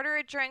to order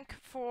a drink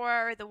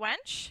for the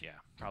wench. Yeah,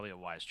 probably a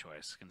wise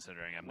choice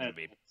considering I'm going to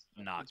be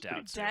knocked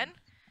out soon. Dead.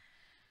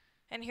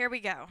 And here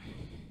we go.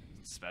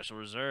 Special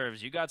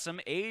reserves. You got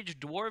some aged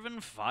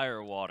dwarven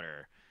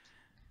firewater.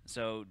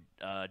 So,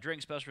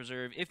 drink special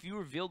reserve. If you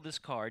revealed this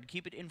card,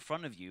 keep it in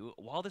front of you.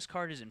 While this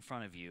card is in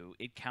front of you,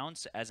 it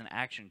counts as an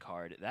action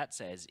card that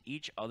says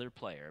each other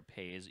player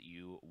pays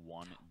you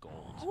 1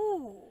 gold.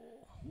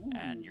 Ooh.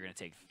 And you're going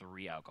to take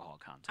 3 alcohol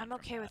content. I'm from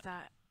okay with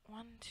that.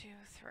 1, 2,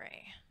 3.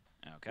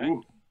 Okay.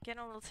 Ooh,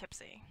 Getting a little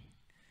tipsy.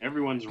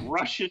 everyone's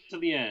rushing to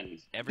the end.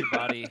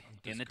 Everybody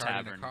in the Discarding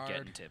a tavern card.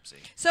 getting tipsy.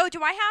 So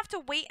do I have to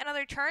wait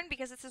another turn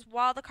because this is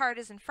while the card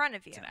is in front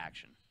of you? It's an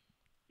action.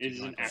 It You is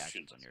can an only play action.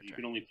 actions on your You turn.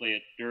 can only play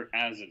it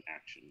as an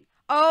action.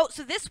 Oh,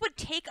 so this would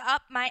take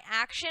up my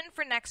action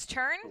for next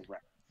turn?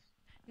 Correct.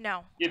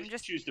 No. If I'm you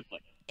just choose to play.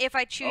 if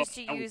I choose Oh,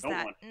 to I use don't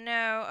that. want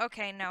No.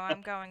 Okay, no,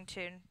 I'm going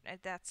to.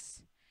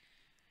 That's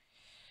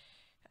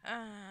What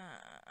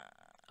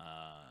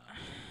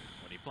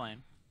are you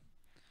playing?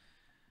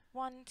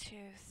 1, 2,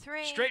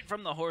 3. Straight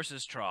from the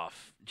horse's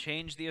trough.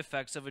 Change the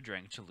effects of a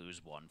drink to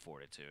lose 1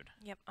 fortitude.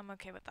 Yep, I'm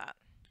okay with that.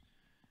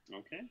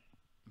 Okay.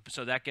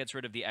 So that gets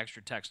rid of the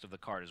extra text of the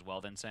card as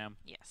well then, Sam?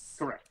 Yes.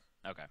 Correct.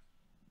 Okay.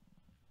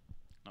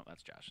 No,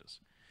 that's Josh's.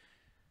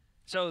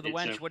 So, the It's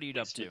wench, a- what are you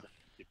up it's to? a- if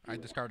you I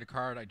will. discarded a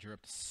card. I drew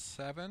up to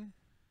 7.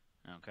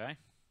 Okay.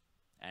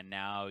 And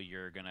now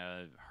you're going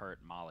to hurt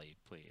Molly,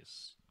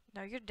 please.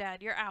 No, you're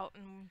dead. You're out,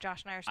 and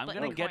Josh and I are I'm splitting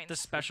going to the get points. the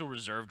special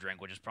reserve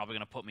drink, which is probably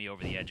going to put me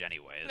over the edge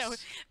anyways. No,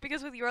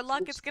 because with your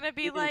luck, it's gonna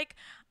be Oops. like,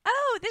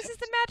 oh, this is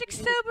the magic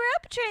sober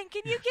up drink,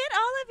 and you get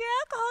all of your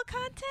alcohol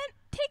content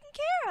taken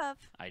care of.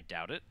 I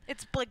doubt it.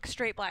 It's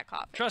straight black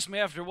coffee. Trust me,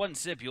 after 1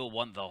 sip, you'll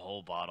want the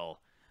whole bottle.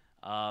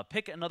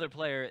 Pick another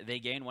player. They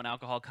gain 1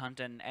 alcohol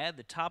content and add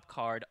the top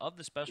card of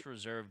the special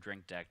reserve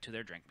drink deck to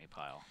their drink me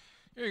pile.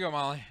 Here you go,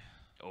 Molly.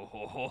 Oh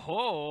ho ho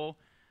ho!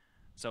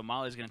 So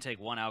Molly's going to take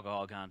 1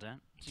 alcohol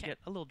content. So you Okay. get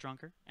a little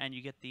drunker, and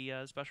you get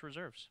the special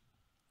reserves.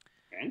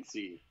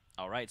 Fancy.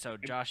 All right, so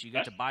Josh, you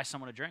get to buy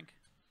someone a drink,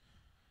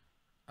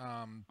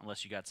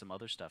 unless you got some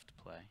other stuff to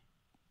play.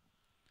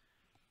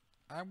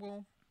 I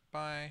will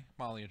buy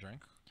Molly a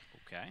drink.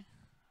 Okay.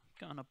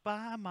 Gonna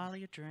buy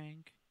Molly a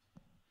drink.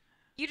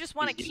 You just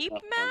want to He's keep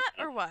getting Matt,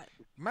 up or what?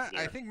 Matt,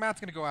 I Yeah. think Matt's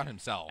gonna go out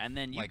himself. And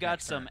then you like, got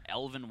next some turn.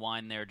 elven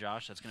wine there,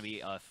 Josh. That's going to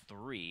be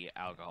 3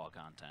 alcohol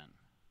content.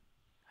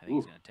 I think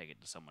he's Ooh. going to take it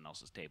to someone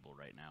else's table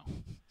right now.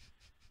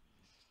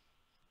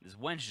 This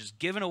wench just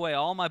giving away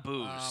all my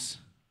booze.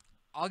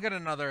 I'll get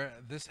another.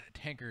 This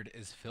tankard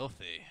is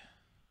filthy.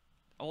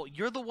 Oh,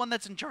 you're the one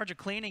that's in charge of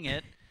cleaning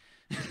it.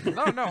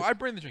 No, I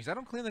bring the drinks. I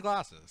don't clean the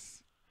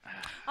glasses.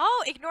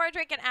 Oh, ignore a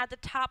drink and add the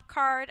top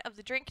card of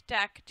the drink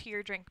deck to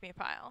your drink me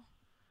pile.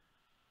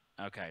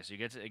 Okay, so you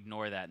get to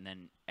ignore that and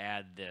then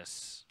add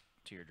this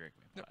to your drink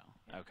me Yep.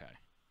 pile. Okay.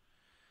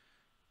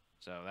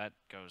 So that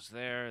goes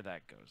there,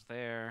 that goes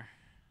there.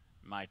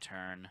 My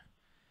turn.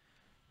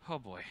 Oh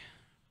boy.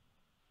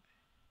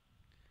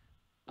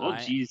 Oh, I-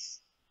 jeez.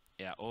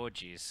 Yeah, oh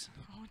jeez.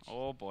 Oh,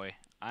 Oh boy.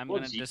 I'm Oh,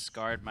 going to jeez.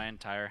 discard my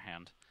entire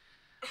hand.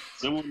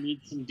 Someone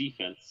needs some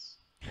defense.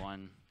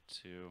 1,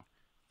 2,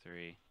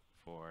 3,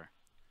 4,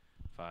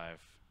 5,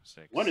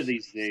 6. One of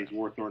these days, 7.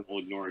 Warthorn will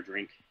ignore a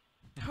drink.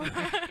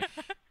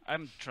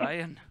 I'm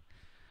trying.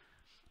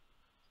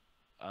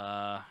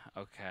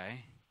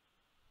 Okay.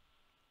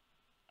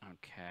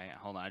 Okay,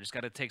 hold on. I just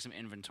got to take some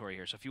inventory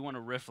here. So if you want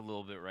to riff a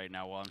little bit right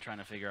now while I'm trying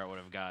to figure out what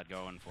I've got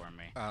going for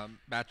me.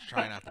 Matt's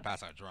trying not to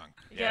pass out drunk.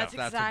 Yeah, that's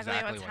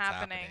exactly what's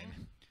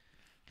happening.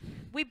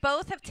 We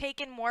both have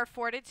taken more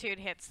fortitude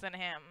hits than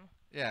him.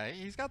 Yeah,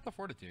 he's got the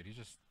fortitude.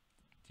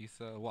 He's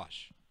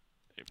lush.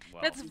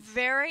 Well, That's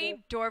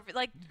very dwarf.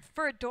 Like,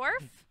 for a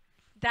dwarf,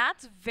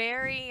 that's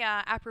very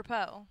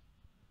apropos.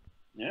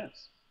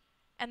 Yes.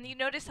 And you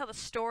notice how the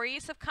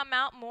stories have come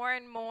out more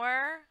and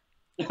more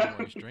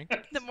Always drink.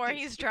 the more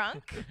he's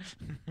drunk?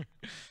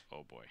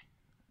 oh boy.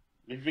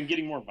 They've been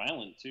getting more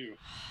violent too.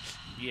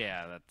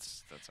 Yeah,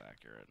 that's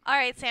accurate. All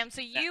right, Sam.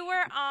 So you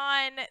were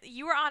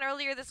on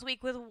earlier this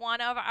week with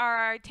one of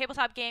our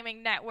tabletop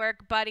gaming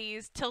network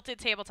buddies, Tilted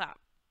Tabletop.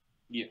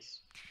 Yes.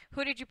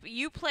 Who did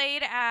you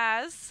played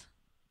as?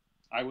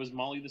 I was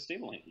Molly the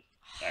stable hand,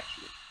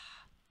 actually.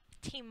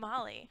 Team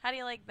Molly. How do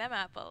you like them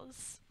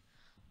apples?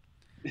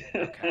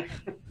 Okay.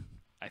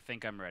 I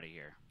think I'm ready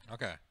here.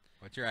 Okay.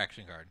 What's your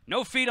action card?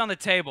 No feet on the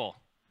table.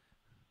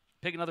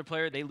 Pick another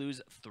player. They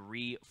lose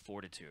 3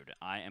 fortitude.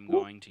 I am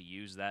going to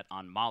use that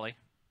on Molly.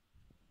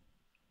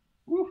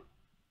 Woo.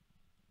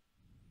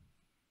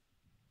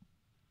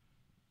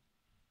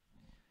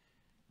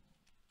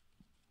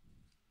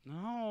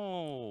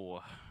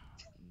 No.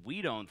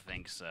 We don't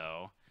think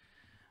so.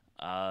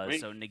 Wait,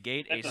 So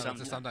negate that a doesn't-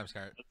 It's a some. sometimes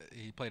card.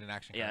 He played an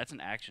action Yeah, card. that's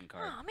an action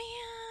card. Oh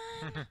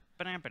man.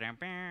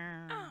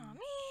 Ba-dam-ba-dam-bam. Oh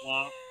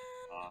Wah, man.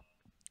 wah.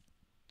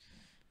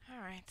 All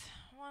right.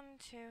 1,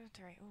 2,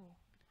 3. Ooh,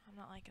 I'm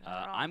not liking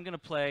that at all. I'm going to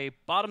play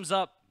bottoms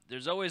up.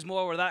 There's always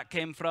more where that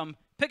came from.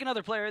 Pick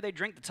another player. They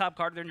drink the top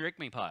card of their drink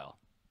me pile.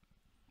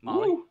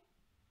 Molly. Woo.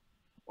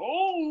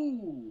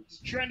 Oh, he's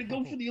trying to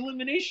go for the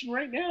elimination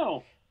right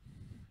now.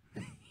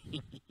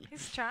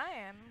 He's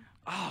trying.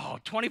 Oh,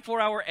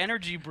 24-hour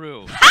energy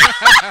brew.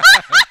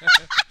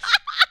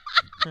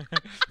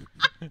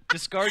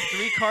 Discard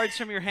 3 cards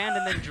from your hand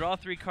and then draw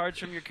 3 cards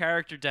from your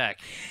character deck.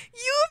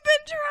 You've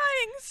been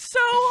trying so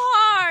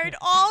hard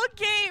all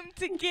game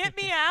to get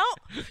me out.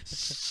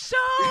 So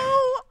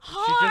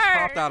hard. She just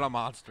popped out a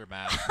monster,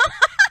 man.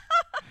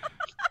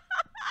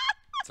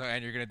 So,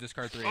 and you're gonna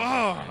discard 3.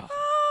 Oh,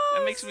 Oh,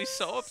 that makes me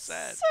so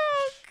upset. So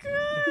good.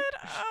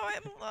 Oh, I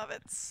love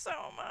it so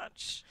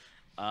much.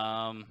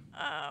 1,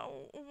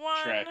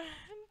 Shrek.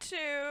 2.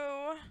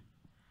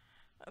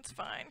 That's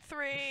fine.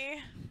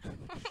 3. 1,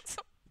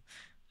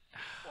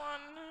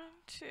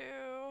 2,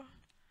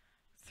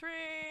 3.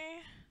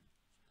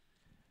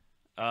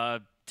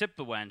 Tip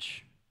the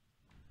wench.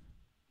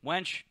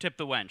 Wench, tip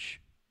the wench.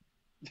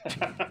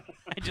 I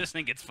just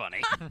think it's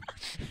funny.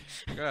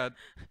 Go ahead.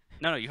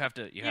 No, you have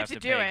to have to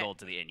do pay it. gold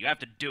to the inn. You have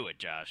to do it,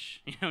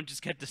 Josh. You don't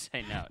just get to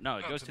say no. No,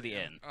 it goes to the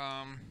inn.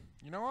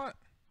 You know what?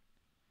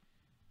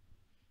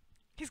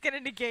 He's going to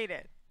negate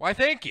it. Why,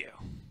 thank you.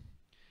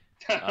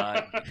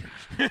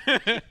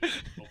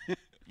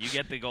 You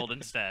get the gold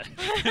instead.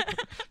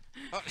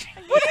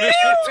 What are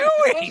you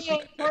doing? Oh,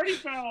 party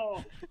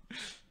foul!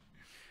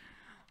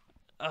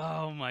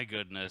 Oh my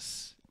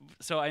goodness.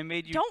 So I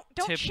made you Don't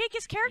tip shake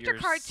his character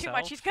card too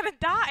much. yourself? He's going to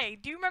die.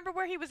 Do you remember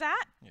where he was at?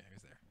 Yeah, he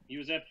was there. He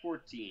was at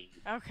 14,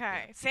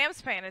 Okay.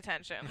 Sam's paying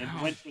attention. and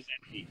Wench was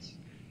at 8.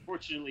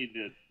 Fortunately,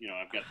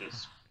 I've got the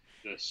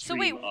So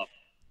stream wait, up.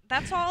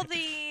 that's all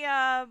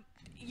the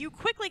you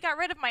quickly got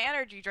rid of my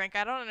energy drink.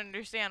 I don't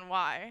understand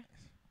why.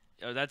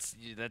 Oh, that's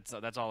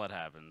all that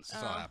happens.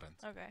 That's all that happens.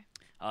 Okay.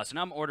 So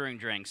now I'm ordering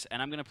drinks,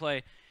 and I'm gonna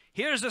play.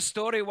 Here's a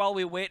story while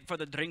we wait for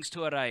the drinks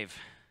to arrive.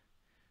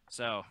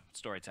 So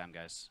story time,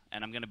 guys,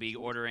 and I'm gonna be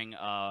ordering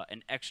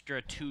an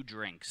extra 2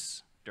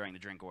 drinks during the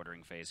drink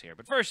ordering phase here.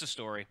 But first, a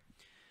story.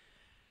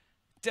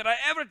 Did I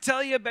ever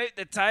tell you about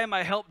the time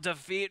I helped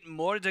defeat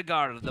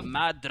Mordegar, the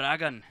Mad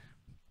Dragon?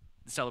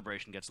 The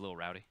celebration gets a little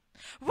rowdy.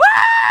 Woo!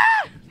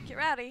 Get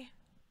rowdy.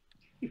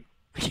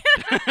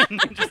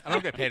 I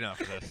don't get paid enough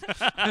for this.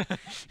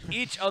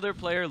 Each other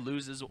player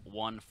loses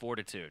 1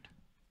 fortitude.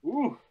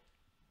 Ooh.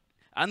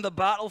 And the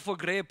battle for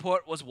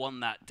Greyport was won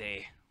that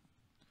day.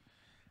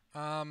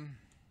 I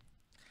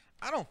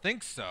don't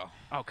think so.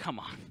 Oh, come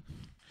on.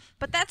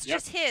 But that's Yep.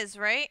 just his,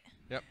 right?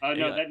 No,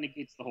 Yeah. that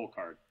negates the whole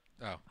card.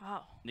 Oh.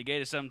 Oh.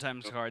 Negate is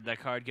sometimes a card. That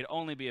card can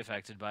only be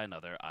affected by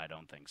another. I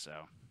don't think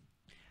so.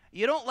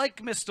 You don't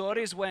like my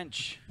stories,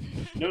 wench.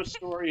 No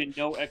story and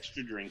no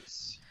extra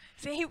drinks.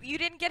 See, you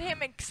didn't get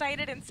him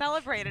excited and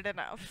celebrated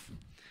enough.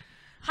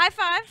 High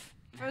five.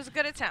 It was a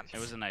good attempt.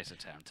 It was a nice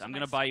attempt. I'm nice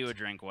going to buy you a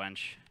drink,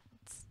 wench.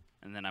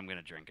 And then I'm going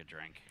to drink a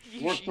drink.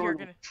 You're Warthog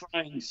gonna... was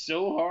trying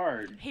so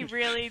hard. He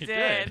really He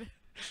did. did.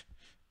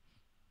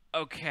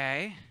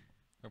 Okay.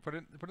 Put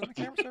it in the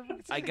camera so everyone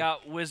can I see.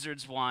 got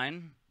Wizard's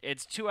Wine.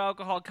 It's 2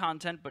 alcohol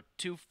content, but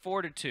 2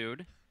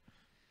 fortitude.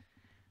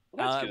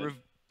 Well, that's good.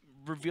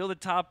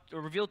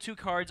 Reveal 2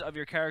 cards of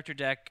your character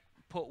deck.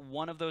 Put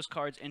one of those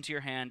cards into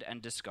your hand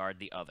and discard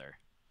the other.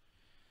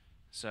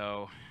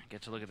 So,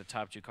 get to look at the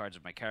top 2 cards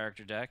of my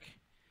character deck.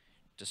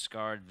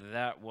 Discard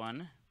that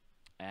one,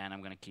 and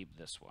I'm going to keep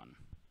this one.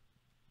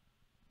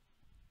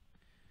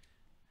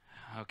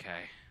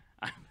 Okay.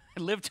 I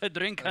live to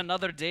drink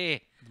another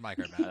day. It's my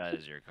card, man. That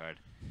is your card.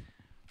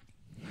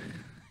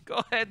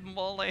 Go ahead,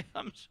 Molly.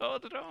 I'm so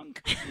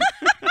drunk.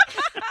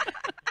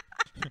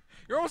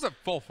 You're almost at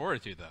full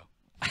fortitude, though.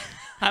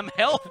 I'm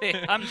healthy.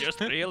 I'm just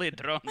really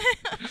drunk. All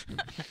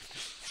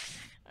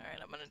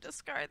right, I'm gonna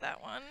discard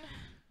that one.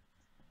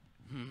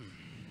 3,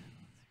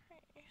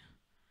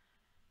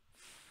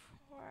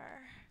 4.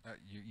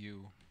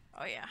 You.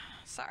 Oh yeah,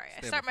 sorry. I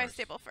Stable start my first.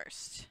 stable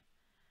first.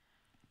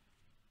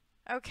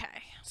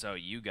 Okay. So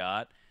you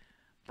got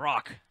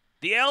Brock,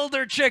 the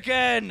Elder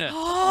Chicken.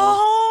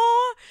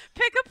 Oh,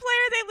 pick a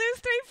player. They lose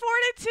 3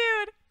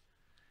 fortitude.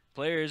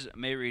 Players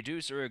may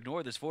reduce or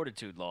ignore this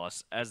fortitude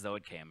loss as though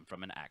it came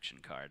from an action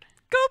card.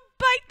 Go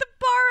bite the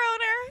bar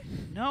owner.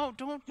 No,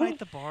 don't bite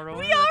the bar owner.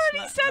 We That's already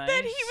not said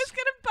that he nice. was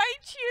gonna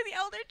bite you. The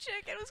elder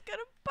chicken was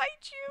gonna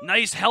bite you.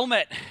 Nice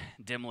helmet,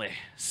 Dimly.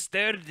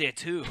 Sturdy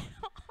too.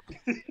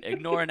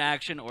 Ignore an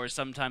action or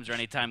sometimes or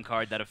anytime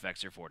card that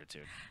affects your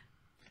fortitude.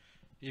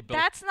 You built.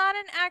 That's not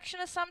an action,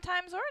 a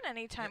sometimes or an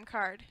anytime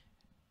card.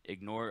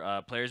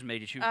 Ignore players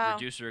may Oh.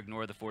 reduce or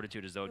ignore the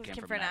fortitude as though it came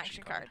from an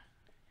action card.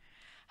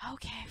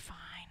 Okay, fine.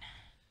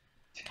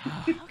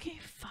 Okay,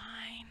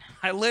 fine.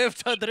 I live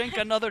to drink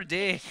another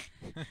day.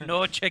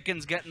 No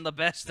chicken's getting the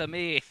best of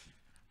me.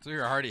 So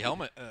your hardy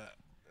helmet.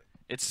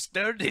 It's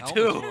sturdy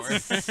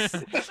helmet's too.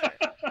 for.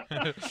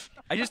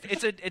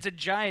 It's a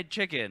giant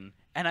chicken,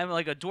 and I'm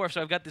like a dwarf,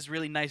 so I've got this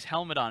really nice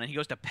helmet on, and he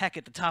goes to peck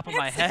at the top of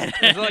my head. Is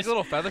there like a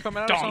little feather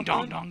coming out or dong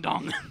something? dong dong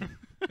dong.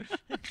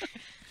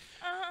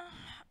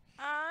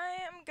 I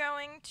am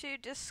going to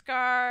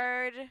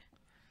discard.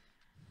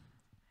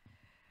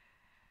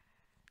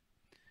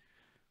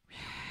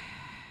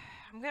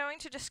 I'm going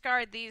to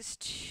discard these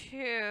 2.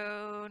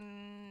 1.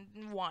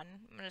 I'm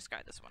gonna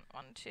discard this one.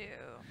 1, 2,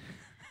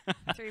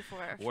 3, 4,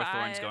 5.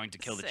 Warthorn's going to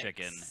kill the 6.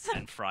 chicken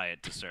and fry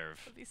it to serve.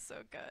 That'd be so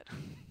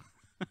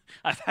good.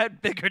 I've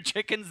had bigger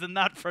chickens than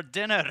that for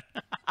dinner.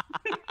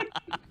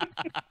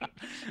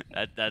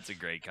 That's a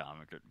great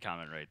comment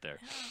right there.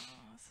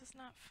 Oh, this is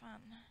not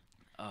fun.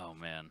 Oh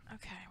man.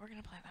 Okay, we're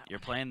gonna play that. You're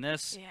one. playing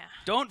this? Yeah.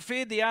 Don't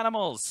feed the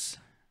animals.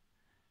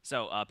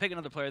 So pick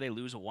another player. They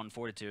lose a 1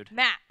 fortitude.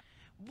 Matt.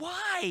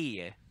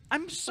 Why?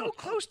 I'm so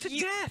close to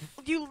death.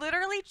 You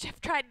literally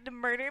tried to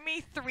murder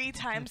me 3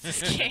 times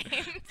this game.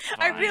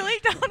 I Fine. really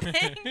don't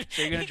think.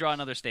 So you're gonna draw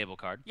another stable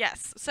card.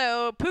 Yes.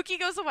 So Pookie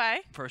goes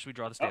away. First, we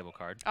draw the stable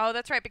card. Oh,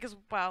 that's right. Because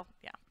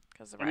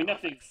because the I mean, rival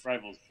nothing effects.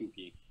 rivals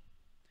Pookie.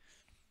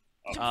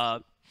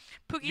 Oh.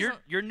 Pookie's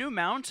Your new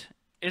mount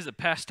is a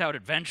passed out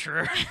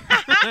adventurer.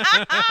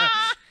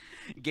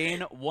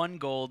 Gain 1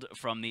 gold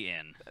from the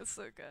inn. That's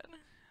so good.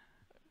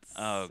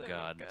 Oh So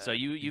god. good. So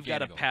you've gain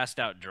got a a gold. passed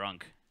out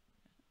drunk,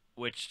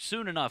 which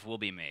soon enough will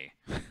be me.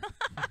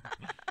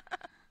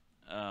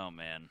 Oh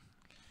man.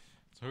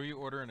 So who are you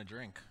ordering a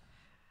drink?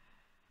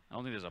 I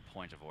don't think there's a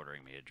point of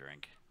ordering me a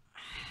drink.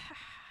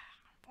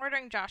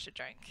 Ordering Josh a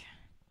drink.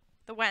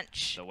 The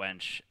wench. The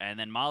wench. And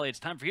then Molly, it's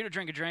time for you to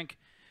drink a drink.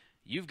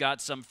 You've got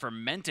some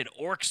fermented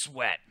orc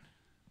sweat.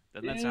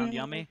 Doesn't that sound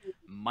yummy?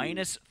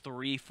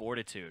 -3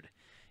 fortitude.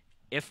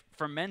 If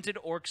fermented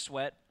orc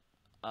sweat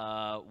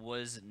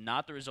was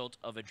not the result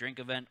of a drink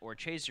event or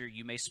chaser,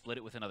 you may split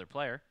it with another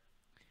player.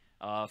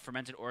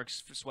 Fermented orc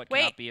sweat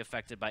cannot be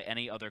affected by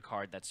any other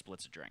card that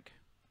splits a drink.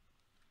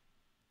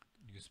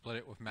 You can split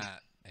it with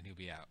Matt, and he'll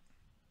be out.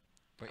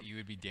 But you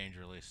would be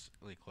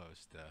dangerously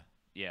close to...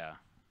 Yeah.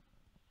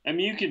 I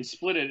mean, you can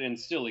split it and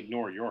still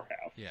ignore your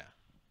half. Yeah.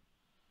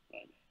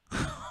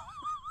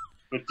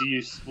 But do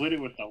you split it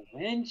with the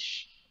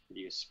wench? Or do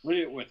you split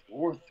it with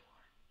Orth?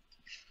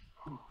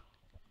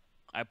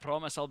 I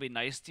promise I'll be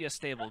nice to you,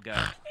 stable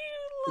guy.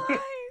 You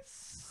lie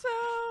so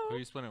Who are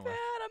you splitting it with?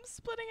 bad. I'm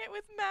splitting it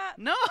with Matt.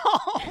 No,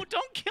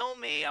 don't kill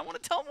me. I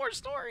want to tell more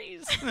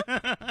stories.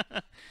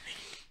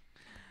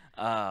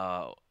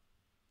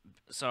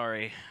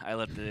 Sorry. I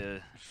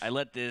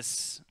let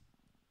this.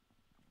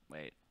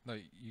 Wait. No,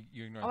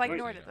 you ignored Oh, the I first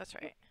ignored it. item. That's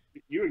right.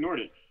 You ignored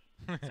it.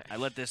 I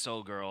let this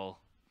old girl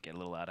get a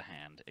little out of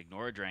hand.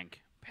 Ignore a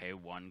drink. Pay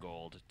 1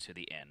 gold to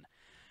the inn.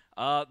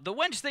 The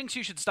wench thinks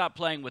you should stop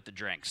playing with the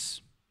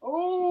drinks.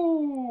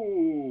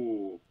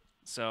 Oh.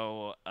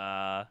 So,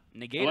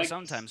 negate I like a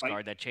sometimes spike.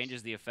 card that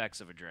changes the effects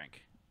of a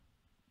drink.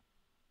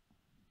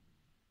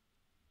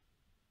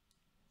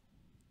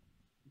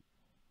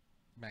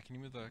 Matt, can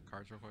you move the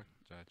cards real quick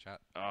to chat?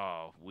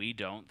 Oh, we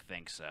don't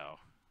think so.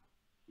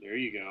 There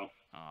you go.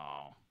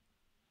 Oh.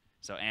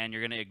 So, Anne,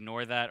 you're going to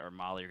ignore that, or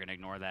Molly, you're going to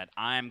ignore that.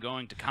 I'm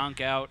going to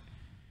conk out.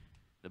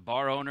 The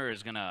bar owner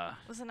is going to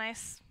It was a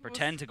nice.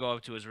 pretend to go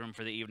up to his room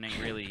for the evening.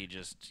 Really,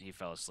 he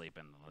fell asleep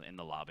in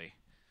the lobby.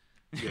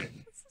 Good.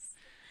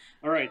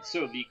 All right,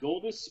 so the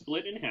gold is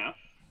split in half.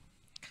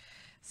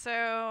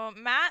 So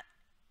Matt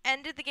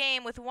ended the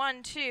game with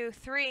 1, 2,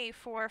 3,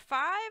 4,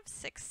 5,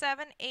 6,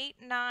 7, 8,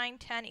 9,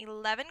 10,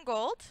 11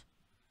 gold.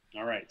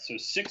 All right, so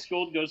 6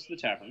 gold goes to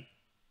the tavern.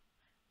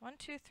 1,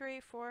 2, 3,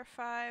 4,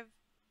 5,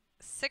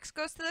 6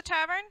 goes to the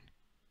tavern.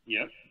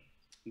 Yep.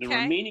 The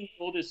Okay. remaining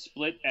gold is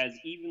split as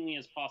evenly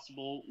as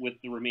possible with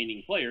the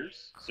remaining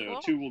players. So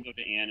Cool. 2 will go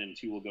to Anne and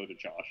 2 will go to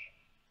Josh.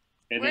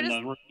 And Where then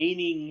does- the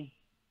remaining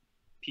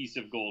piece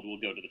of gold will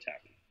go to the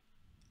tavern.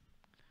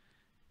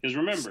 Because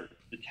remember,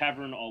 the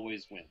tavern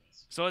always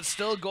wins. So it's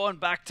still going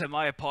back to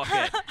my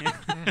pocket.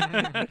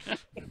 It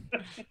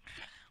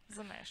was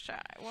a nice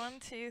try. 1,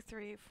 2,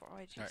 3, 4. Oh, All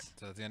right, jeez.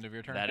 so that's the end of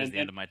your turn? That is And the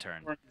end of my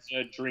turn.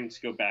 Drinks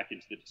go back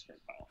into the discard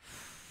pile.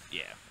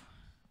 Yeah.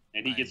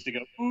 And he Fine. gets to go,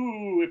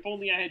 ooh, if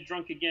only I had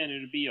drunk again, it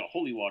would be a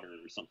holy water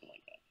or something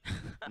like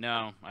that.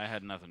 No, I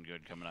had nothing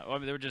good coming up. Well, I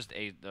mean, they were just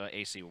the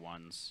AC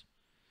ones.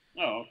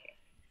 Oh, okay.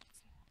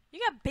 You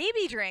got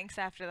baby drinks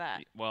after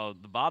that. Well,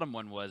 the bottom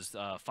one was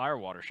fire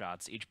water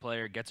shots. Each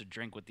player gets a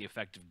drink with the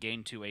effect of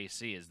gain 2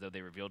 AC, as though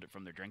they revealed it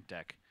from their drink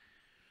deck.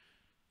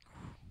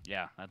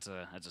 Yeah, that's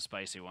a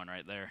spicy one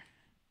right there.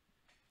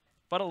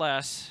 But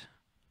alas,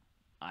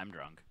 I'm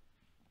drunk.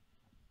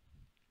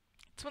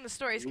 It's when the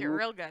stories get Ooh.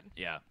 real good.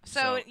 Yeah.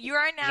 So you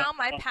are now that-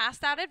 my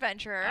passed out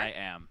adventurer. I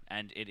am,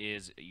 and it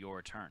is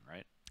your turn,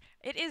 right?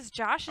 It is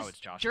Josh's. Oh, it's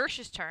Josh's.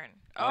 Jersh's turn.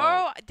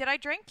 Oh. Oh, did I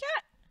drink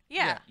yet?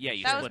 Yeah. Yeah,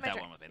 you That was split my that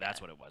turn. one with me. Yeah.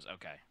 That's what it was.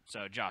 Okay.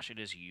 So Josh, it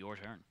is your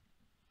turn.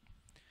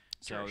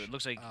 So Jersh. it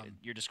looks like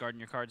you're discarding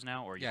your cards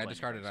now, or Yeah, I playing your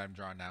discarded. cards? I'm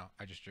drawn now.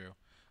 I just drew.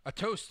 A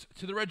toast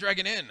to the Red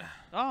Dragon Inn.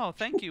 Oh,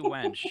 thank you,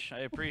 wench. I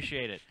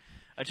appreciate it.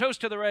 A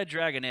toast to the Red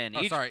Dragon Inn.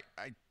 Oh, sorry.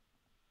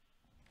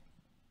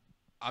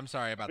 I'm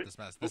sorry about this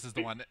mess. This is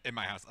the one in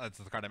my house. That's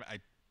the card I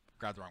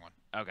grabbed the wrong one.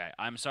 Okay,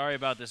 I'm sorry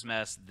about this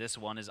mess. This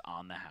one is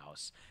on the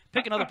house.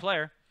 Pick another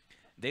player.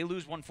 They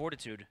lose 1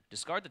 fortitude.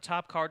 Discard the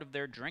top card of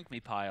their drink me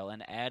pile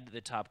and add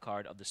the top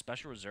card of the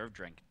special reserve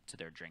drink to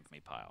their drink me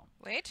pile.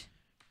 Wait.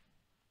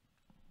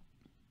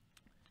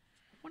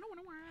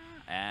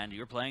 And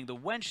you're playing the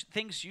wench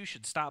thinks you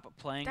should stop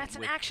playing That's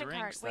an with action card.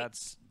 drinks.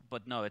 Wait.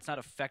 But no, it's not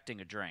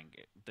affecting a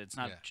drink. It's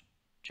not Yeah.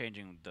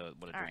 changing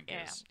what a All drink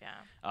right, is.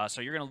 yeah.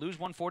 So you're going to lose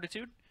 1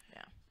 fortitude.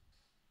 Yeah.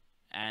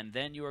 And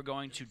then you are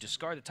going to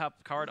discard the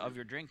top card of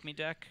your drink me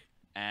deck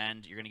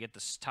and you're going to get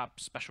this top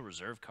special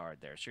reserve card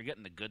there. So you're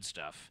getting the good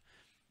stuff.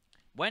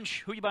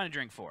 Wench, who you buying a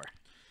drink for?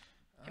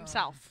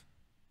 Himself.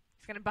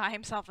 He's going to buy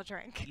himself a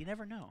drink. You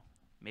never know.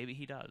 Maybe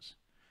he does.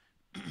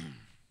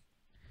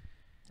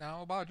 Now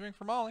I'll buy a drink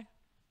for Molly.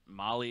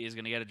 Molly is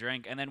going to get a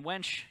drink. And then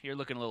Wench, you're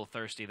looking a little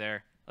thirsty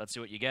there. Let's see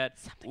what you get.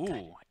 Something Ooh,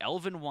 good.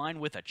 Elven wine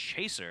with a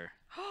chaser.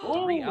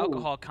 Oh. 3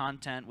 alcohol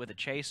content with a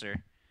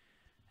chaser.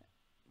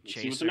 Let's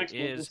see what the Chaser next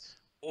one is...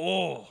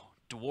 Oh,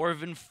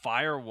 Dwarven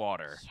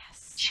Firewater.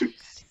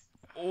 Yes.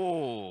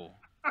 Oh.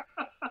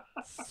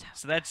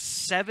 So that's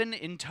 7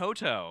 in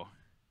toto.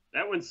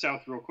 That went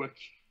south real quick.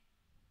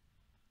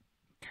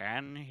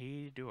 Can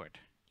he do it?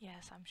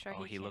 Yes, I'm sure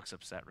Oh, he he can. looks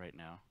upset right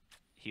now.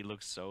 He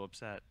looks so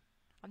upset.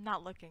 I'm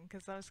not looking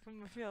because I was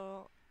going to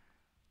feel...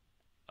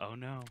 Oh,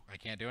 no. I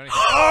can't do anything.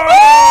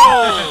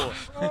 Oh!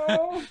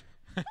 Oh.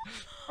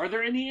 Are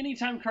there any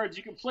anytime cards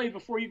you can play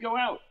before you go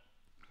out?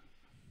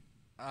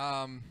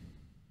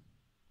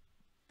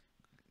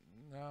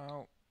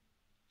 No.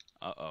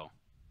 Uh-oh.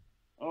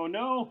 Oh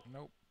no.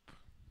 Nope.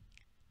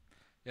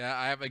 Yeah,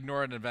 I have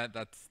ignored an event.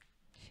 That's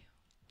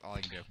all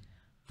I can do.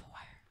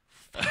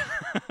 4,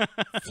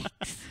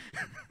 6,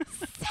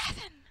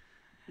 7.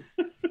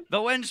 The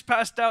wench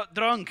passed out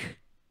drunk.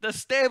 The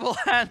stable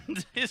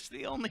hand is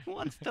the only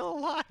one still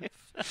alive.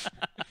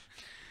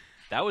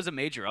 That was a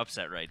major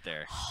upset right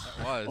there.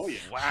 That was. Oh yeah.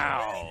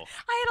 Wow.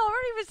 I had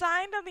already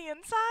resigned on the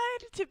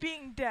inside to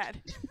being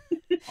dead.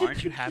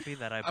 Aren't you happy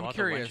that I I'm bought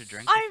curious. the wench a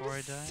drink I'm before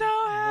I died? so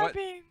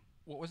happy.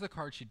 What was the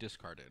card she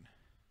discarded?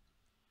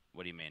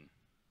 What do you mean?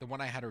 The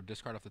one I had her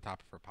discard off the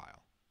top of her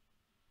pile.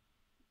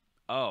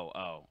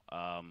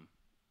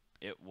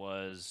 It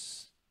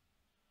was...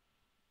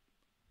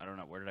 I don't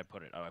know. Where did I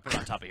put it? Oh, I put it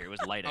on top of here. It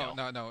was light ale.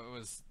 Oh, no, it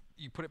was...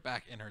 You put it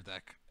back in her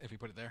deck if you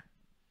put it there.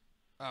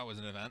 Oh, it was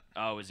an event.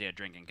 Oh, it was, yeah,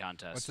 drinking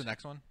contest. What's the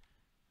next one?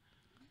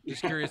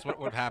 Just curious what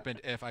would have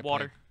happened if I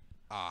Water. played...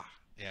 Ah,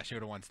 yeah, she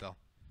would have won still.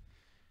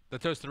 The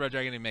toast to the red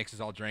dragon he makes us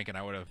all drink, and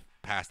I would have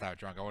passed out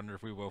drunk. I wonder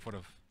if we both would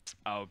have...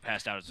 Oh,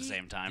 passed out at the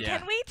same time. Yeah.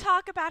 Can we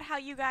talk about how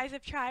you guys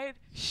have tried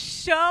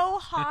so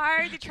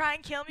hard to try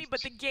and kill me, but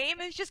the game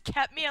has just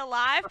kept me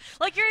alive?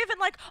 Like, you're even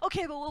like,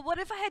 okay, but well, what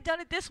if I had done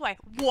it this way?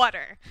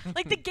 Water.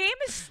 Like, the game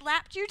has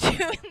slapped you two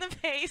in the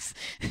face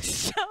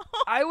so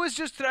I was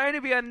just trying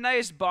to be a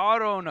nice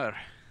bar owner.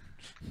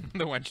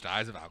 The wench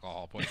dies of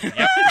alcohol poisoning.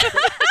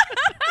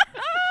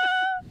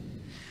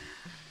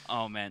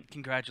 Oh, man.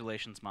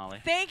 Congratulations, Molly.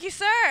 Thank you,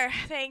 sir.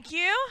 Thank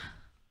you.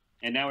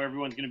 And now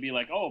everyone's gonna be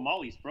like, "Oh,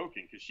 Molly's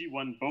broken because she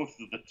won both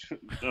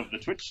of the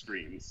Twitch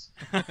streams."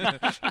 Team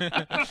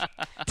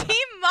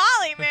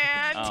Molly,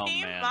 man. Oh,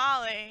 Team man.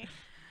 Molly.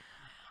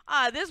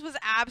 This was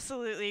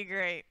absolutely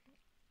great.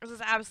 This was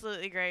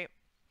absolutely great.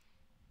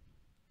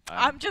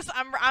 I'm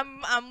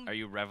Are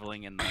you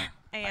reveling in the...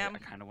 I am. I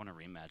kind of want a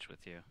rematch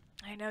with you.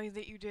 I know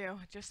that you do,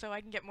 just so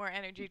I can get more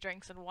energy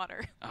drinks and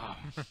water. Oh,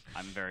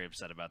 I'm very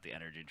upset about the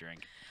energy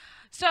drink.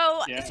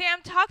 So, Yeah.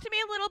 Sam, talk to me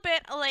a little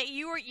bit. Like,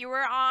 you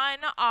were on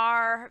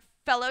our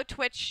fellow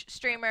Twitch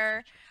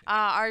streamer,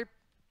 our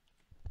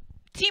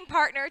team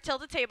partner,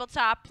 Tilda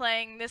Tabletop,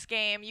 playing this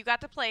game. You got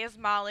to play as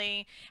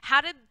Molly.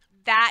 How did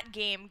that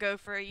game go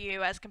for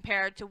you as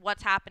compared to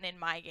what's happened in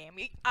my game?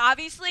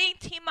 Obviously,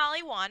 Team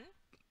Molly won.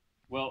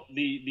 Well,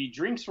 the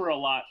drinks were a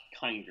lot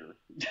kinder.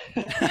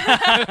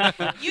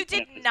 You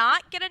did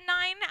not get a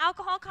 9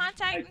 alcohol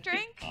content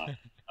drink?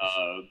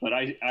 But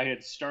I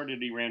had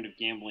started a round of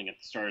gambling at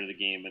the start of the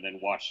game and then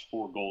watched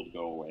 4 gold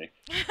go away.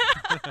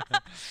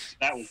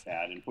 That was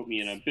bad and put me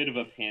in a bit of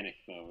a panic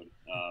mode.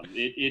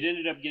 It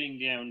ended up getting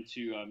down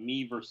to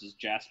me versus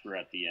Jasper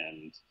at the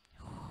end.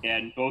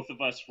 And both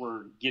of us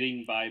were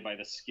getting by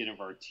the skin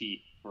of our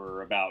teeth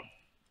for about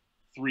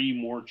 3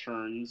 more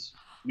turns.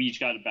 We each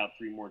got about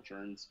 3 more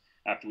turns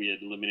after we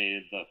had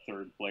eliminated the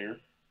 3rd player.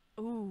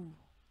 Ooh.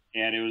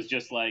 And it was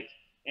just like,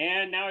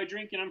 and now I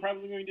drink and I'm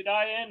probably going to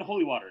die, and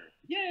holy water.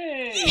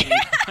 Yay!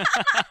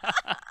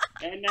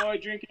 And now I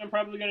drink and I'm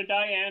probably going to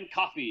die, and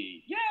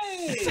coffee.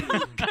 Yay!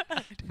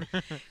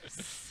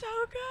 So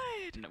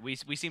good. No, we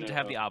seem to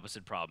have the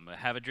opposite problem.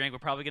 Have a drink, we're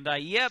probably going to die.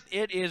 Yep,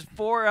 it is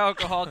 4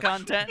 alcohol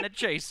content and a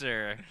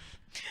chaser.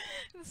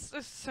 This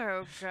is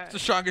so good. It's the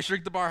strongest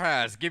drink the bar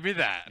has. Give me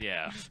that.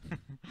 Yeah.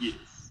 Yes.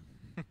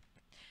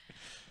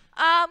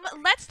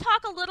 Let's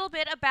talk a little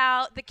bit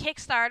about the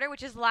Kickstarter,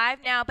 which is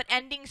live now but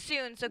ending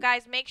soon. So,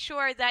 guys, make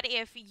sure that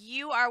if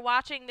you are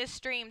watching this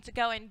stream to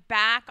go and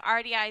back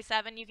RDI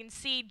 7, you can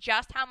see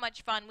just how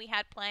much fun we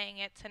had playing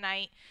it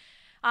tonight.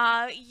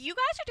 You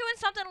guys are doing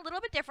something a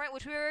little bit different,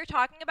 which we were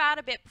talking about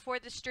a bit before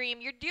the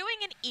stream. You're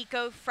doing an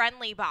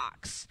eco-friendly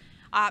box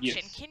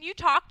option. Yes. Can you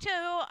talk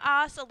to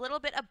us a little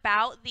bit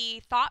about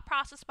the thought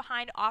process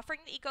behind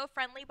offering the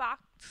eco-friendly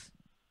box?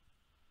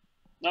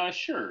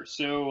 Sure.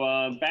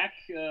 So back,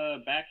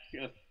 I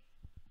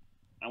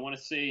want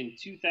to say in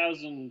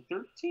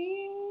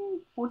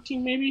 2013,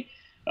 14 maybe,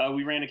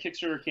 we ran a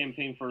Kickstarter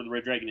campaign for the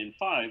Red Dragon in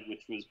 5,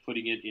 which was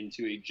putting it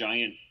into a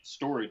giant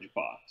storage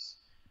box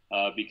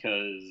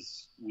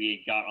because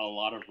we got a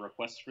lot of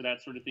requests for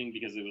that sort of thing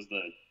because it was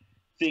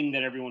thing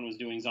that everyone was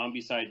doing.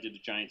 Zombicide did a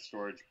giant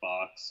storage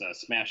box.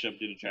 Smash Up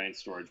did a giant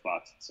storage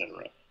box,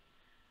 etc.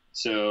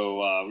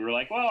 So we were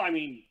like, well, I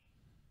mean,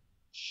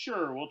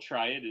 sure, we'll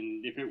try it,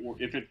 and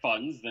if it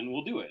funds, then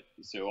we'll do it.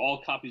 So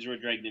all copies of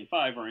Red Dragon Inn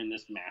 5 are in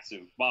this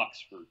massive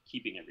box for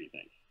keeping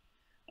everything.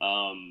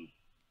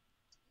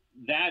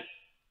 That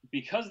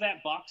because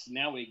that box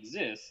now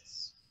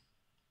exists,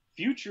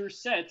 future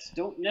sets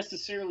don't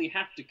necessarily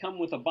have to come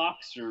with a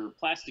box or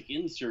plastic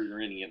insert or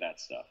any of that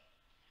stuff.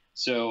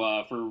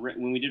 So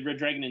when we did Red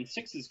Dragon Inn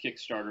 6's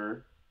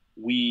Kickstarter,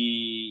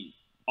 we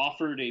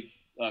offered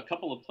a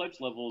couple of pledge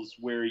levels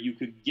where you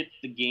could get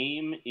the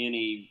game in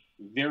a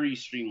very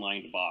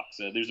streamlined box.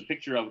 There's a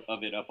picture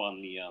of it up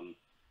on the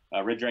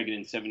Red Dragon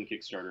Inn 7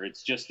 Kickstarter.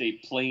 It's just a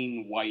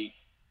plain white,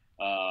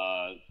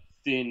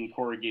 thin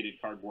corrugated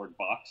cardboard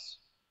box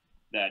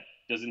that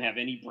doesn't have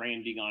any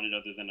branding on it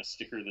other than a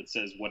sticker that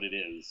says what it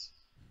is,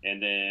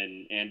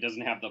 and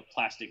doesn't have the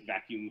plastic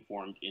vacuum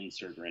formed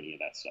insert or any of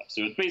that stuff.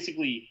 So it's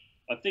basically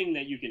a thing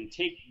that you can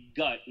take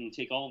gut and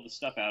take all of the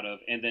stuff out of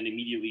and then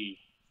immediately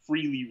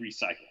freely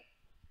recycle.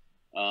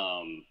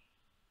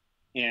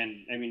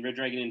 And I mean, Red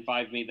Dragon Inn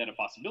 5 made that a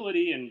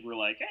possibility, and we're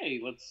like, hey,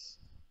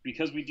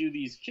 because we do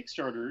these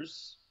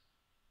Kickstarters,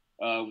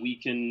 we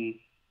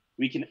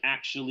can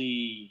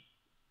actually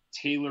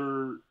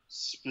tailor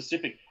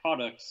specific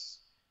products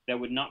that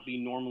would not be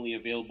normally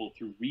available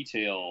through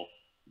retail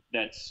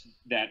that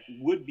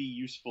would be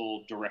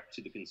useful direct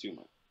to the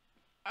consumer.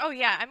 Oh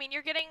yeah, I mean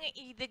you're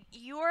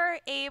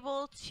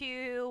able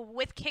to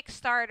with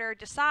Kickstarter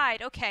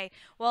decide, okay,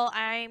 well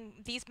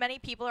these many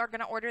people are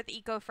going to order the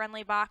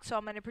eco-friendly box, so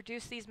I'm going to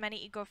produce these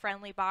many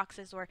eco-friendly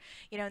boxes, or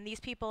and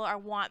these people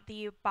want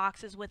the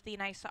boxes with the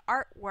nice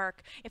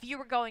artwork. If you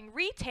were going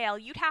retail,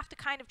 you'd have to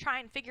kind of try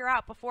and figure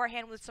out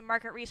beforehand with some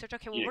market research,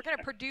 okay, well we're going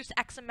to produce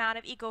X amount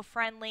of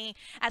eco-friendly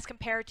as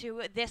compared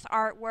to this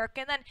artwork,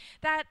 and then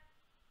that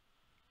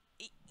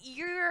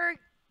you're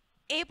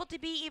able to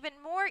be even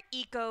more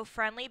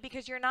eco-friendly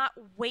because you're not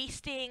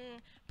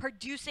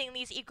producing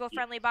these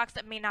eco-friendly boxes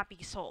that may not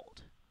be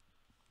sold.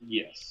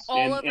 Yes.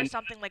 All over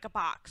something like a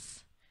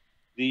box.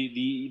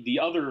 The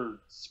other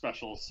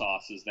special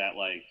sauce is that,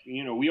 like,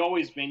 we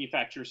always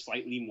manufacture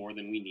slightly more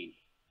than we need.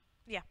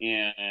 Yeah.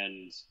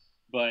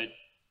 But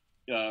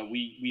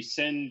we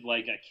send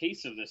like a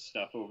case of this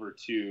stuff over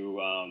to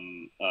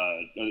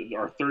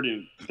our third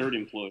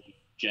employee,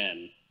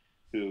 Jen,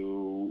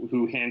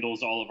 who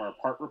handles all of our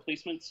part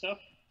replacement stuff.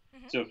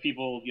 Mm-hmm. So if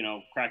people,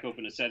 crack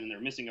open a set and they're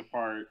missing a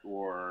part,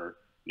 or,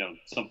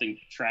 something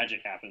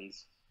tragic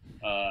happens,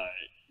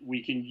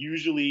 we can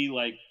usually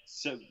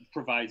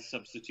provide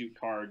substitute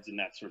cards and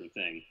that sort of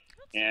thing.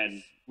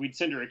 And we'd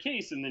send her a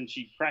case, and then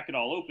she'd crack it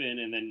all open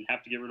and then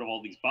have to get rid of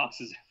all these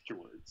boxes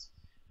afterwards.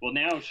 Well,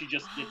 now she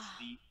just gets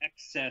the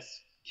excess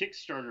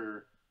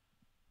Kickstarter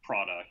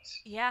product.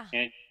 Yeah.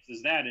 And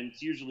does that, and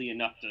it's usually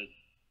enough to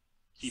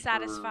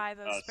satisfy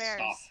those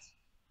spares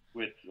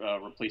with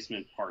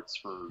replacement parts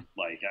for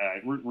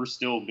we're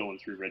still going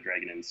through Red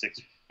Dragon Inn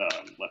 6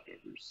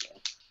 leftovers.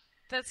 So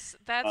that's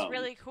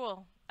really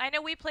cool. I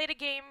know we played a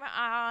game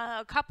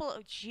a couple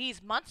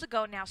months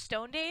ago now,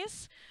 Stone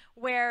Days,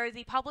 where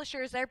the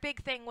publishers, their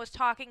big thing was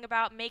talking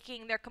about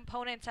making their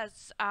components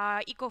as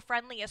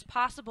eco-friendly as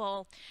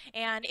possible,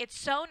 and it's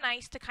so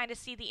nice to kind of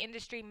see the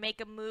industry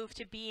make a move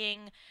to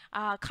being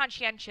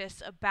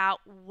conscientious about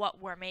what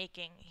we're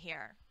making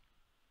here.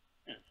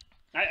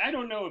 I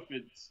don't know if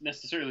it's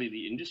necessarily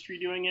the industry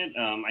doing it.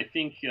 I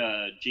think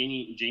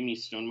Jamie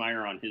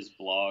Stonemeyer on his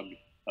blog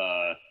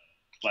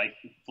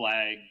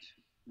flagged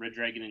Red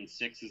Dragon Inn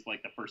 6 is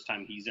like the first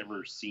time he's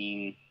ever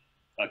seen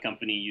a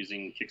company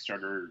using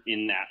Kickstarter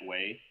in that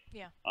way.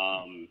 Yeah.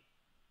 And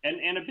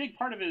a big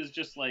part of it is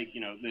just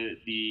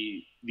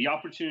the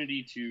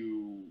opportunity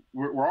to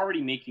we're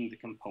already making the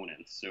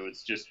components, so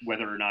it's just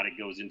whether or not it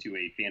goes into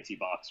a fancy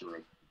box or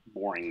a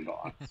boring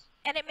box.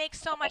 And it makes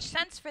so much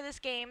sense for this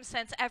game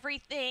since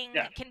everything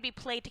can be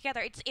played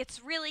together.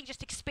 It's really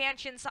just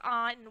expansions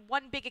on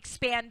one big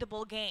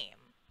expandable game.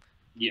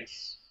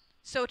 Yes.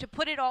 So to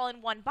put it all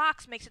in one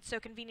box makes it so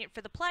convenient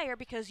for the player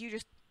because you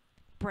just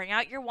bring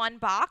out your one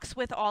box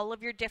with all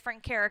of your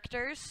different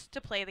characters to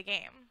play the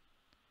game.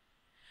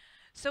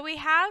 So we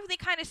have the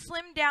kind of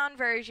slimmed down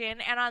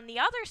version, and on the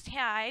other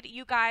side,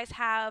 you guys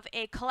have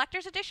a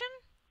collector's edition?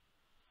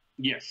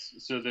 Yes.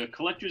 So the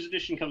collector's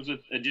edition comes with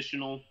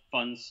additional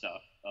fun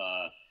stuff.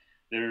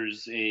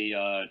 There's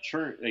a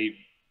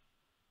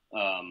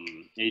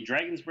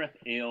Dragon's Breath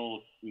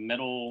Ale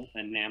metal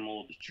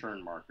enameled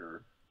churn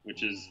marker,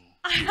 which is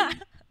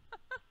and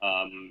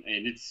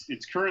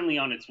it's currently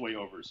on its way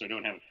over, so I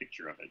don't have a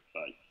picture of it.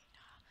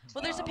 But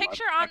well, there's a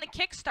picture on the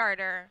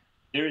Kickstarter.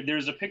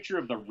 There's a picture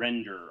of the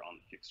render on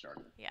the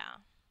Kickstarter. Yeah.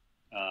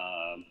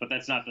 But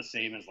that's not the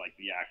same as like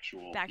the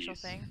actual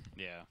piece. Thing.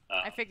 Yeah.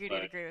 I figured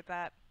you'd agree with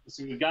that.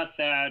 So we got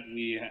that.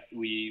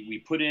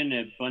 We put in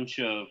a bunch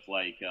of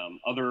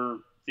other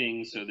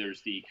things. So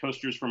there's the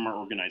coasters from our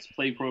organized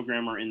play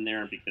program are in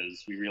there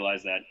because we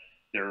realized that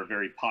they're a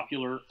very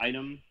popular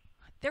item.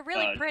 They're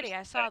really pretty.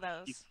 I saw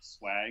those.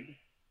 Swag,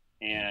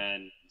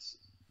 and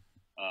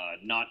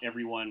not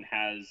everyone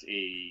has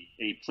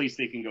a place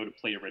they can go to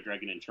play a Red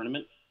Dragon in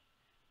tournament.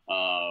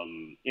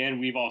 And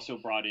we've also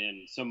brought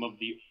in some of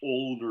the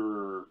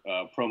older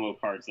promo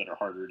cards that are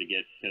harder to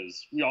get,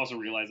 because we also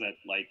realize that,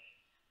 like,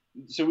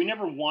 so we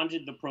never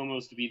wanted the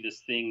promos to be this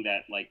thing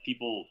that, like,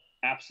 people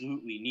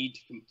absolutely need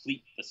to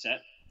complete the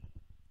set.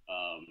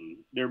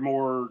 They're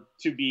more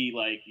to be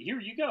like,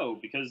 here you go,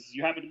 because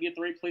you happen to be at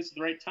the right place at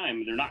the right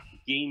time. They're not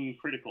game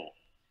critical,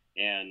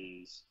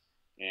 and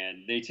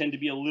they tend to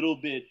be a little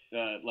bit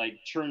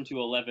like churn to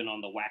 11 on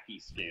the wacky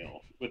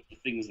scale with the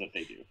things that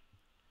they do.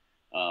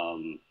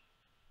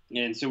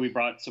 And so we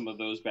brought some of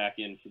those back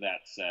in for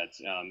that set.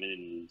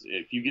 And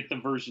if you get the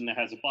version that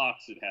has a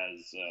box, it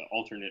has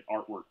alternate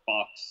artwork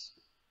box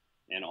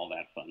and all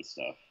that fun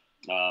stuff.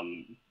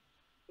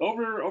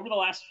 Over the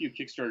last few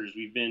Kickstarters,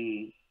 we've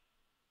been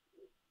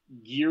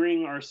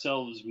gearing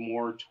ourselves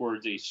more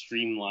towards a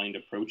streamlined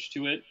approach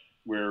to it,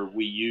 where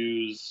we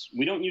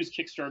don't use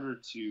Kickstarter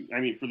to, I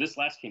mean, for this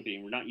last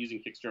campaign, we're not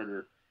using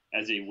Kickstarter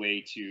as a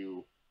way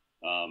to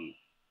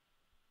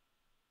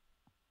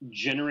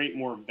generate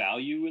more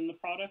value in the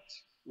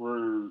product.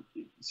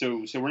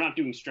 So we're not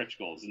doing stretch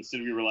goals.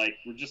 Instead, we were like,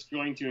 we're just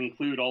going to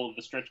include all of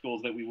the stretch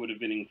goals that we would have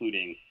been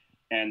including,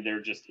 and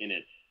they're just in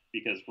it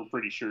because we're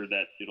pretty sure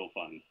that it'll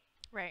fund.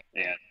 Right.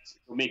 And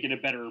we'll make it a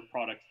better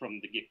product from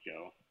the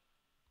get-go.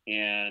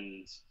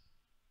 And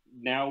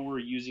now we're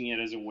using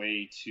it as a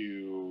way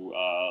to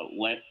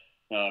let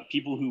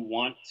people who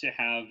want to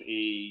have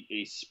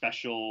a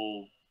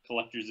special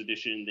collector's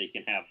edition, they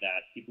can have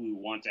that. People who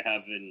want to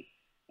have an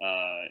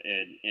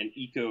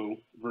eco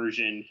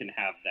version can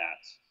have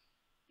that,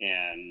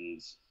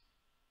 and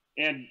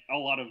a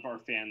lot of our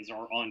fans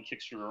are on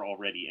Kickstarter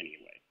already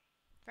anyway.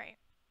 Right.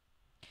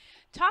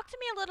 Talk to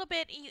me a little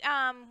bit.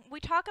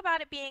 We talk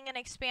about it being an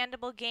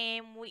expandable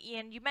game,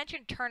 and you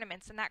mentioned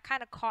tournaments, and that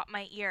kind of caught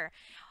my ear.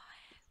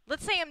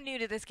 Let's say I'm new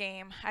to this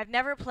game. I've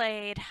never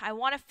played. I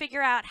want to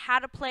figure out how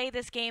to play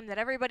this game that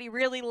everybody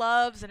really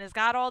loves and has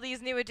got all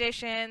these new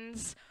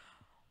additions.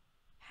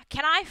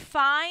 Can I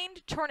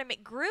find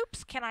tournament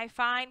groups? Can I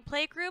find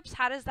play groups?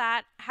 How does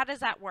that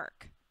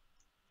work?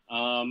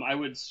 I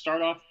would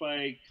start off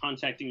by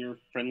contacting your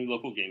friendly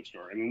local game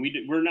store. I mean,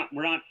 we're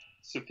not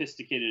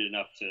sophisticated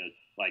enough to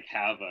like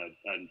have a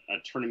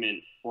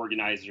tournament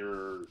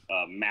organizer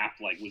map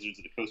like Wizards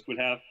of the Coast would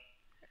have.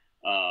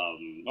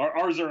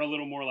 Ours are a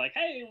little more like,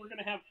 hey, we're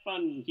gonna have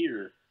fun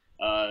here.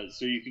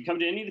 So you can come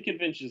to any of the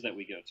conventions that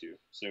we go to.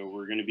 So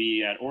we're going to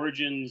be at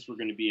Origins, we're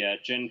going to be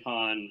at Gen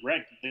Con, we're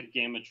at the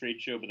Gamma Trade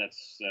Show, but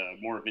that's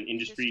more of an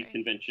industry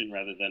convention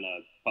rather than a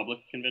public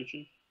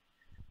convention.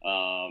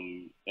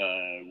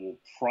 We'll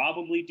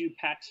probably do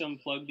PAX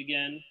Unplugged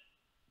again,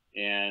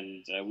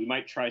 and we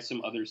might try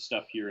some other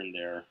stuff here and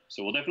there.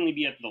 So we'll definitely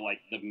be at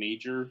the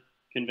major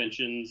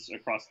conventions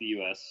across the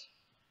U.S.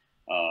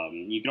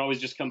 You can always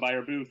just come by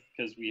our booth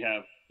because we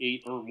have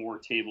 8 or more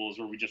tables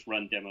where we just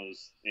run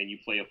demos and you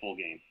play a full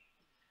game.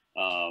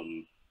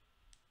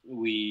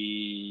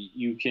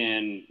 You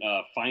can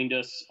find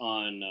us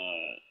on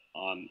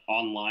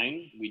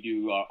online. We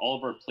do all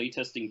of our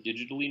playtesting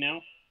digitally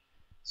now.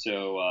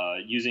 So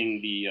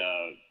using the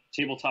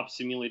tabletop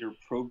simulator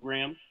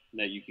program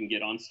that you can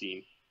get on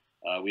Steam.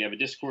 We have a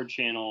Discord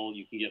channel.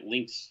 You can get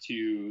links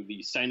to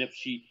the sign-up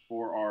sheet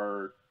for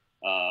our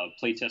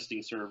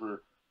playtesting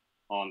server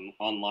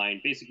online.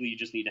 Basically, you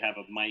just need to have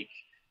a mic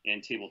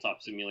and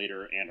tabletop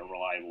simulator and a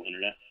reliable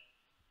internet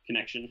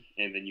connection,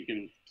 and then you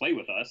can play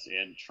with us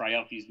and try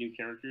out these new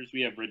characters.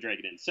 We have Red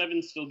Dragon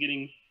N7 still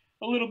getting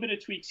a little bit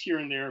of tweaks here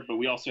and there, but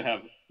we also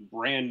have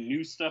brand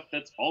new stuff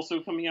that's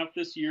also coming out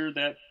this year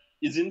that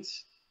isn't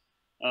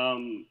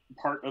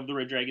part of the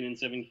Red Dragon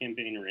N7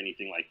 campaign or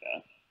anything like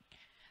that.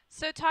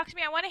 So talk to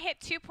me. I want to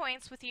hit 2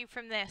 points with you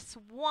from this.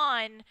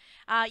 One,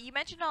 you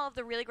mentioned all of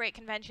the really great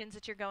conventions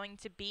that you're going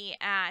to be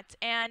at,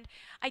 and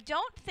I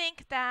don't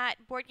think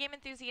that board game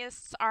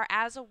enthusiasts are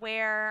as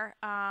aware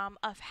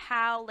of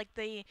how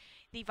the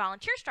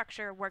volunteer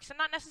structure works, and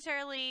not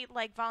necessarily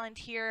like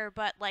volunteer,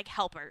 but like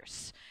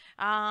helpers.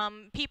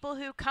 People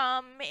who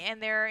come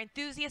and they're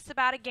enthusiasts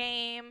about a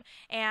game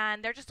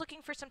and they're just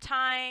looking for some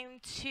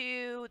time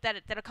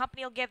that a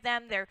company will give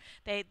them.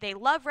 They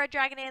love Red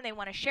Dragon Inn. They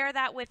want to share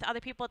that with other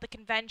people at the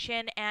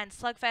convention, and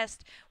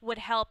Slugfest would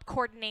help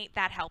coordinate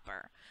that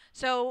helper.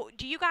 So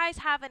do you guys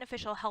have an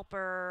official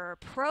helper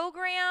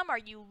program? Are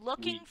you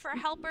looking for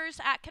helpers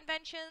at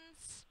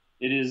conventions?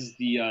 It is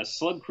the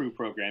Slug Crew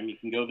program. You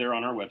can go there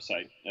on our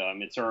website.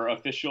 It's our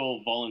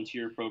official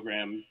volunteer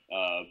program.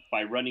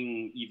 By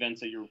running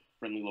events at your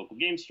friendly local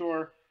game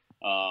store,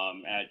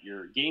 at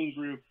your game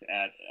group,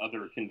 at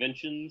other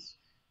conventions,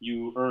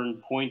 you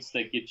earn points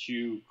that get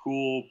you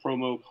cool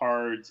promo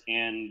cards,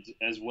 and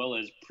as well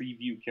as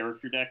preview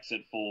character decks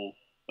at full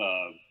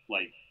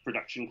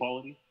production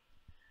quality.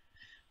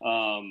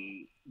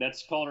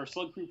 That's called our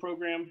Slug Crew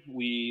program.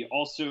 We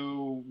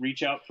also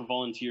reach out for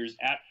volunteers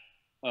at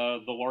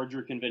the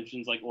larger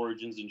conventions like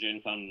Origins and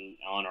Gen Con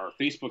on our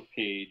Facebook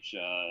page,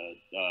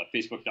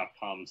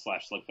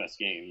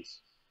 facebook.com/slugfestgames.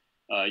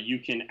 You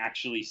can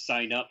actually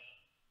sign up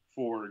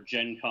for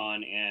Gen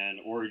Con and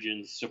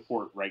Origins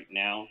support right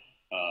now.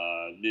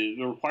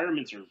 The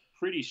requirements are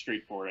pretty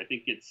straightforward. I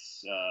think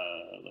it's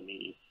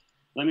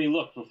let me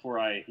look before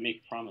I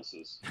make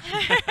promises.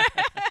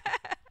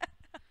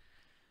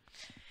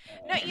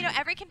 No,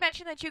 every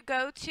convention that you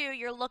go to,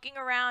 you're looking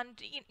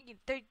around.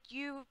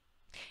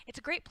 It's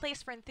a great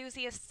place for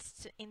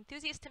enthusiasts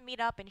to meet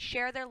up and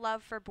share their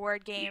love for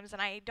board games.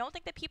 And I don't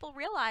think that people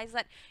realize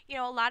that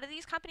a lot of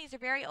these companies are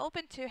very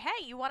open to,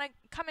 hey, you want to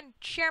come and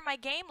share my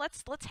game?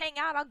 Let's hang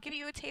out. I'll give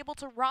you a table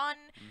to run.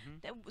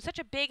 Such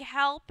a big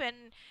help,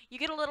 and you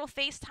get a little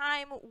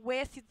FaceTime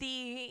with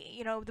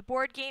the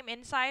board game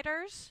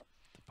insiders.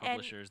 The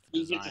publishers, the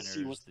you designers, get to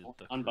see what's the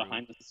on crew.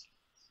 behind the scenes.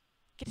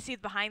 Get to see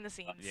the behind the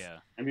scenes. Yeah.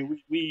 I mean,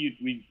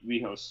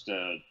 we host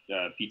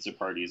pizza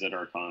parties at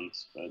our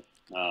cons, but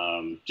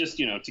just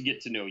to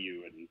get to know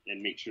you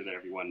and make sure that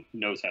everyone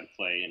knows how to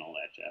play and all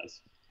that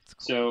jazz. Cool.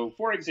 So,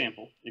 for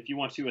example, if you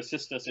want to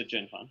assist us at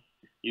Gen Con,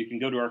 you can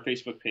go to our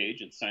Facebook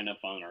page and sign up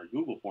on our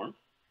Google form,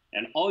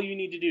 and all you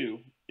need to do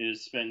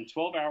is spend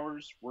 12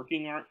 hours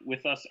working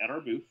with us at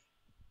our booth,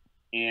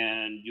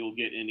 and you'll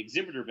get an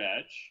exhibitor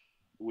badge,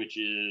 which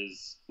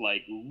is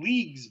like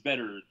leagues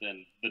better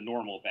than the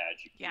normal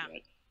badge you can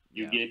get.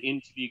 You get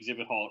into the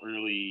exhibit hall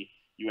early.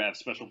 You have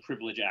special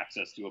privilege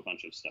access to a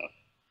bunch of stuff.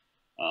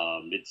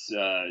 It's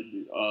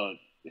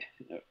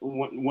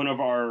one of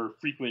our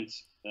frequent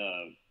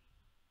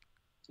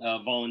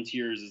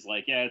volunteers is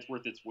like, yeah, it's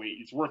worth its weight.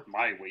 It's worth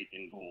my weight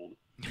in gold.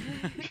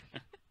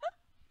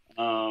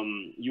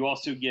 You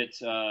also get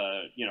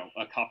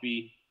a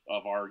copy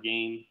of our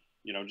game.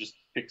 Just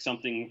pick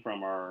something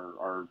from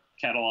our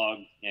catalog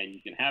and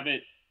you can have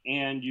it,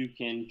 and you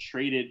can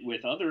trade it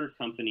with other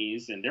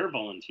companies and their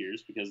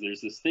volunteers, because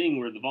there's this thing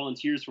where the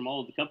volunteers from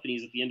all of the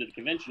companies at the end of the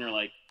convention are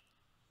like,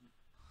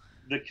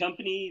 the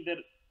company that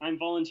I'm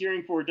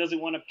volunteering for doesn't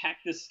want to pack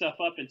this stuff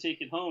up and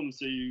take it home,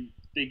 so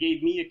they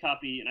gave me a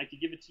copy and I could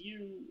give it to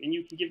you, and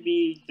you can give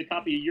me the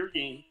copy of your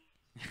game.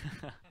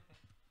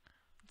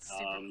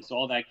 Cool. So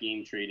all that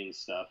game trading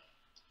stuff.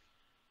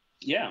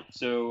 Yeah,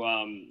 so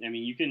I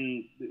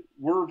mean,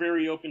 we're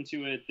very open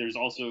to it. There's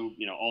also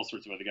all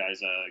sorts of other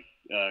guys.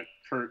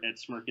 Kurt at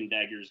Smirk and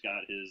Daggers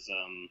got his.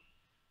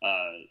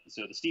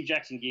 So the Steve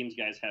Jackson Games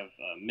guys have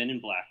Men in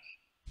Black,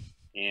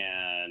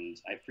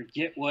 and I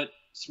forget what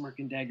Smirk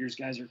and Daggers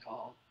guys are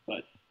called,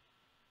 but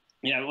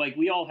yeah, like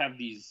we all have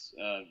these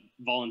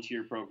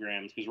volunteer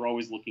programs because we're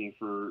always looking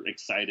for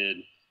excited,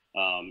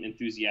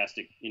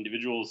 enthusiastic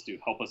individuals to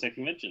help us at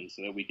conventions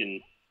so that we can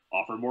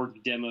offer more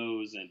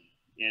demos and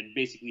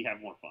basically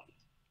have more fun.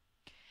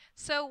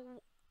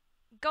 So,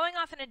 going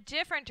off in a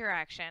different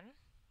direction,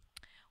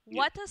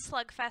 what does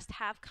Slugfest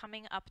have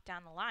coming up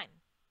down the line?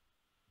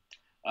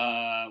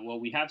 Well,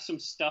 we have some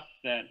stuff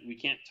that we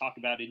can't talk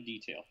about in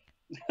detail.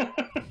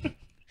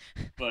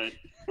 But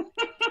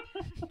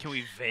can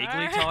we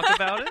vaguely talk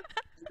about it?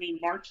 I mean,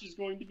 March is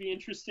going to be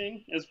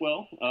interesting as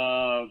well.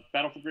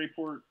 Battle for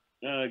Greyport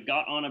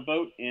got on a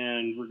boat,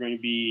 and we're going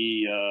to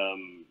be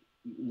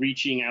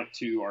reaching out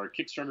to our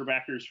Kickstarter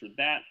backers for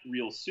that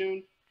real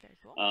soon. Very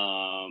cool.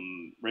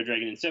 Red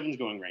Dragon in 7 is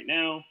going right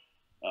now.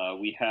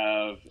 We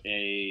have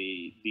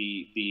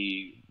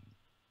the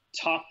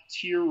top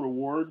tier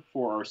reward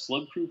for our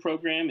Slug Crew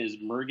program is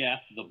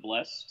Murgath the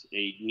Blessed,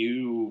 a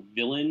new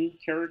villain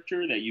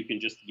character that you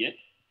can just get,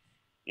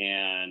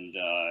 and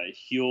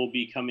he'll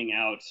be coming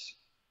out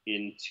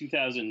in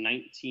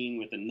 2019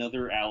 with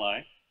another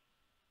ally.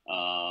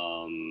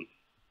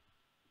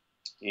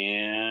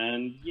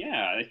 And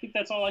yeah, I think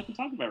that's all I can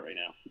talk about right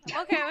now.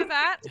 I'm okay with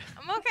that.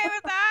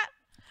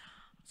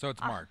 So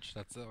it's March.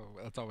 That's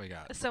all we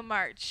got. So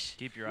March.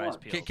 Keep your eyes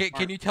peeled.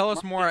 Can you tell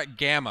us more at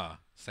Gamma,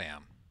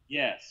 Sam?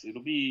 Yes,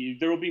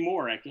 there will be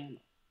more at Gamma.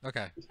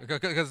 Okay,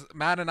 because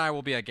Matt and I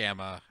will be at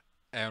Gamma,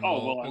 and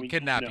we'll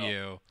kidnap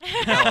you.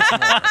 Tell us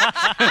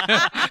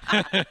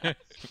more.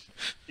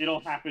 It'll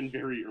happen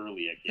very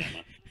early at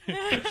Gamma.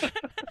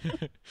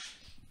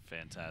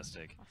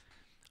 Fantastic.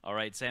 All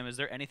right, Sam, is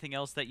there anything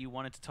else that you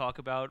wanted to talk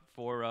about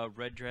for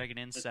Red Dragon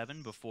in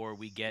 7 before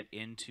we get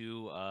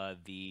into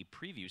the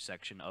preview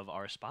section of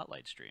our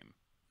Spotlight stream?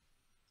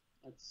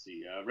 Let's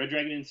see. Red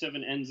Dragon in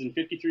 7 ends in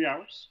 53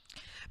 hours.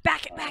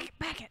 Back it.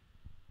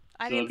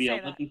 I so didn't say that.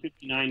 it'll be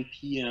 11:59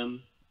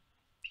 p.m.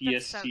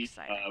 That's PST. so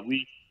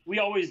exciting. We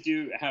always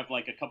do have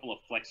like a couple of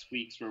flex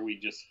weeks where we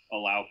just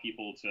allow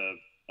people to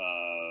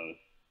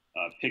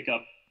pick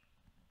up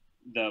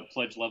the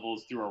pledge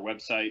levels through our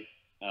website.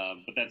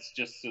 But that's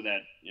just so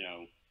that,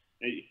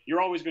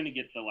 you're always going to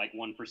get the like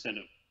 1%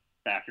 of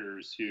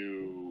backers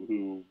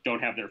who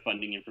don't have their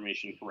funding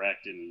information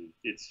correct, and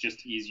it's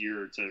just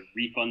easier to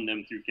refund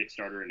them through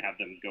Kickstarter and have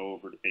them go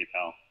over to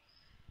PayPal,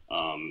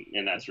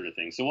 and that sort of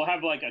thing. So we'll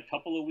have like a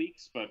couple of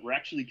weeks, but we're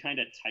actually kind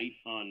of tight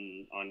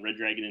on Red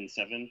Dragon in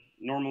 7.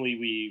 Normally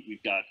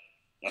we've got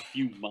a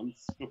few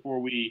months before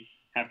we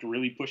have to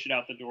really push it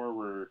out the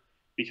door.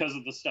 Because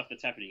of the stuff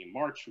that's happening in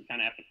March, we kind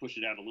of have to push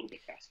it out a little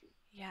bit faster.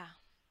 Yeah.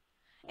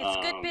 It's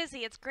good busy.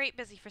 It's great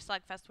busy for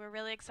Slugfest. We're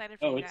really excited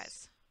for you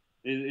guys.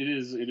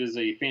 It is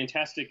a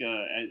fantastic,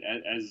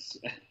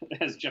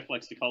 as Jeff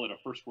likes to call it, a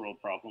first world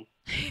problem.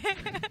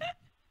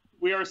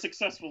 We are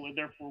successful, and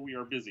therefore we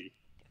are busy.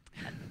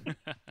 It's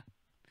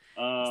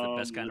the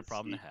best kind of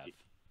problem to have.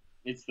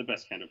 It's the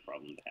best kind of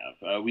problem to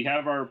have. We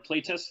have our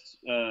playtest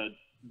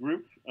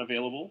group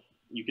available.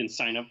 You can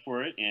sign up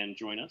for it and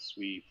join us.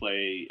 We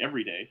play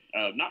every day.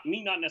 Not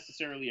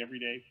necessarily every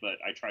day, but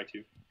I try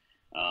to.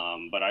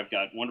 But I've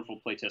got wonderful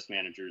playtest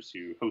managers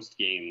who host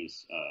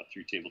games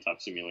through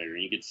Tabletop Simulator,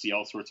 and you get to see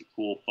all sorts of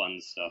cool,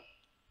 fun stuff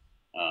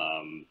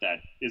that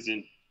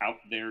isn't out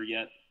there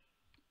yet.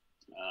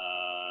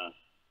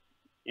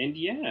 And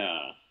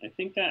yeah, I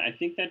think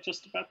that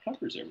just about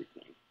covers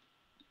everything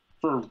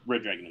for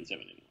Red Dragon and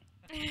 7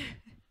 anyway.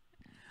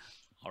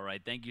 All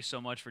right, thank you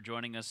so much for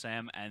joining us,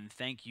 Sam, and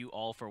thank you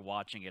all for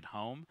watching at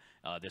home.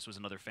 This was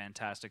another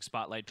fantastic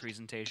Spotlight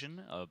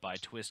presentation by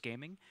Twist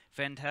Gaming.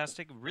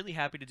 Fantastic. Really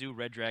happy to do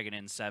Red Dragon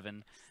in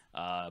 7.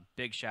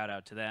 Big shout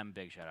out to them.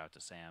 Big shout out to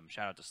Sam.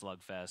 Shout out to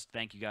Slugfest.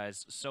 Thank you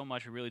guys so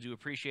much. We really do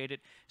appreciate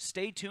it.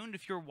 Stay tuned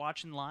if you're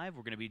watching live.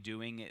 We're going to be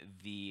doing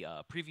the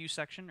preview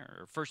section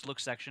or first look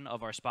section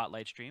of our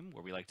Spotlight stream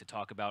where we like to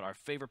talk about our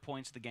favorite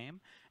points of the game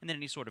and then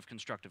any sort of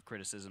constructive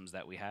criticisms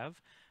that we have.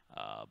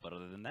 But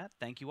other than that,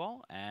 thank you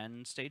all,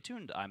 and stay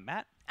tuned. I'm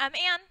Matt. I'm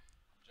Ann. I'm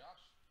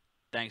Josh.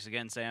 Thanks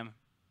again, Sam.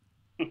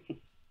 Bye,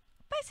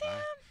 Sam.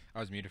 I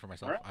was muted for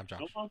myself. Right, I'm Josh.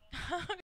 so long.